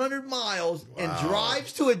 400 miles and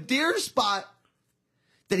drives to a deer spot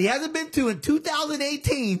that he hasn't been to in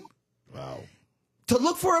 2018. Wow. To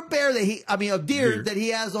look for a deer that he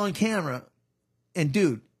has on camera. And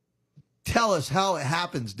dude, tell us how it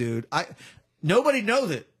happens, dude. Nobody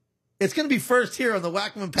knows it. It's going to be first here on the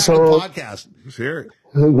Whack 'em and Pack 'em podcast. Let's hear it.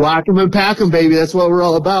 Whack 'em and pack 'em, baby. That's what we're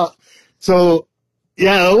all about. So,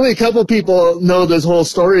 yeah, only a couple people know this whole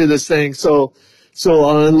story of this thing. So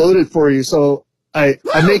I'll unload it for you. So I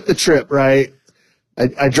make the trip, right?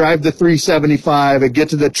 I drive the 375. I get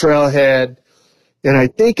to the trailhead. And I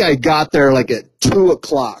think I got there like at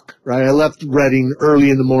 2:00, right? I left Redding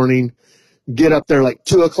early in the morning, get up there like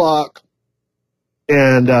 2:00,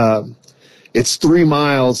 and it's 3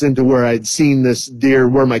 miles into where I'd seen this deer.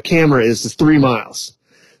 Where my camera is 3 miles.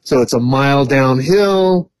 So it's a mile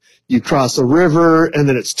downhill, you cross a river, and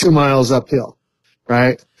then it's 2 miles uphill,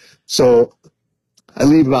 right? So I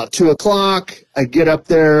leave about 2:00. I get up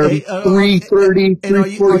there 3:30,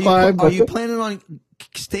 3:45. Are you planning on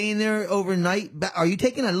staying there overnight? Are you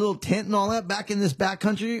taking a little tent and all that back in this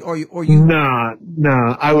backcountry, or you? Nah.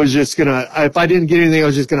 I was just gonna. If I didn't get anything, I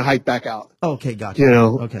was just gonna hike back out. Okay, gotcha. You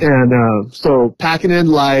know. Okay. And so packing in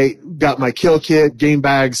light, got my kill kit, game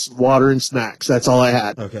bags, water, and snacks. That's all I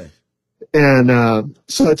had. Okay. And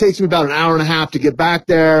so it takes me about an hour and a half to get back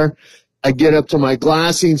there. I get up to my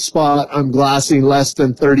glassing spot. I'm glassing less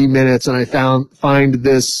than 30 minutes, and I find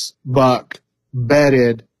this buck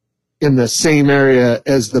bedded in the same area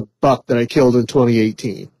as the buck that I killed in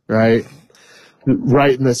 2018, right?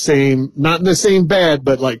 Right in the same, not in the same bed,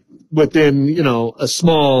 but like within, a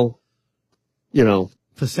small,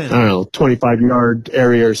 vicinity. I don't know, 25-yard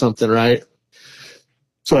area or something, right?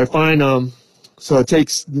 So I find so it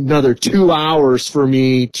takes another 2 hours for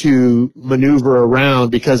me to maneuver around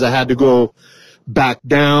because I had to go back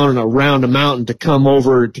down and around a mountain to come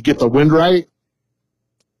over to get the wind right.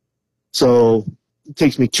 So it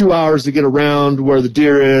takes me 2 hours to get around where the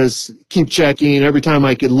deer is, keep checking. Every time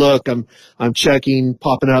I could look, I'm checking,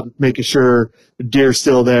 popping up, making sure the deer's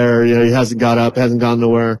still there. He hasn't got up, hasn't gone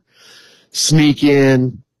nowhere. Sneak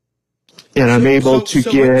in, and I'm able to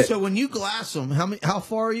get. So when you glass them, how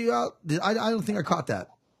far are you out? I don't think I caught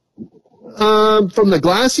that. From the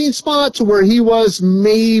glassing spot to where he was,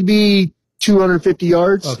 maybe 250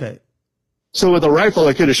 yards. Okay. So with a rifle,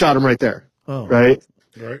 I could have shot him right there. Oh. Right?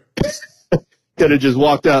 Right. Could have just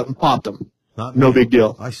walked up and popped him. No big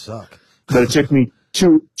deal. I suck. But it took me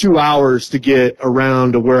two hours to get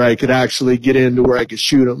around to where I could actually get into where I could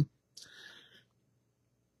shoot him.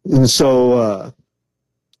 And so,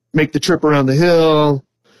 make the trip around the hill,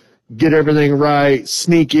 get everything right,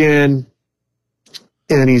 sneak in,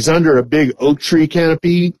 and he's under a big oak tree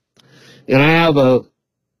canopy. And I have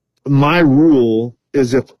my rule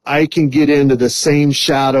is if I can get into the same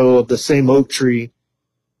shadow of the same oak tree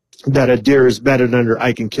that a deer is bedded under,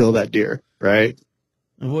 I can kill that deer, right?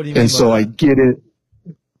 And what do you mean? And so I get it.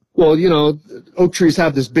 Well, oak trees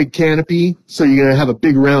have this big canopy, so you're going to have a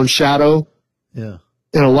big round shadow. Yeah.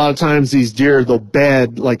 And a lot of times these deer, they'll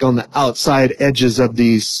bed like on the outside edges of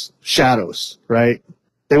these shadows, right?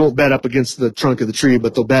 They won't bed up against the trunk of the tree,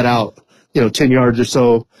 but they'll bed out, 10 yards or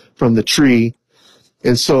so from the tree.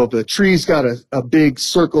 And so if the tree's got a big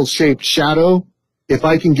circle-shaped shadow, if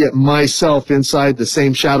I can get myself inside the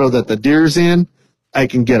same shadow that the deer's in, I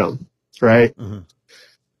can get them, right? Mm-hmm.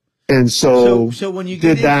 And So when you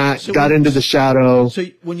get did that, got into the shadow. So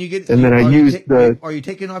when you get, and then I used are you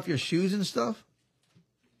taking off your shoes and stuff?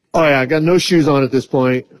 Oh yeah, I got no shoes on at this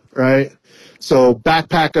point, right? So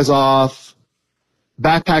backpack is off,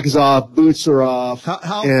 boots are off,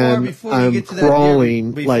 How and far before I'm you get to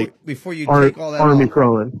crawling, that before you take all that army off?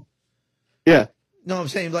 crawling. Yeah. No, I'm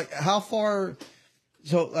saying like how far.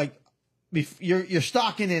 So like, you're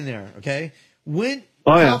stalking in there, okay?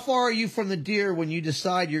 How far are you from the deer when you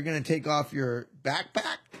decide you're going to take off your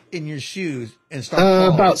backpack and your shoes and start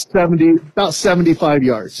crawling? About 75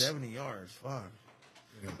 yards. 70 yards, fuck.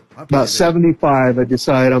 About 75, I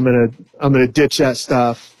decide I'm gonna ditch that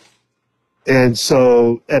stuff. And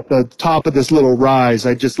so at the top of this little rise,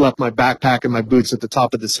 I just left my backpack and my boots at the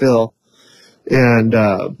top of this hill. And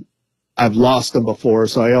I've lost them before,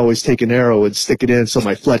 so I always take an arrow and stick it in so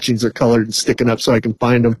my fletchings are colored and sticking up so I can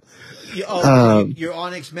find them. Your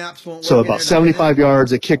Onyx maps won't work. So about 75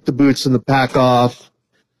 yards, I kick the boots and the pack off,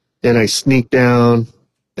 and I sneak down.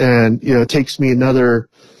 And, it takes me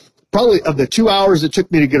probably of the 2 hours it took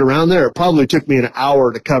me to get around there, it probably took me an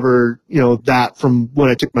hour to cover, that from when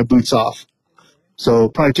I took my boots off. So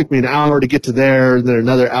it probably took me an hour to get to there, and then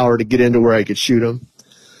another hour to get into where I could shoot them.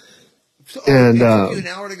 So, it took you an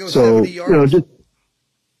hour to go 70 yards? Just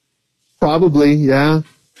probably, yeah.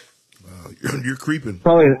 Wow, you're creeping.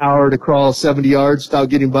 Probably an hour to crawl 70 yards without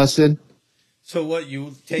getting busted. So what,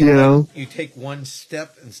 you take you take one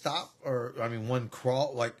step and stop, or one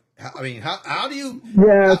crawl? Like, how do you?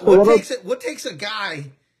 Yeah. What takes a guy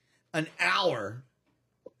an hour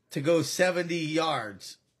to go 70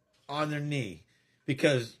 yards on their knee?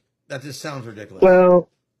 Because that just sounds ridiculous. Well,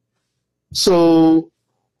 so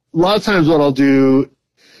a lot of times what I'll do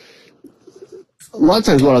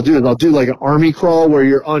is I'll do like an army crawl where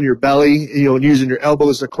you're on your belly, and using your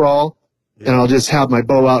elbows to crawl. Yeah. And I'll just have my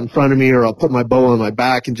bow out in front of me, or I'll put my bow on my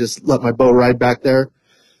back and just let my bow ride back there.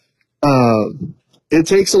 It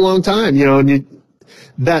takes a long time, and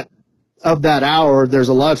that hour, there's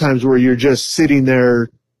a lot of times where you're just sitting there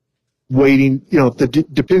waiting,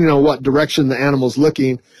 depending on what direction the animal's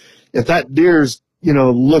looking. If that deer's,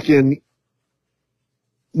 looking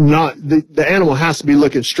the animal has to be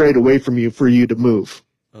looking straight away from you for you to move,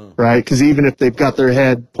 right? Because even if they've got their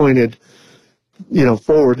head pointed,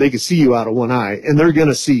 forward, they can see you out of one eye, and they're going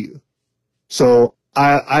to see you. So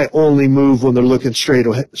I only move when they're looking straight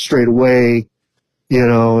away,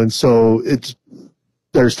 and so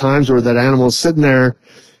there's times where that animal's sitting there,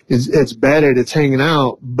 it's bedded, it's hanging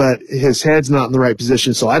out, but his head's not in the right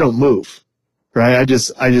position, so I don't move, right? I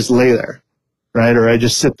just lay there, right? Or I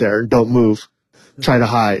just sit there and don't move, try to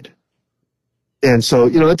hide. And so,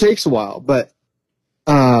 it takes a while, but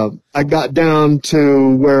I got down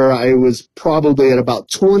to where I was probably at about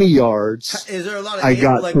 20 yards. Is there a lot of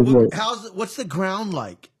what's the ground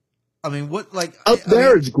like? Up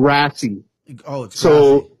there it's grassy. Oh, it's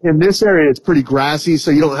so grassy. In this area it's pretty grassy,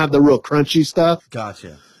 so you don't have the real crunchy stuff.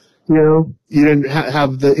 Gotcha. You didn't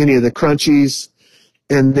have any of the crunchies.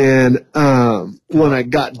 And then when I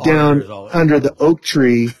got down under the oak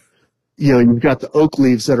tree, you've got the oak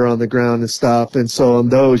leaves that are on the ground and stuff, and so on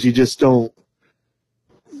those you just don't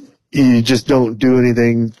do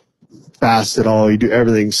anything fast at all. You do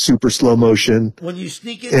everything super slow motion. When you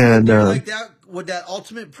sneak into a deer like that, would that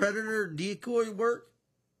ultimate predator decoy work?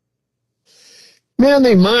 Man,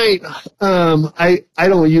 they might. I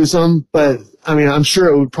don't use them, but I'm sure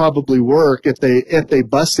it would probably work if they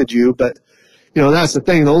busted you. But that's the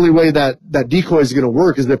thing. The only way that decoy is going to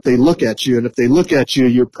work is if they look at you, and if they look at you,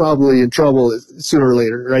 you're probably in trouble sooner or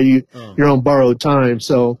later, right? You're on borrowed time.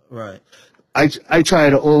 So right. I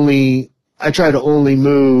try to only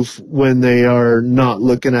move when they are not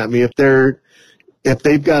looking at me. If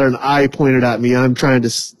they've got an eye pointed at me, I'm trying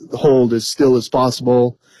to hold as still as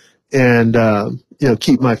possible, and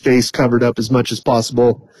keep my face covered up as much as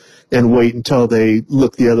possible, and wait until they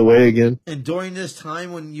look the other way again. And during this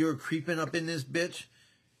time when you were creeping up in this bitch,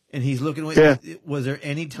 and he's looking away, was there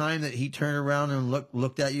any time that he turned around and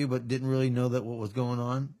looked at you but didn't really know that what was going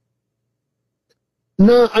on?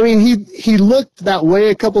 No, he looked that way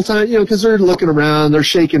a couple times, because they're looking around, they're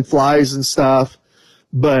shaking flies and stuff,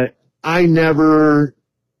 but I never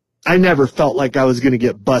felt like I was going to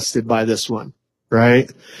get busted by this one,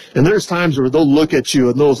 right? And there's times where they'll look at you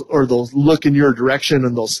and they'll look in your direction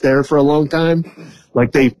and they'll stare for a long time,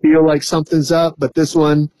 like they feel like something's up. But this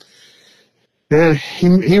one, man,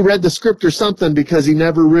 he read the script or something, because he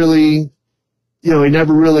never really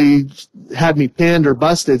had me pinned or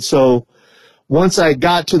busted. So once I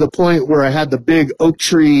got to the point where I had the big oak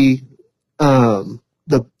tree,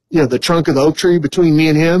 the trunk of the oak tree between me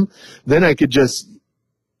and him, then I could just,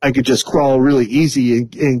 I could just crawl really easy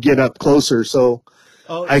and get up closer. So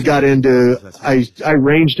I got into, I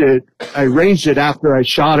ranged it after I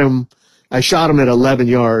shot him. I shot him at 11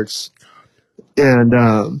 yards,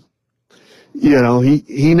 and, you know,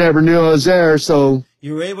 he never knew I was there. So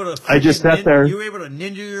you were able to, I just sat there. You were able to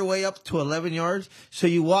ninja your way up to 11 yards. So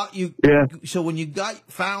so when you got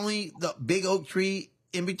finally the big oak tree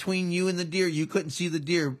in between you and the deer, you couldn't see the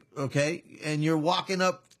deer. Okay. And you're walking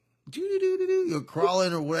up, you're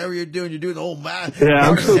crawling or whatever you're doing. You're doing the whole Mark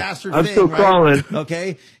Sasser I'm thing, still right? crawling.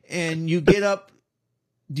 Okay. And you get up.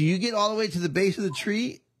 Do you get all the way to the base of the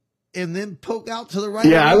tree and then poke out to the right?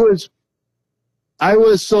 Yeah, I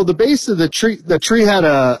was, so the base of the tree had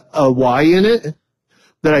a Y in it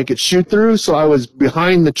that I could shoot through. So I was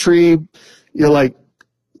behind the tree, you know, like,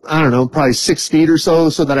 I don't know, probably 6 feet or so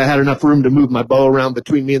that I had enough room to move my bow around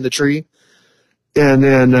between me and the tree. And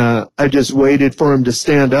then, I just waited for him to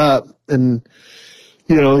stand up, and,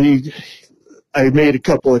 you know, I made a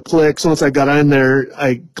couple of clicks. Once I got in there,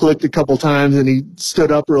 I clicked a couple times, and he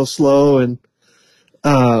stood up real slow and,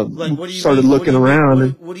 started looking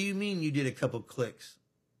around. What do you mean you did a couple clicks?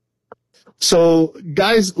 So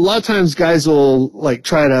a lot of times guys will like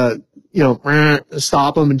try to, you know,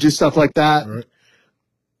 stop them and do stuff like that. Right.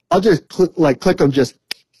 I'll just click them just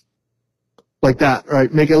like that,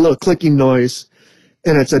 right? Make a little clicking noise.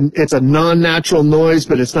 And it's a non-natural noise,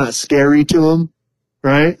 but it's not scary to them,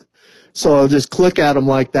 right? So I'll just click at them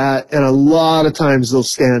like that. And a lot of times they'll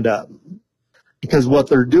stand up, because what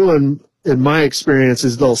they're doing, in my experience,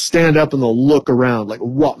 is they'll stand up and they'll look around like,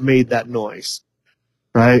 what made that noise?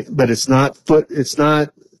 Right? But it's not footsteps.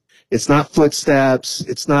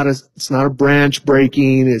 It's not a branch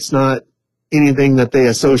breaking. It's not anything that they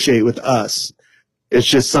associate with us. It's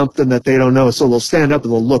just something that they don't know. So they'll stand up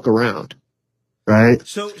and they'll look around. Right?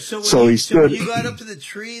 So when you got up to the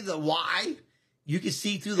tree, the Y, you could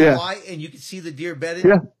see through the Y and you could see the deer bedded?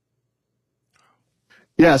 Yeah.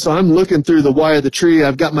 Yeah, so I'm looking through the Y of the tree.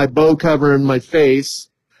 I've got my bow covering my face,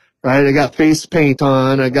 right? I got face paint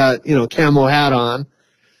on. I got, you know, camo hat on.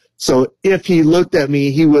 So if he looked at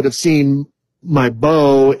me, he would have seen my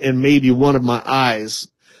bow and maybe one of my eyes,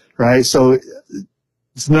 right? So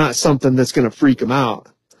it's not something that's going to freak him out.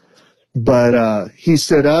 But he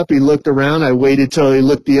stood up, he looked around, I waited till he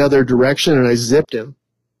looked the other direction, and I zipped him.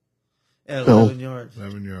 At 11 yards.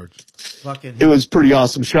 11 yards. Fucking, it was a pretty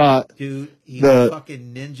awesome shot. Dude, he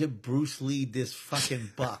fucking ninja Bruce Lee this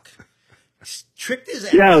fucking buck. Tricked his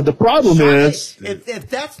ass. Yeah, the problem is... If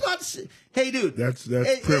that's not... Hey, dude. That's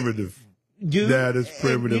primitive. Dude, that is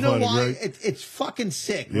primitive, you know hunting, why? right? It's fucking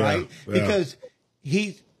sick, right? Yeah. Because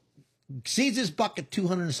he sees this buck at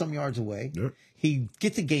 200 and some yards away. Yep. He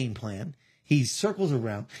gets a game plan. He circles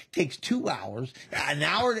around, takes 2 hours, an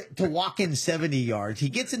hour to walk in 70 yards. He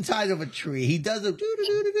gets inside of a tree. He does the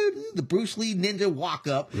Bruce Lee ninja walk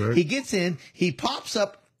up. Right. He gets in. He pops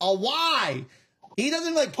up a Y. He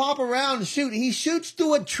doesn't like pop around and shoot. He shoots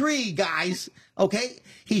through a tree, guys. Okay?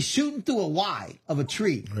 He's shooting through a Y of a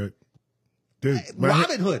tree. Right. Dude,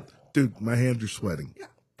 Robin Hood. Dude, my hands are sweating. Yeah.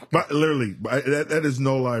 Literally, that is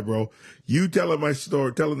no lie, bro. You telling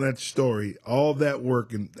that story, all that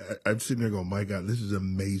work, and I'm sitting there going, my God, this is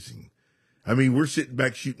amazing. I mean, we're sitting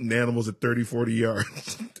back shooting animals at 30, 40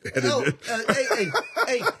 yards.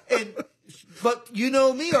 But you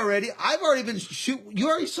know me already. I've already been you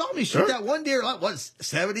already saw me shoot that one deer, like,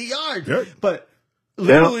 70 yards. Yep. But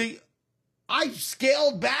literally, I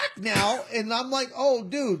scaled back now, and I'm like, oh,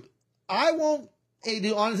 dude, I won't. Hey,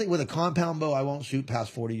 dude, honestly, with a compound bow, I won't shoot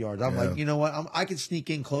past 40 yards. I'm like, you know what? I can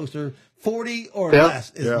sneak in closer. 40 or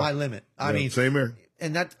less is my limit. I mean, same here.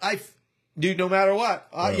 And dude, no matter what,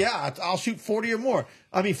 I'll shoot 40 or more.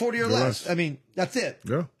 I mean, 40 or less. I mean, that's it.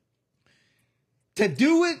 Yeah. To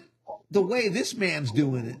do it the way this man's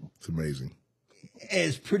doing it, it's amazing.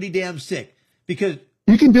 Is pretty damn sick because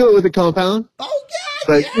you can do it with a compound. Oh yeah.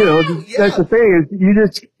 But, you know, that's the thing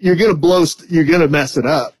is you're going to mess it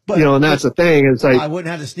up, but, you know, and that's the thing. It's like, I wouldn't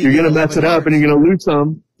have to sneak you're going to mess it up and you're going to lose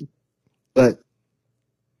some, but.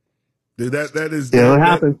 Dude, that is, it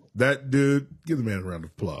happens. That dude, give the man a round of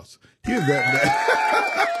applause. Give that.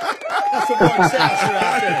 That's some Mark Sasser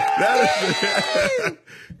out there.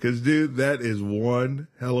 Because, dude, that is one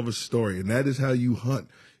hell of a story. And that is how you hunt.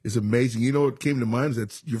 It's amazing. You know what came to mind is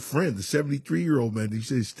that's your friend, the 73-year-old man. He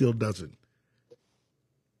says he still doesn't.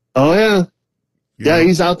 Oh yeah, yeah.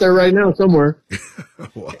 He's out there right now somewhere.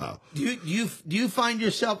 Wow. Do you find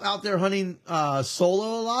yourself out there hunting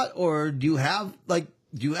solo a lot, or do you have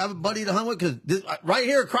a buddy to hunt with? Because right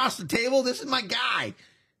here across the table, this is my guy.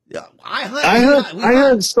 I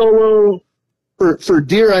hunt solo for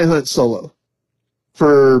deer. I hunt solo.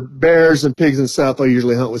 for bears and pigs and stuff, I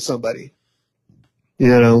usually hunt with somebody.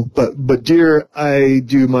 But deer, I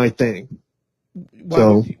do my thing.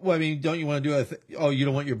 Well, I mean, don't you want to do you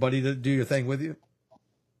don't want your buddy to do your thing with you?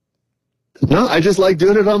 No, I just like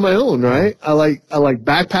doing it on my own, right? I like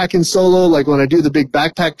backpacking solo. Like when I do the big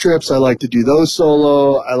backpack trips, I like to do those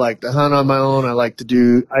solo. I like to hunt on my own. I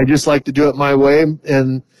just like to do it my way,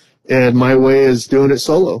 and my way is doing it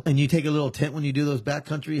solo. And you take a little tent when you do those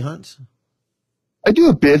backcountry hunts? I do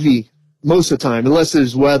a bivvy most of the time, unless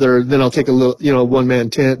there's weather, then I'll take a little,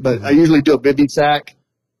 one-man tent, but I usually do a bivvy sack.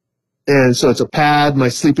 And so it's a pad, my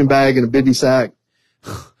sleeping bag, and a bivvy sack.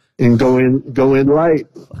 And go in light.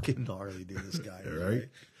 Fucking gnarly, dude, this guy. Right?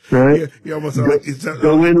 Right? You almost sound like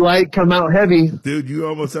go in light, come out heavy. Dude, you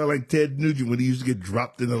almost sound like Ted Nugent when he used to get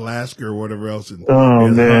dropped in Alaska or whatever else. And,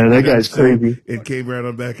 man, that guy's crazy. And came right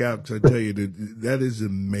on back out. So I tell you, dude, that is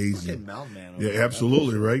amazing. Mountain man. Yeah,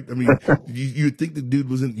 absolutely, right? I mean, you'd think the dude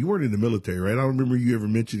you weren't in the military, right? I don't remember you ever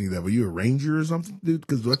mentioning that. Were you a ranger or something, dude?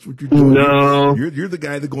 Because that's what you're doing. No. You're the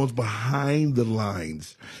guy that goes behind the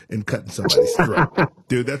lines and cutting somebody's throat.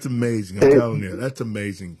 Dude, that's amazing. I'm telling you, that's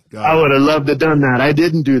amazing. God. I would have loved to have done that. I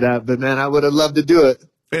didn't do that, but man, I would have loved to do it.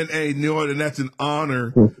 And hey, you know what? And that's an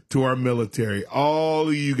honor to our military. All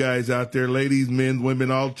of you guys out there, ladies, men,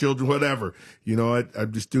 women, all children, whatever. You know, I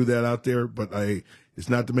just threw that out there, but it's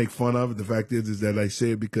not to make fun of it. The fact is that I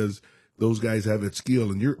say it because those guys have that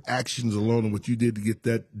skill, and your actions alone and what you did to get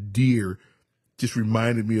that deer just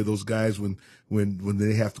reminded me of those guys when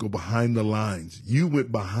they have to go behind the lines. You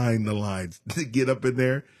went behind the lines to get up in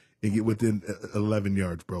there and get within 11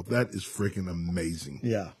 yards, bro. That is freaking amazing.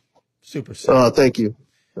 Yeah. Super sick. Oh, thank you.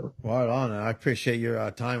 Right on. I appreciate your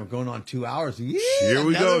time. We're going on 2 hours. Yeah, here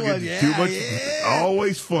we go. Too much. Yeah.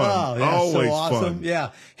 Always fun. Oh, yeah, always so awesome. fun. Yeah.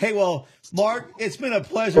 Hey, well, Mark, it's been a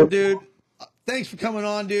pleasure, dude. Thanks for coming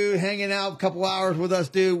on, dude. Hanging out a couple hours with us,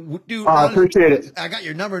 dude. Dude, I appreciate it. I got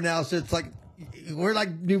your number now, so it's like we're like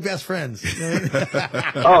new best friends.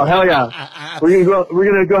 Oh, hell yeah. We're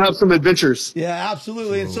gonna go have some adventures. Yeah,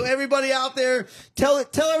 absolutely. And so everybody out there, tell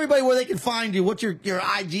everybody where they can find you. What's your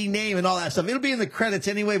IG name and all that stuff. It'll be in the credits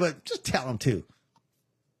anyway, but just tell them too.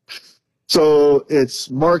 So it's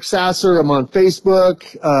Mark Sasser. I'm on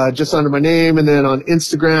Facebook, just under my name, and then on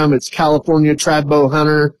Instagram it's California Tradbow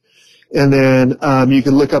Hunter. And then you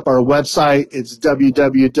can look up our website. It's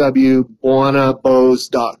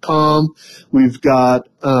www.buonabows.com. We've got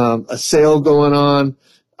a sale going on.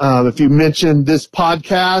 If you mention this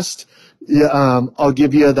podcast, I'll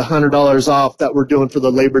give you the $100 off that we're doing for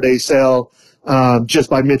the Labor Day sale. Just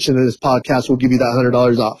by mentioning this podcast, we'll give you that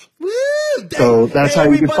 $100 off. Woo! So that's how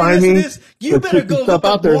you can find me. You better go look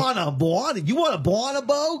up Buona. You want a Buona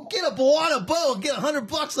bow? Get a Buona bow and get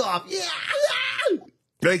 $100 off. Yeah.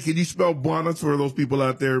 Hey, can you spell Buona for those people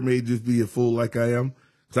out there who may just be a fool like I am?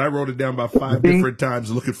 Because I wrote it down about 5 different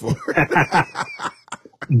times looking for it.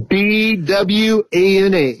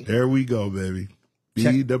 BWANA. There we go, baby.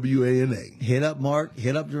 BWANA. Hit up Mark.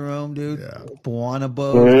 Hit up Jerome, dude. Yeah. Buona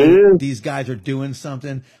bow. Yeah. These guys are doing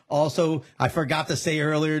something. Also, I forgot to say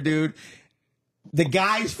earlier, dude, the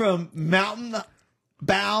guys from Mountain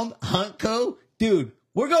Bound Hunt Co., dude,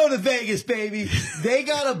 we're going to Vegas, baby. They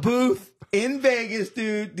got a booth in Vegas,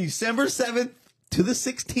 dude, December 7th to the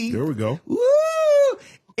 16th. There we go. Woo!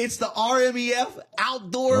 It's the RMEF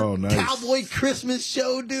Outdoor Cowboy Christmas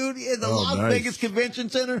Show, dude, in the Las Vegas Convention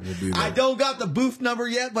Center. We'll I don't got the booth number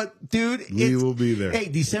yet, but, dude, we will be there. Hey,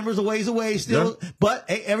 December's a ways away still. Yeah. But,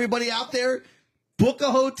 hey, everybody out there, book a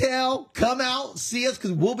hotel, come out, see us,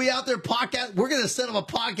 because we'll be out there podcast. We're going to set up a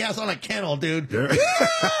podcast on a kennel, dude. Yeah.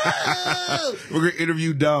 We're going to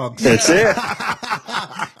interview dogs. That's it.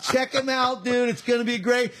 Check them out, dude. It's going to be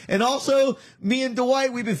great. And also, me and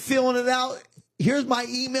Dwight, we've been filling it out. Here's my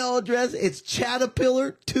email address. It's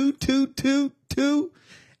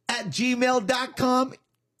chatapillar2222@gmail.com.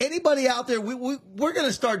 Anybody out there, we're going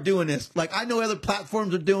to start doing this. Like, I know other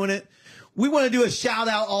platforms are doing it. We want to do a shout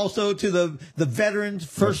out also to the veterans,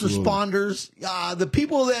 first responders, the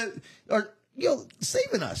people that are,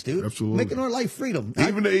 saving us, dude. Absolutely. Making our life freedom.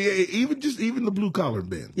 Even the blue collar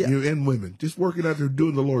men, and women, just working out there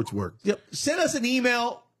doing the Lord's work. Yep. Send us an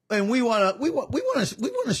email. And we want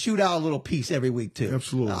to shoot out a little piece every week too.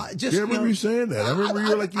 Absolutely. I remember you saying that. I remember you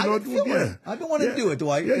were like, I've been wanting to do it,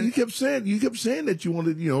 Dwight. Yeah, you kept saying that you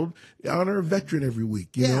wanted, honor a veteran every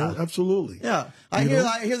week. You know, absolutely. Yeah, I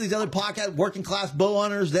hear these other podcasts, working class bow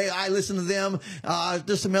hunters. I listen to them.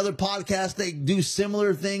 There's some other podcasts they do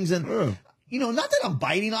similar things, and not that I'm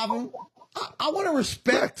biting off them. I want to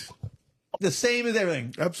respect. The same as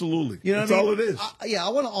everything. Absolutely. That's all it is. I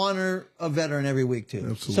want to honor a veteran every week, too.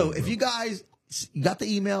 Absolutely. So if you guys got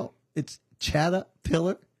the email, it's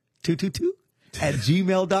chattapillar222 at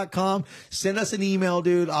gmail.com. Send us an email,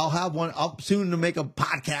 dude. I'll have one up soon to make a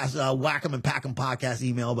podcast, Whack 'em and Pack 'em podcast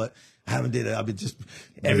email, but I haven't did it. I've been just,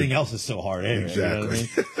 everything else is so hard. Anyway, exactly.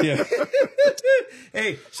 You know what I mean? Yeah.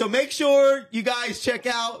 Hey, so make sure you guys check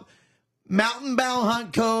out Mountain Bound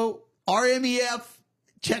Hunt Co., RMEF.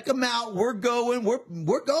 Check them out. We're going.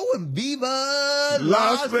 Viva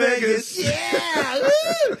Las Vegas. Yeah.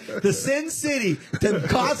 Woo! The Sin City. The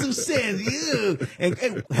cause of sin. Ew.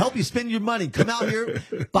 And help you spend your money. Come out here.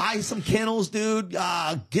 Buy some kennels, dude.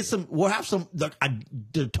 Get some. We'll have some. They're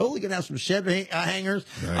totally going to have some shed hangers.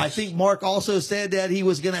 Nice. I think Mark also said that he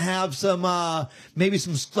was going to have some, maybe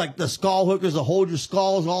some, like the skull hookers to hold your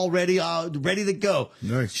skulls all ready to go.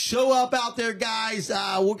 Nice. Show up out there, guys.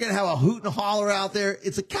 We're going to have a hoot and holler out there.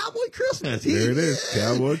 It's a cowboy Christmas. There it is.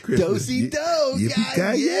 Cowboy Christmas. Do-si-do,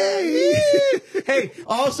 guys. Yeah. Hey,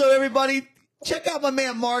 also, everybody, check out my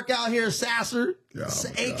man Mark out here, Sasser,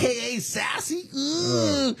 a.k.a. Sassy.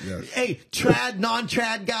 Yes. Hey,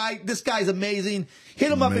 non-trad guy. This guy's amazing.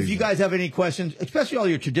 Hit him up if you guys have any questions, especially all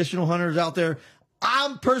your traditional hunters out there.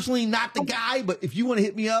 I'm personally not the guy, but if you want to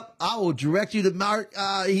hit me up, I will direct you to Mark.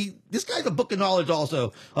 This guy's a book of knowledge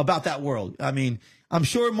also about that world. I mean, I'm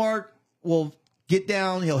sure Mark will get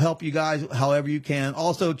down. He'll help you guys however you can.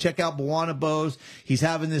 Also, check out Bawana Bows. He's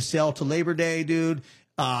having this sale to Labor Day, dude.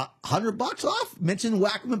 $100 off. Mention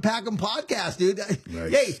Whack 'em and Pack 'em podcast, dude.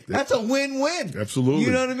 Nice. Hey, that's a win-win. Absolutely.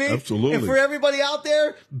 You know what I mean? Absolutely. And for everybody out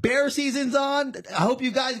there, bear season's on. I hope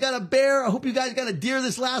you guys got a bear. I hope you guys got a deer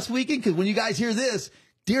this last weekend, because when you guys hear this,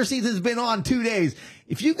 deer season's been on 2 days.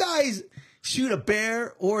 If you guys shoot a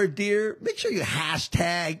bear or a deer, make sure you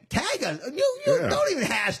tag us. Don't even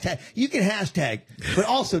hashtag. You can hashtag, but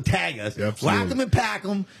also tag us. Whack 'em and Pack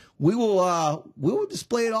 'em. We will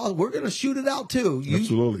display it all. We're going to shoot it out too.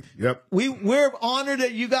 Absolutely. Yep. We're honored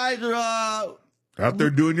that you guys are, out there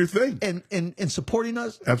doing your thing and supporting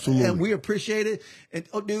us. Absolutely. And we appreciate it. And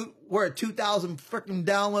dude, we're at 2,000 freaking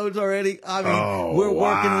downloads already. I mean, we're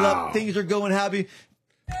working it up. Things are going happy.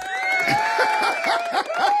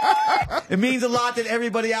 It means a lot that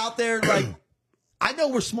everybody out there, like, I know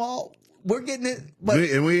we're small. We're getting it, but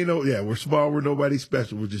we're small. We're nobody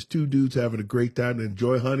special. We're just two dudes having a great time to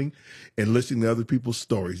enjoy hunting and listening to other people's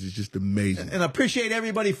stories. It's just amazing. And I appreciate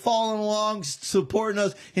everybody following along, supporting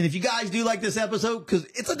us. And if you guys do like this episode, because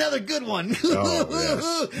it's another good one.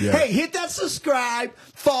 Yes. Hey, hit that subscribe,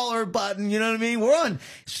 follow button. You know what I mean? We're on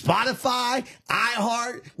Spotify,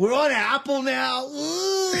 iHeart. We're on Apple now.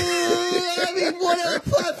 Ooh, I mean, what other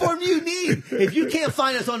platform you need? If you can't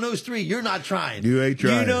find us on those three, you're not trying. You ain't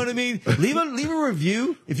trying. You know what I mean? Leave a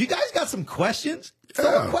review. If you guys got some questions,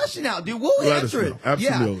 throw a question out, dude. We'll answer it.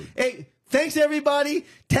 Absolutely. Yeah. Hey, thanks everybody.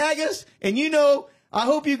 Tag us, and I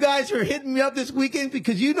hope you guys are hitting me up this weekend,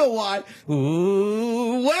 because you know why.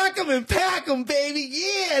 Ooh, whack 'em and pack 'em, baby.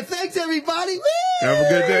 Yeah. Thanks everybody. Woo! Have a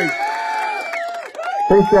good day.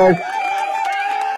 Thanks, guys.